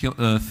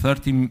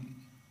 30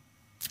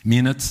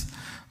 minutes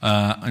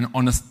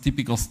on a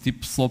typical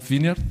steep slope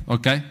vineyard,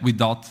 okay,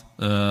 without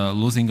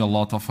losing a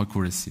lot of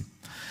accuracy.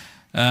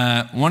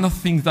 One of the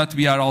things that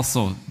we are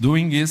also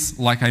doing is,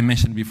 like I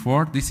mentioned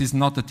before, this is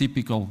not a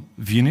typical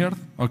vineyard,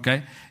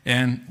 okay,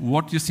 and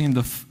what you see in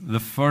the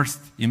first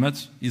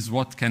image is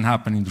what can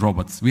happen in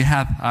robots. We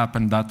have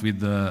happened that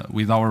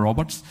with our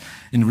robots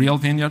in real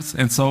vineyards,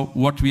 and so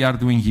what we are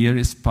doing here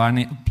is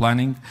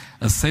planning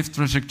a safe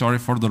trajectory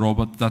for the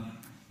robot that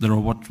the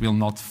robot will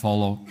not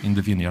follow in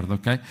the vineyard,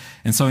 okay?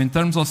 And so in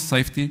terms of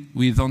safety,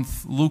 we don't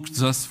look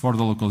just for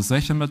the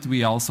localization, but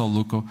we also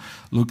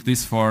look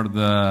this for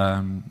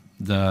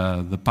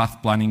the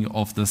path planning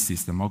of the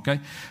system, okay?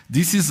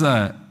 This is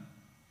a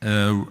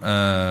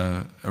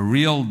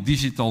real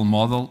digital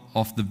model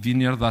of the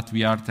vineyard that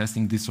we are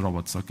testing these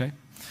robots, okay?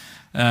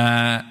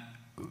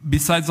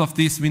 Besides of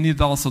this, we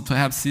need also to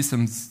have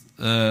systems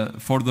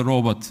for the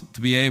robot to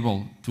be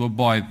able to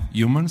avoid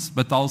humans,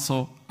 but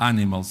also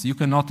animals. You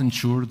cannot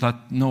ensure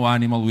that no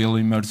animal will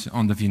emerge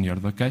on the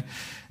vineyard, okay?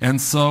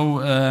 And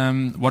so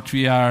what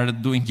we are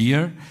doing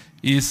here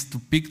is to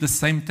pick the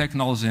same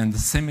technology and the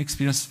same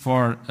experience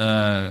for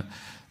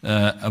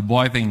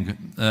avoiding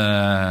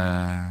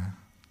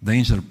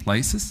danger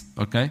places,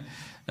 okay?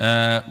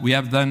 We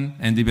have done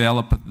and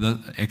developed,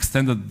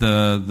 extended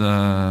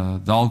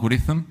the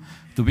algorithm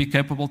to be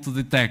capable to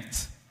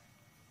detect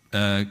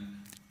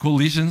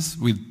collisions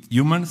with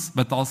humans,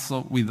 but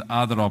also with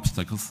other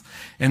obstacles.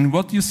 And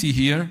what you see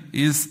here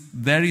is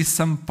there is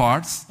some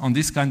parts on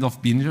this kind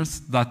of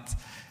vineyards that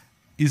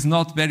is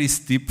not very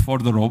steep for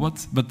the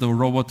robot, but the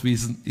robot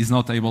is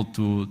not able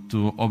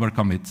to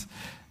overcome it.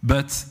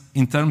 But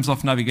in terms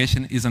of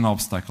navigation is an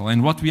obstacle.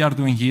 And what we are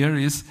doing here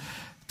is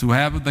to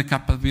have the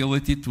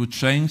capability to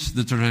change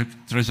the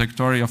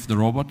trajectory of the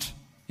robot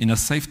in a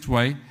safe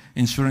way,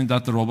 ensuring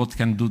that the robot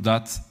can do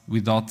that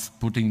without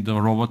putting the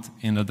robot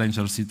in a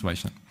dangerous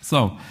situation.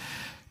 So,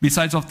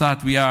 besides of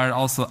that, we are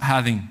also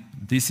having,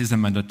 this is a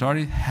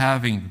mandatory,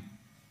 having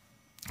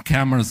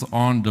cameras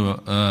on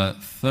the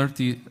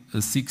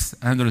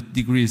 3600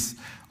 degrees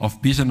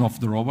of vision of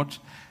the robot,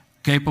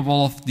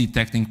 capable of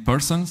detecting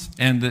persons,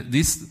 and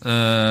this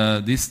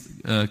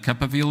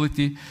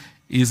capability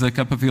is a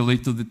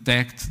capability to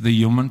detect the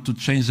human, to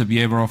change the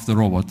behavior of the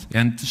robot.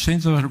 And to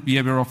change the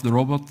behavior of the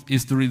robot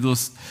is to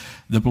reduce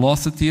the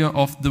velocity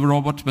of the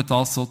robot, but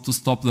also to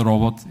stop the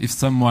robot if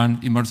someone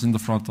emerges in the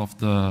front of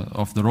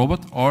the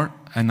robot or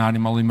an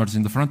animal emerges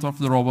in the front of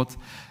the robot.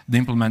 The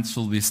implement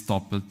should be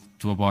stopped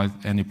to avoid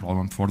any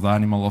problem for the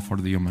animal or for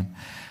the human.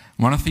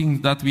 One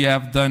thing that we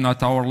have done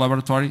at our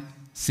laboratory,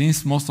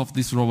 since most of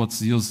these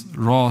robots use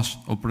ROS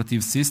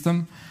operative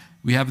system,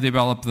 we have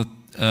developed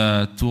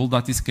a tool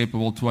that is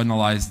capable to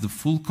analyze the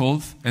full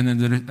code and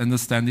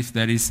understand if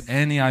there is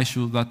any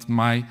issue that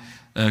might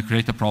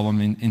create a problem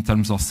in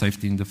terms of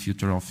safety in the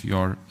future of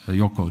your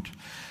code.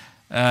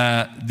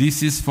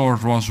 This is for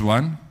ROS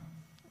 1.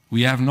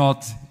 We have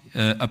not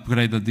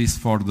upgraded this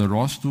for the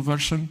ROS 2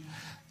 version,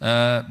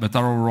 but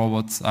our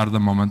robots are at the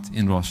moment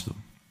in ROS 2.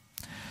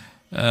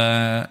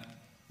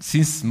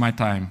 Since my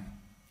time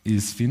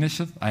is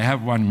finished, I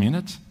have 1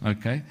 minute,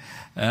 okay?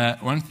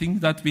 One thing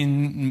that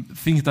we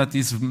think that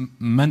is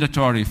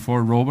mandatory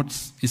for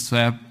robots is to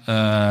have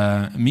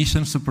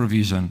mission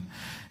supervision.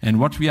 And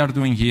what we are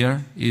doing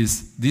here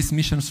is this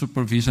mission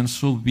supervision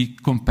should be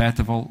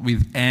compatible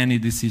with any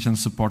decision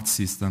support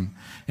system.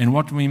 And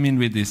what we mean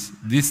with this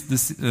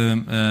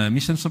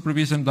mission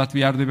supervision that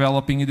we are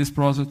developing in this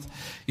project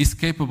is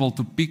capable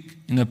to pick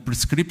in a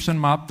prescription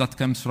map that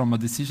comes from a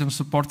decision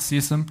support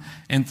system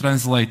and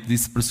translate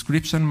this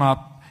prescription map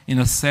in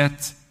a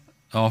set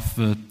of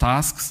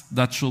tasks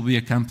that should be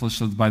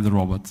accomplished by the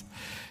robot.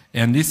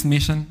 And this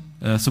mission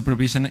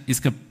supervision is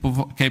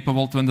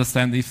capable to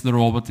understand if the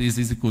robot is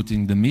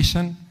executing the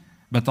mission,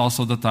 but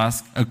also the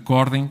task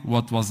according to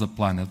what was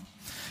planned.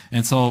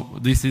 And so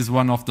this is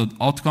one of the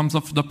outcomes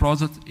of the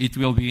project. It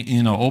will be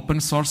in an open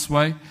source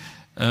way.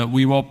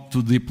 We hope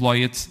to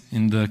deploy it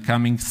in the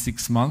coming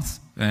 6 months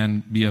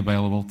and be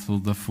available to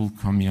the full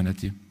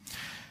community.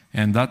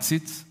 And that's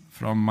it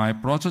from my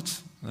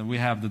project. We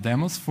have the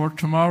demos for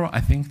tomorrow. I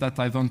think that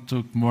I don't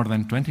took more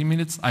than 20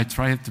 minutes. I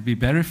tried to be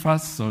very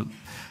fast, so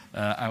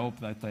I hope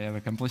that I have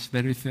accomplished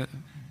very fast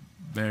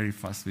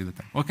with the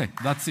time. Okay,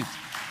 that's it.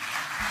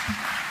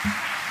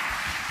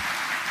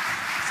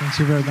 Thank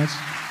you very much.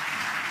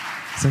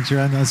 Thank you,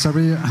 and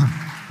sorry,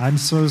 I'm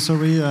so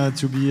sorry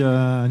to be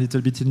a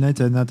little bit late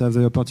and not have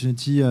the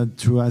opportunity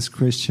to ask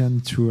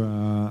questions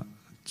to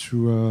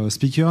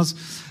speakers.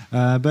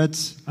 But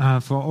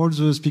for all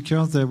the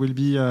speakers, they will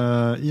be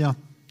here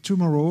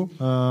tomorrow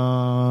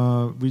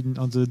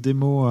on the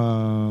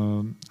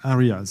demo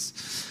areas.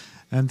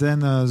 And then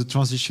the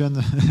transition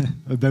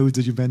about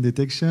the human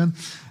detection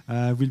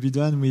will be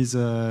done with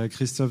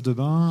Christophe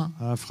Debain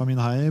from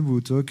INRAE, who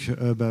will talk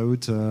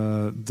about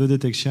the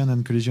detection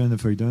and collision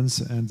avoidance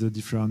and the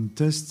different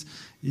tests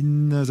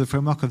in the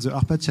framework of the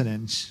ARPA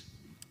challenge.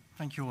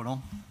 Thank you,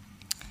 Roland.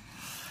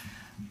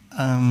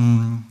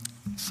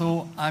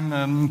 So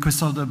I'm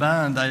Christophe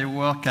Debain, and I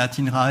work at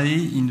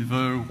INRAE in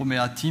the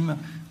ROMEA team,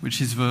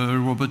 which is the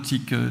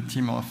robotic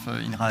team of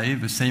INRAE,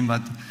 the same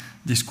that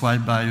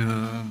described by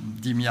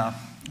Dimia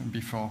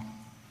before.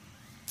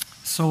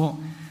 So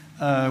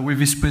with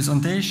this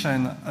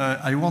presentation,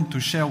 I want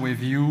to share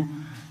with you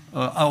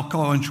our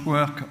current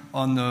work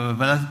on the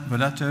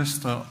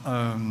latest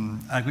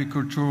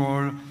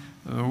agricultural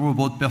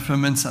robot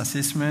performance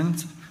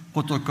assessment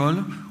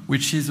protocol,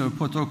 which is a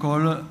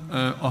protocol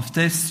of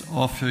tests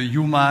of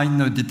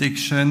human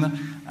detection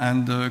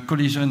and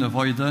collision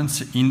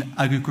avoidance in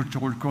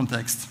agricultural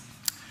context.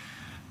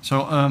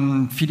 So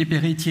Philippe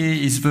Neves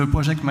is the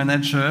project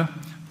manager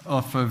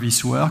of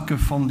this work,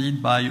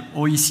 funded by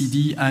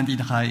OECD and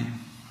INRAE.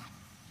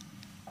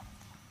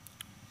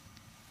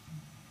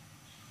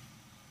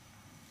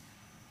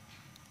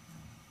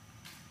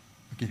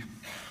 Okay.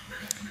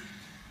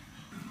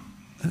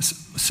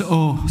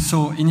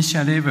 So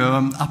initially, the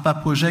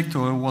ARPA project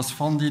was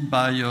funded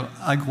by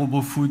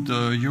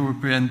AgroBoFood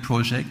European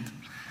project.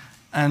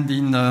 And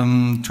in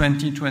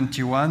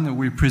 2021,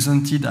 we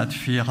presented at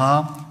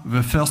FIRA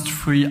the first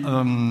 3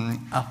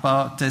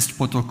 ARPA test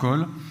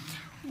protocol,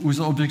 whose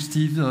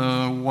objective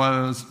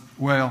were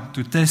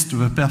to test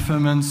the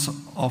performance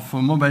of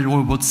a mobile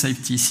robot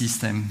safety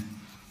system.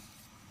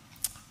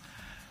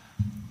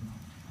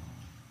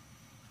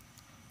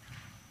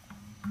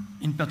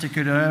 In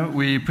particular,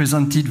 we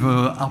presented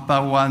the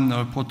ARPA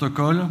 1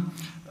 protocol,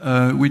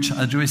 which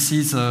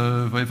addresses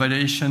the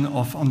evaluation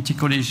of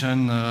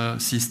anti-collision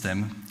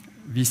system.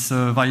 This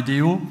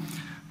video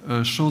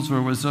shows the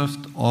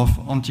result of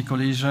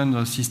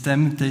anti-collision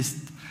system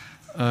test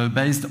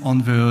based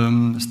on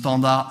the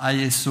standard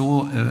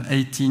ISO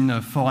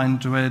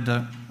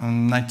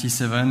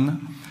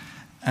 18497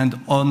 and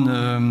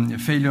on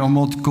failure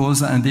mode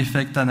cause and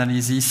effect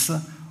analysis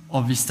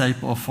of this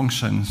type of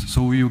functions.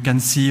 So you can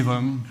see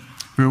the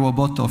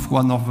robot of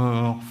one of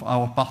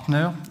our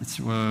partners,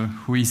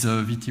 who is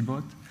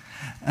VTBot.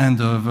 And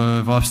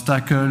the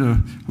obstacle,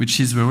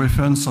 which is the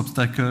reference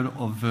obstacle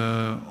of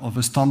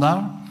the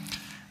standard.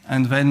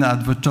 And then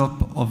at the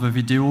top of the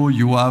video,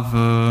 you have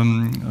the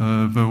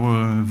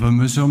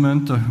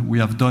measurement we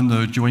have done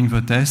during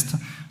the test.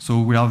 So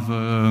we have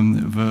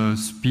the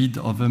speed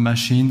of the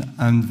machine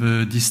and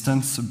the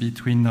distance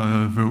between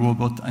the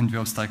robot and the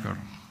obstacle.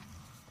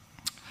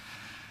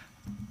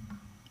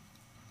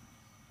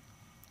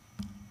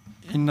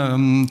 In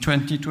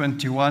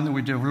 2021,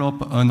 we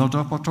developed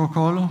another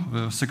protocol,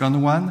 the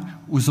second one,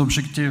 whose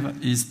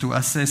objective is to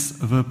assess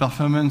the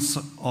performance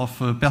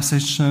of a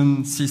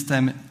perception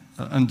system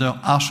under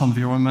harsh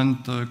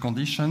environment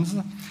conditions,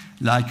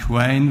 like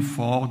rain,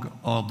 fog,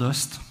 or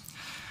dust.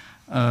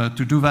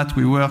 To do that,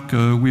 we work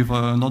with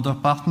another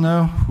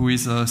partner, who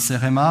is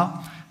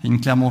CEMA in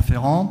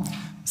Clermont-Ferrand.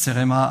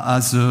 CEMA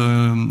has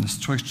a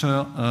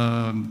structure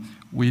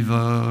with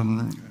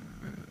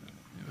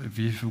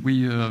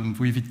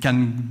it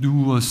can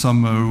do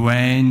some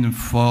rain,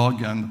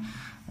 fog,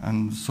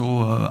 and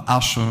so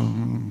harsh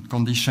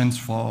conditions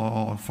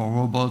for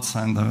robots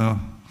and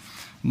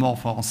more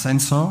for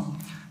sensor.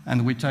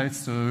 And we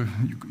test,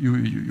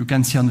 you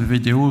can see on the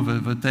video,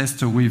 the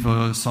test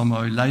with some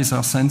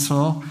laser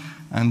sensor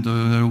and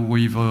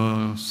with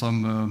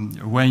some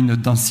rain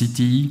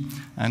density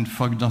and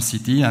fog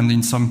density. And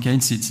in some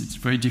cases, it's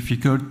very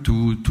difficult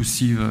to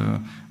see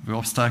the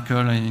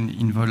obstacle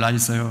in the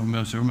laser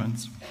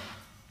measurements.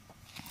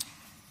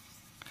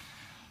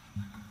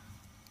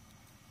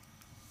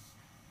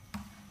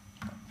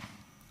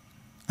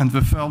 And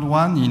the third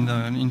one,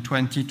 in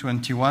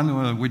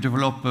 2021, we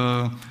developed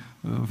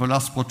the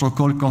last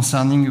protocol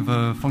concerning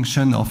the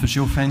function of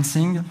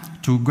geofencing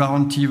to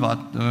guarantee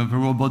that the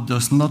robot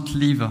does not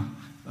leave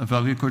the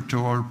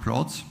agricultural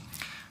plots.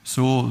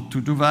 So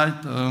to do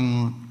that,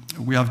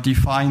 we have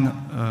defined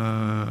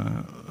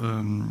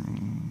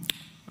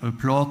a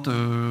plot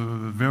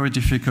very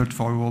difficult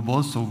for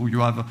robots. So you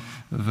have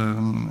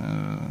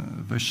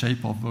the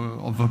shape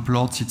of the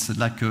plot. It's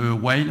like a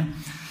whale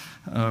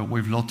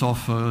with a lot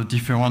of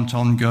different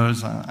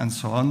angles and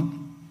so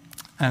on.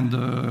 And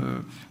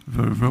the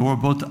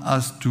robot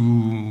has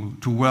to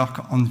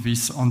work on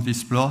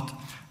this plot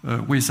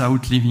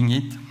without leaving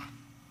it.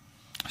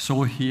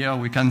 So here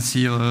we can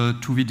see 2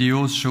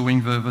 videos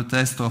showing the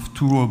test of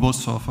 2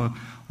 robots of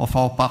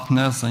our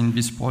partners in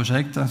this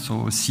project,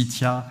 so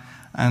Tissier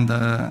and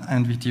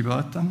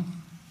VTBot.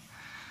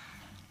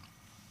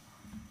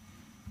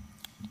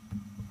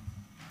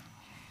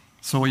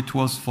 So it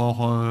was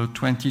for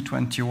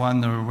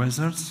 2021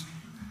 results.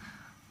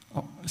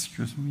 Oh,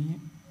 excuse me.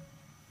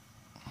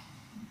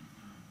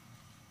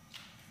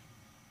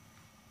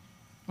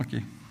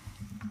 Okay.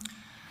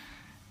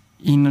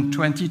 In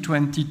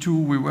 2022,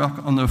 we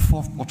work on a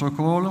 4th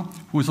protocol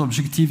whose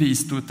objective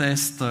is to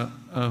test the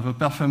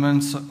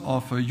performance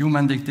of a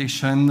human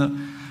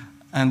detection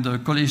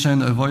and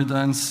collision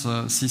avoidance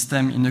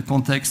system in a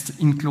context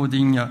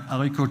including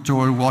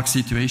agricultural work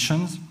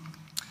situations.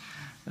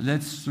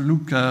 Let's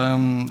look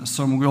at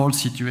some real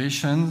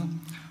situations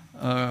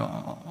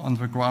on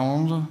the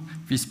ground.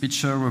 This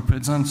picture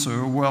represents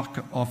a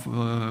work of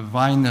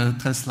vine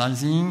trellis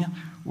slicing,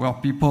 where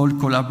people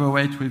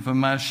collaborate with the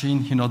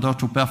machine in order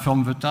to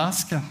perform the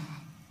task.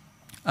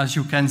 As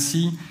you can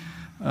see,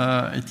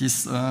 it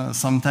is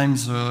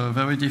sometimes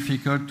very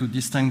difficult to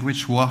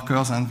distinguish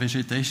workers and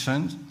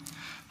vegetation.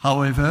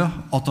 However,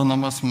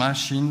 autonomous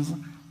machines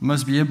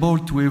must be able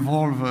to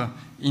evolve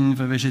in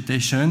the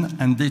vegetation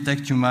and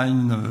detect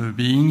human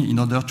being in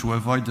order to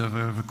avoid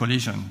the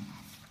collision.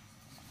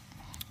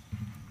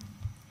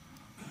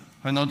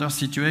 Another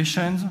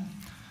situation,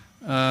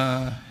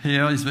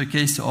 here is the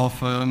case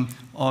of a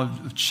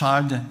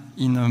child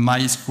in a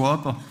maize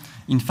crop.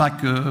 In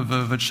fact,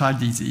 the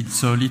child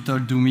it's a little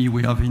dummy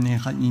we have in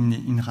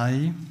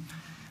INRAE.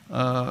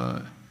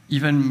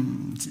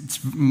 Even it's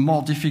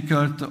more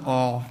difficult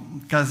or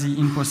quasi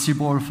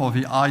impossible for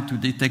the eye to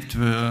detect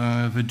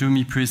the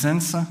dummy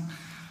presence.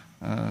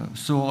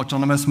 So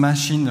autonomous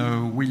machine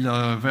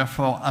will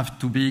therefore have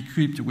to be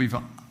equipped with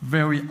a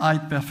very high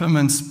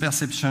performance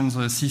perception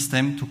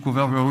system to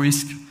cover the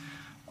risk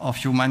of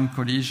human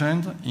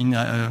collision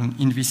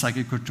in this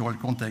agricultural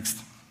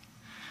context.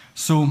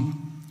 So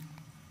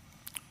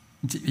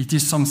it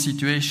is some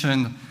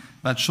situation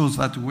that shows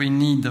that we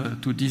need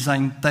to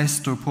design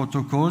test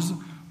protocols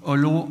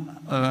allow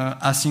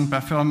async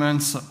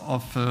performance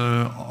of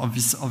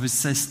this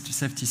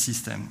safety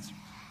systems.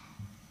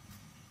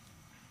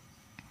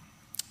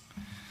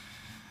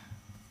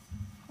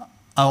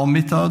 Our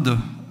method,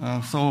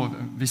 so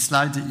this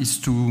slide is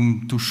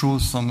to show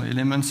some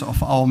elements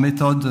of our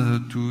method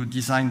to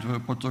design the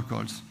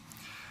protocols.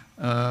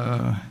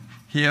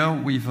 Here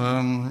with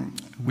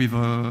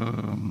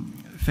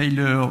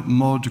failure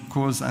mode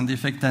cause and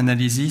effect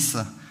analysis,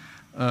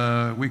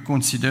 we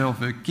consider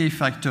the key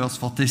factors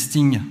for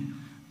testing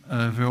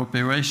the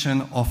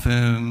operation of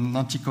an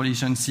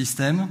anti-collision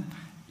system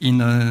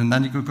in an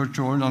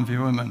agricultural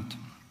environment.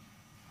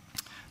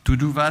 To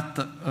do that,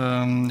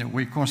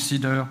 we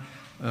consider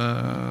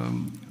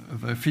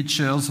the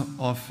features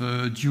of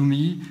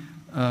dummy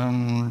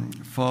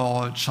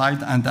for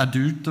child and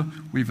adult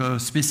with a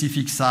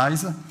specific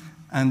size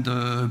and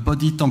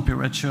body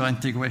temperature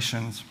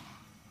integrations.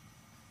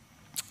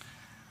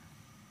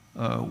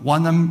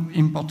 One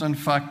important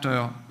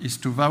factor is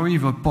to vary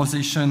the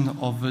position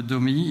of the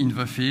dummy in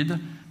the field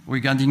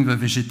regarding the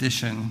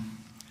vegetation.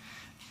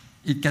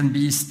 It can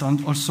be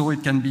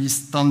it can be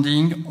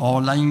standing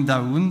or lying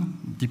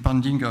down,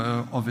 depending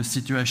on the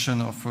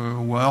situation of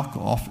work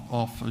or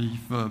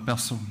if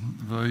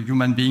the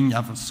human being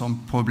has some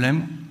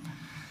problem.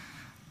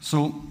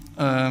 So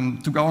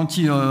to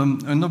guarantee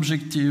an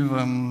objective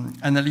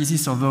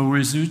analysis of the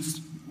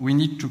results, we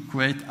need to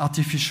create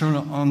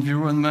artificial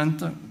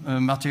environment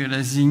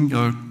materializing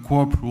a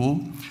crop row.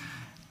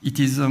 It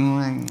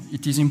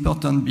is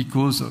important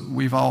because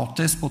with our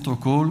test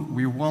protocol,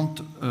 we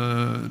want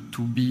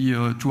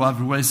to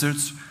have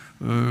results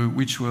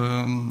which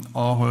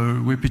are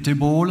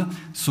reputable,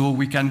 so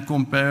we can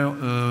compare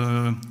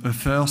a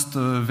first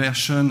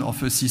version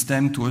of a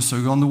system to a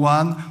second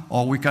one,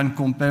 or we can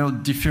compare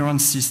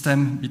different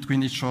systems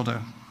between each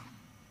other.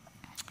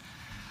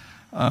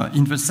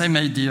 In the same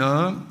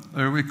idea,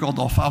 a record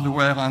of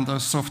hardware and a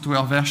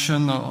software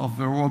version of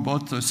the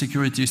robot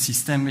security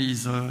system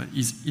is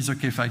a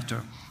key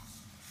factor.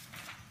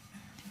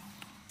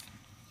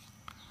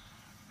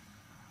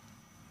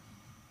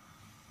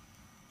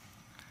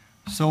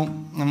 So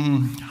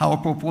our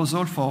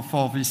proposal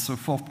for this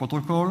fourth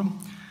protocol,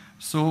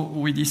 so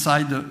we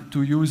decided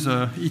to use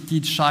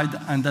heated child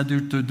and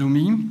adult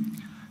dummy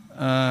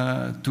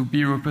to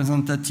be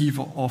representative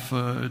of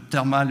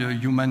thermal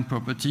human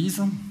properties.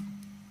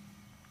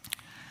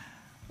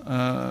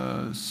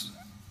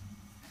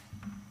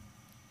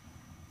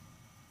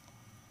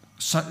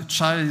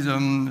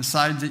 Child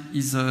side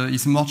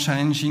is more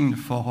challenging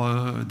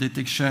for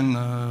detection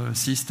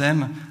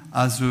system,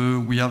 as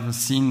we have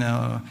seen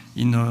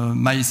in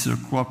maize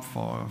crop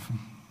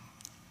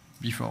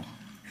before.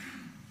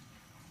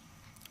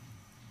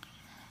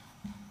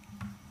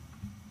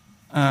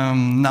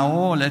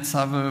 Now let's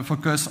have a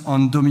focus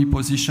on dummy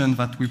position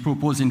that we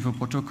propose in the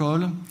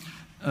protocol.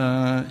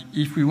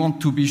 If we want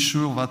to be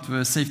sure that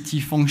the safety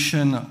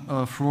function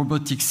of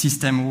robotic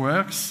system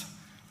works,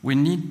 we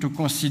need to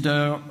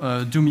consider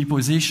dummy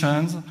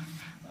positions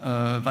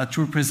that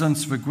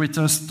represents the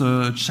greatest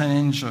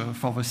challenge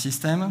for the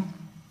system.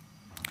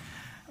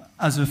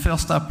 As a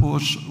first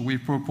approach, we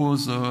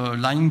propose a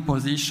lying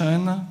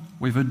position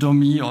with a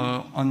dummy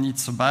on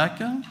its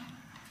back.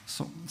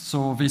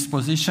 So this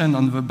position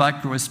on the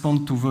back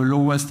corresponds to the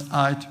lowest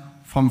height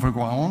from the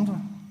ground.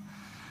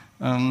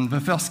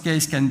 The first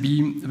case can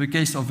be the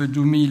case of a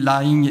dummy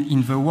lying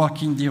in the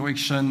working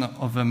direction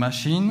of the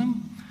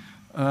machine.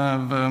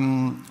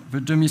 The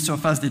dummy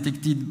surface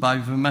detected by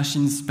the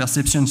machine's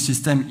perception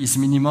system is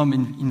minimum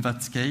in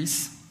that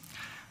case.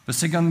 The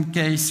second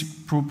case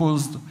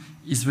proposed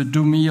is the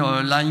dummy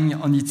lying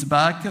on its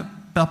back,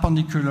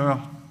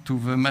 perpendicular to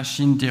the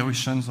machine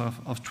directions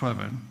of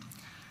travel.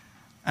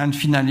 And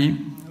finally,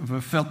 the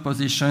third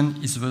position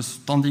is the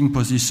standing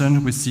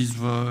position, which is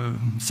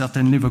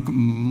certainly the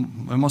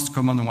most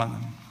common one.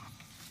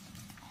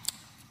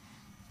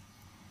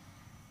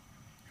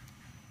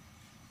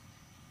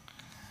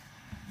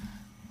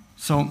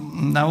 So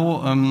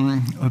now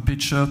a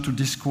picture to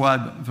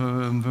describe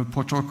the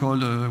protocol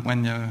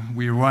when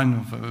we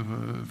run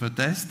the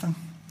test.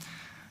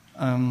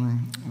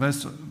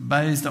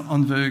 Based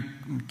on the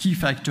key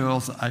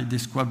factors I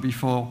described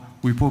before,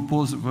 we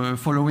propose the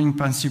following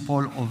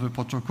principle of the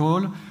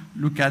protocol.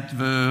 Look at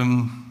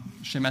the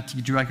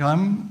schematic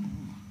diagram.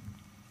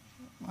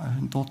 I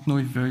don't know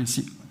if there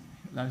is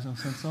laser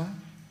sensor.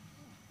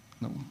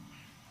 No.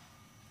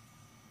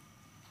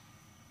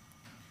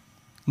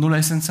 No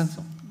license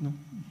sensor? No.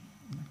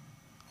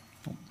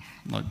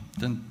 No,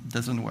 it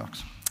doesn't work.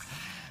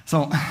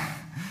 So,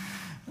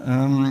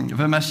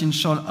 the machine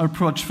shall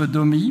approach the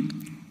dummy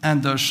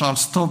and shall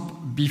stop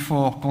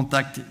before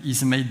contact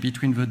is made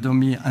between the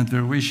dummy and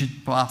the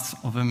rigid parts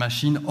of the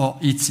machine or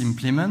its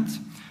implement.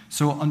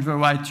 So on the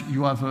right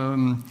you have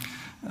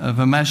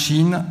the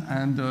machine,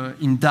 and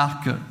in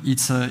dark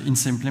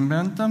its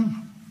implement.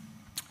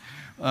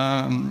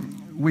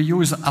 We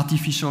use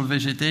artificial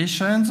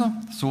vegetation,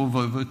 so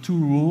the two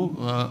rows,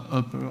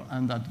 upper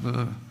and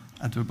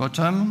at the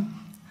bottom.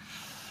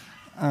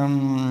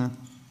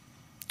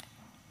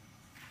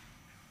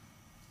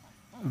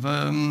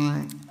 The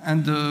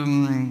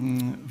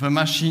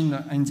machine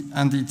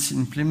and its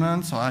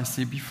implement, so I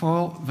said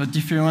before, the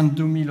different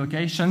dummy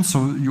locations,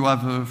 so you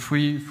have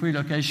three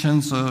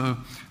locations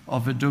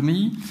of a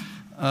dummy.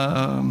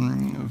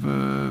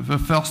 The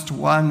first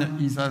one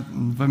is at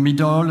the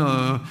middle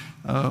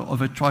of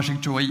the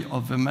trajectory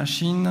of the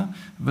machine.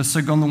 The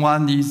second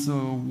one is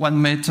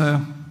 1 meter,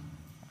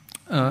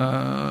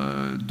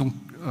 donc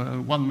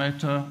 1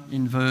 meter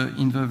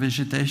in the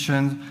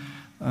vegetation.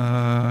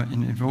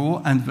 In a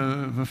row, and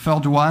the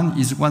third one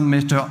is 1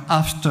 meter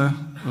after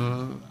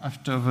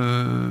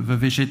the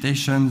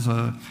vegetation.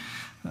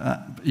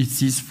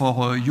 It is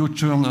for a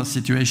U-turn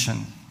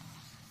situation.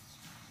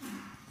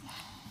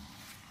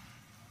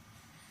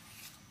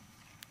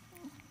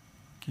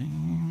 Okay.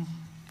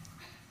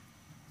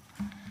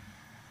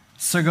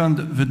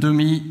 Second, the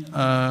dummy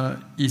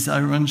is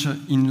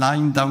arranged in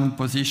lying down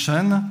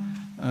position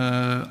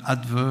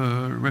at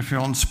the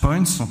reference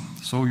points.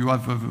 So you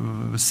have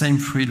the same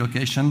three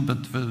locations,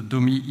 but the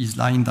dummy is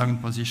lying down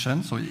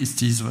position. So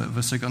it is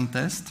the second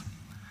test.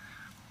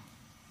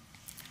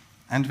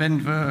 And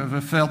then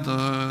the third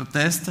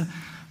test,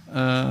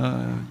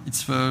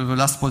 it's the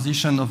last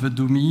position of the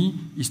dummy,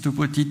 is to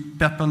put it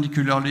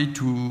perpendicularly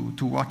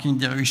to working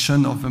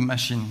direction of the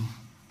machine.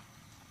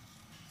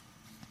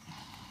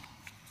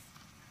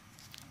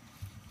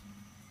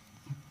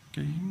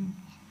 Okay.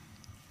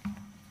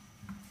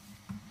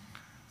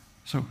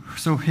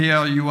 So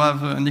here you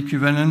have an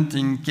equivalent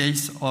in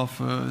case of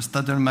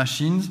Stadler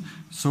machines.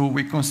 So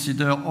we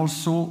consider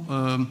also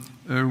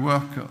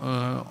work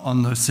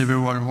on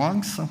several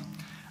ranks.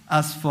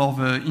 As for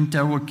the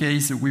interview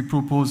case, we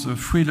propose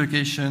 3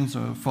 locations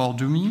for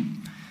dummy.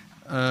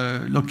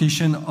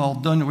 Locations are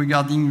done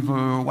regarding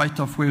the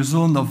right-of-way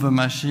zone of the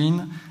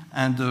machine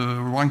and the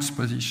ranks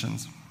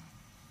positions.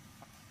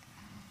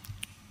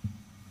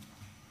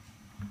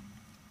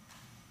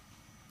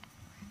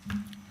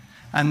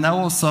 And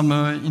now some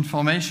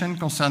information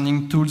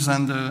concerning tools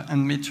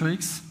and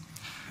metrics.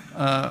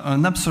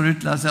 An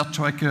absolute laser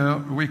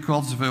tracker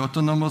records the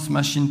autonomous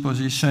machine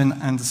position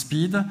and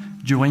speed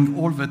during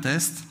all the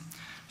tests.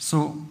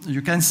 So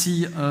you can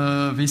see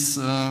this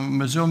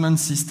measurement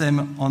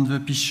system on the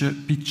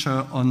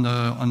picture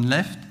on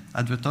left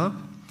at the top.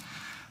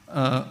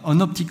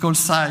 An optical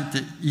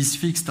sight is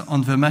fixed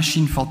on the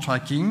machine for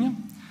tracking.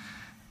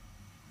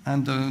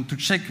 And to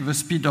check the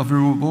speed of the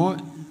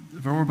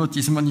robot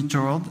is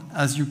monitored,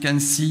 as you can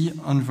see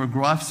on the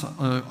graphs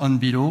on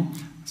below.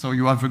 So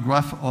you have a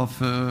graph of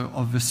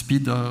the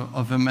speed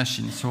of the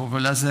machine. So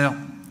the laser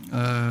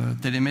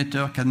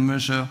telemeter can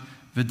measure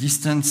the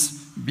distance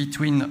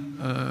between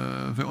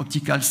the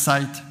optical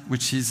sight,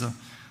 which is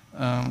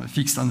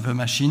fixed on the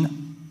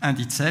machine, and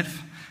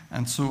itself,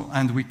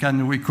 and we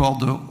can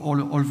record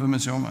all the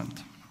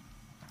measurement.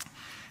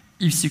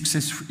 If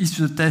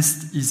the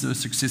test is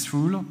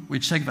successful, we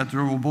check that the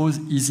robot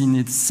is in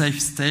its safe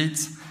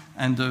state,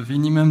 and the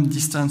minimum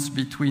distance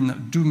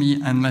between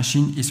dummy and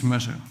machine is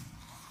measured.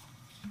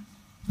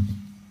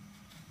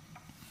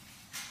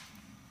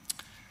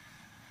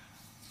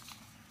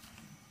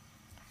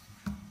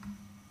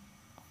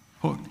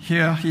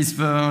 Here is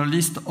the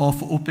list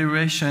of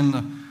operations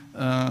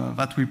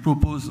that we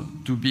propose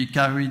to be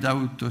carried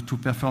out to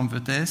perform the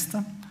test.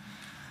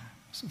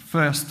 So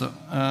first,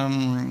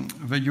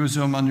 the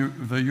user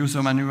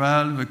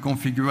manual, the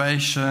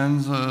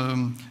configurations,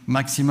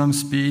 maximum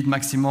speed,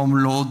 maximum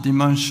load,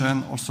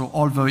 dimension, also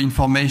all the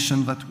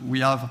information that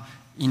we have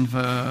in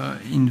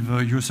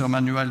the user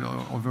manual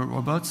of the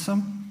robots.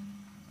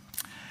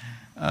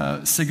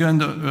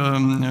 Second,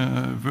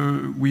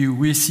 we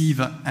receive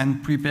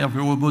and prepare the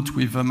robot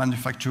with the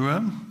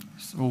manufacturer.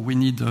 So we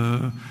need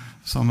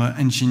some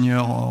engineer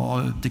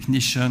or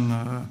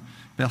technician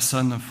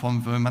person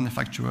from the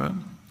manufacturer.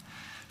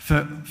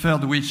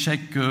 Third, we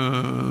check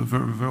the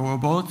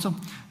robot,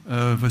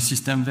 the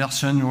system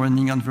version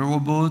running on the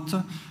robot,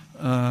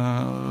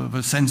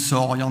 the sensor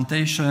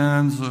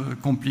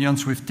orientations,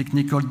 compliance with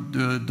technical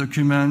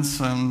documents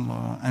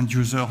and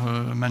user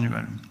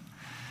manual.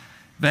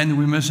 Then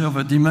we measure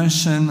the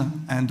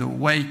dimension and the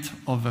weight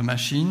of the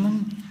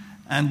machine,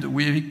 and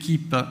we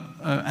keep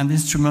and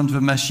instrument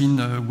the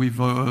machine with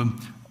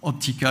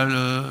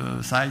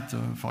optical sight,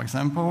 for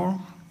example.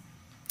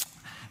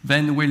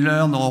 Then we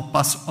learn or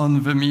pass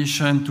on the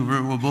mission to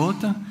the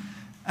robot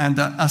and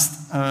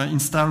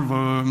install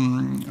the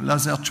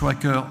laser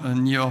tracker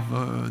near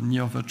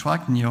the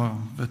track, near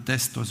the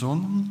test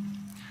zone.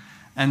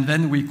 And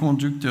then we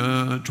conduct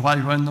a dry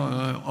run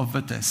of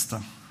the test.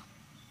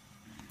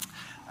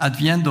 At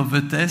the end of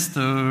the test,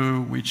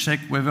 we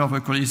check whether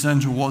the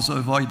collision was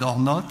avoided or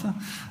not,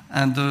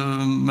 and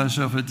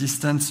measure the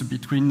distance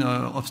between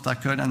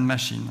obstacle and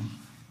machine.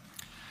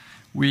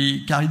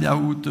 We carried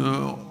out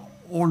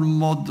all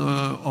modes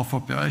of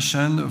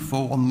operation,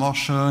 forward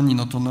motion in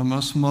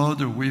autonomous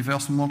mode,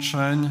 reverse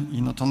motion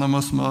in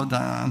autonomous mode,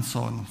 and so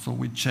on. So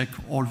we check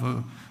all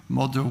the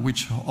modes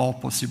which are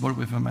possible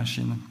with the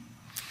machine.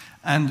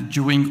 And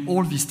during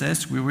all these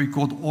tests, we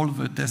record all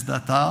the test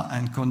data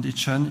and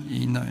condition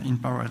in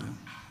parallel.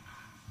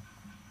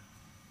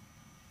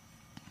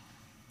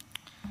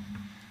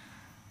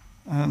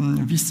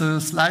 This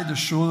slide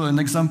shows an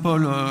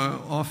example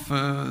of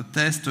a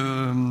test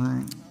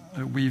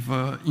with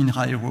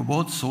INRAE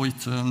robots. So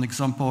it's an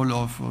example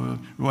of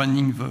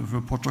running the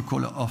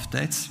protocol of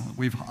tests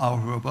with our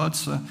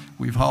robots,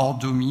 with our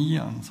dummy,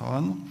 and so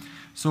on.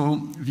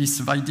 So this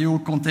video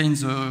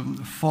contains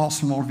 4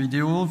 small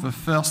videos. The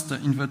first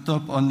in the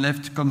top on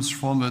left comes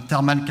from a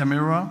thermal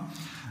camera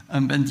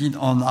embedded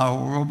on our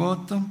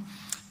robot.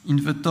 In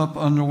the top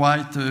on the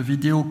right,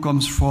 video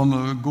comes from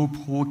a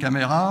GoPro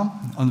camera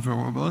on the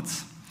robot.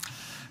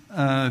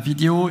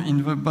 Video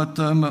in the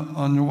bottom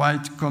on the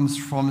right comes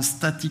from a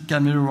static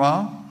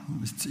camera.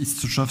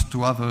 It's just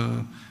to have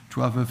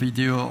a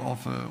video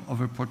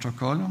of a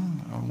protocol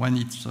when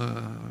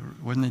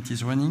it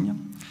is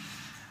running.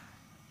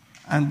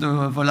 And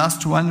the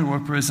last one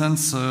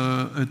represents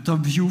a top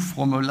view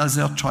from a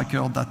laser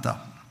tracker data.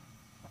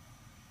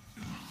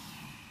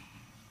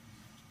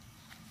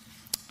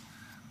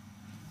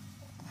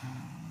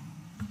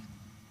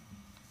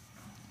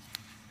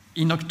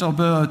 In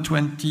October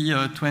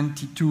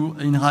 2022,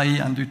 INRAE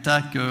and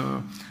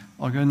UTAC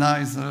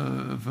organized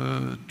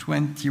the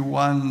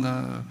 21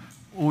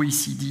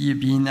 OECD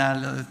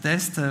Biennial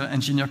Test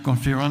Engineer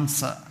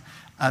Conference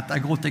at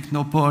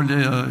Agrotechnopole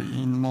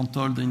in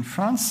Montaud in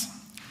France.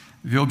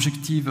 The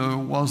objective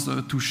was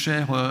to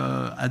share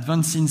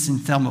advances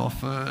in terms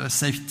of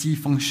safety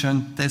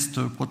function test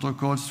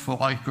protocols for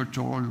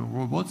agricultural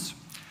robots.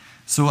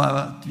 So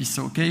at this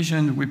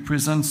occasion, we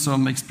present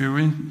some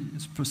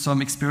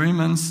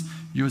experiments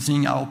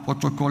using our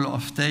protocol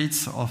of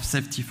states of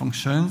safety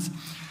functions.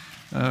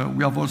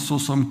 We have also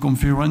some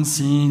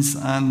conferences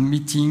and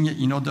meetings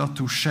in order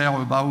to share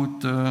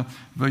about the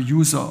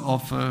use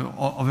of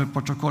a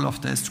protocol of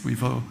test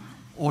with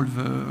all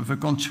the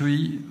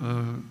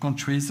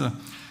countries that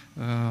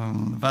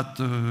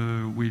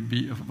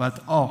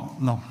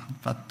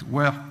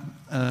were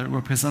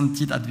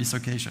represented at this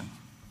occasion.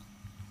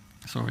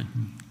 Sorry.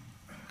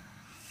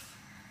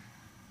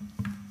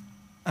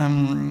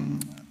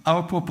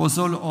 Our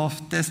proposal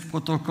of test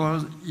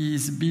protocol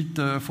is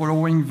built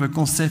following the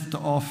concept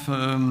of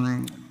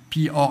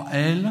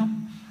PRL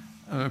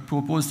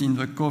proposed in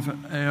the Cover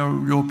Air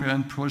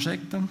European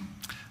project.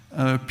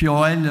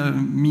 PRL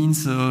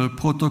means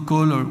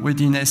protocol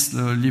readiness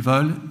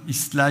level.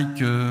 It's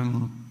like a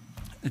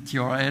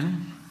TRL.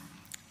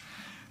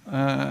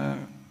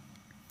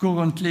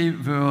 Currently,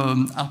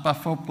 the ARPA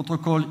 4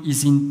 protocol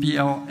is in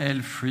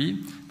PRL 3.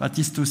 That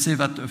is to say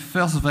that the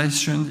first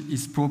version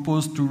is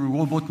proposed to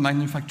robot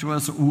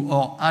manufacturers who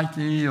are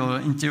highly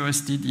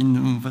interested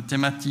in the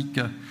thematic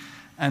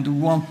and who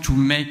want to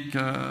make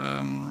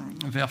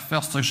their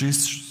first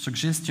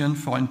suggestion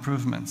for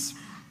improvements.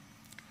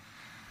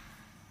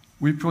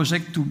 We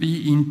project to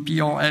be in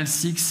PRL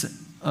 6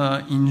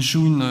 in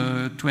June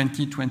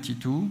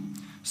 2022.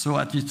 So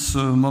at this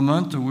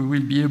moment, we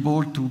will be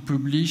able to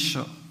publish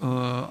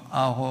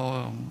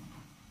our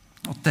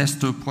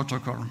test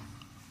protocol.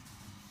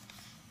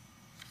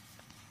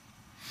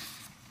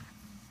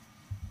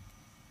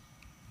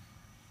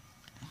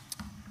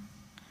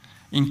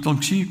 In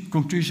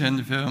conclusion,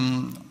 the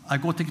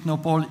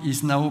Agrotechnopole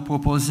is now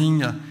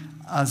proposing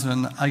as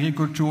an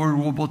agricultural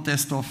robot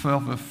test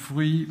offer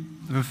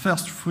the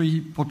first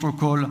free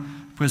protocol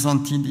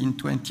presented in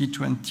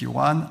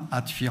 2021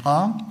 at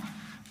FIRA.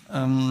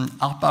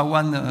 ARPA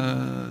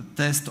 1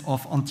 test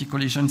of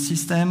anti-collision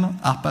system,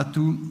 ARPA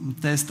 2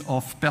 test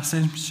of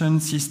perception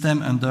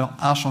system under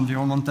harsh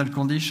environmental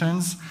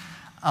conditions,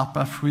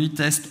 ARPA 3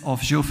 test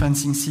of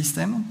geofencing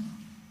system.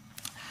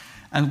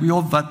 And we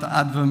hope that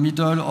at the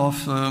middle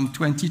of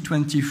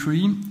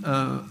 2023,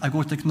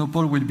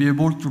 Agrotechnopole will be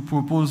able to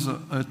propose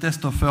a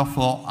test offer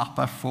for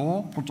ARPA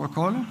 4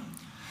 protocol.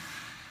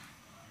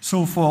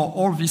 So for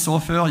all this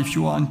offer, if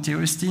you are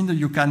interested,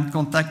 you can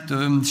contact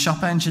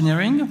Sherpa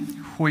Engineering,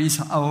 who is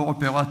our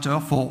operator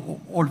for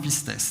all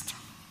these tests.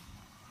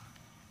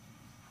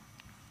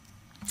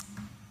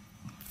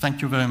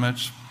 Thank you very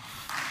much.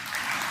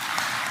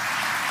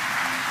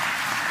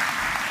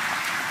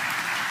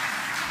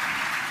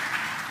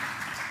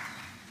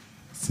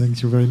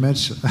 Thank you very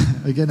much.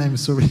 Again, I'm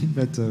sorry,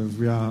 but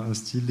we are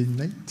still in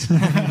late.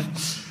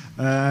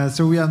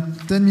 So we are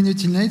 10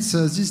 minutes in late.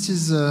 So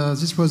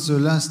this was the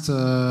last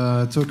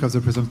talk of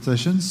the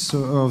presentation,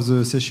 of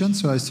the session.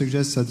 So I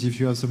suggest that if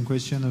you have some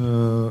question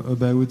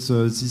about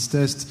this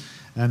test,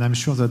 and I'm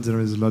sure that there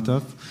is a lot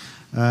of,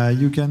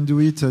 you can do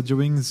it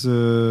during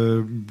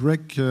the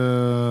break,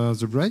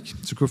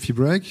 the coffee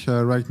break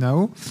right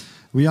now.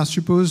 We are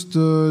supposed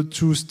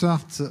to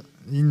start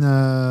in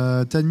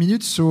 10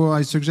 minutes, so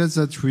I suggest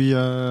that we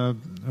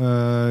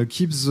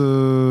keep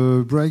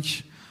the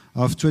break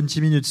of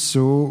 20 minutes.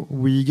 So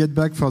we get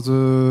back for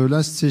the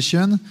last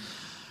session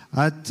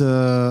at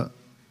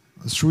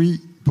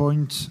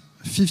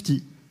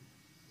 3:50.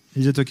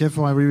 Is it okay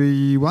for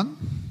everyone?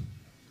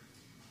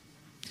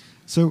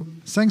 So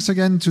thanks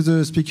again to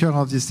the speaker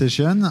of this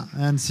session,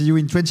 and see you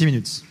in 20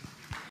 minutes.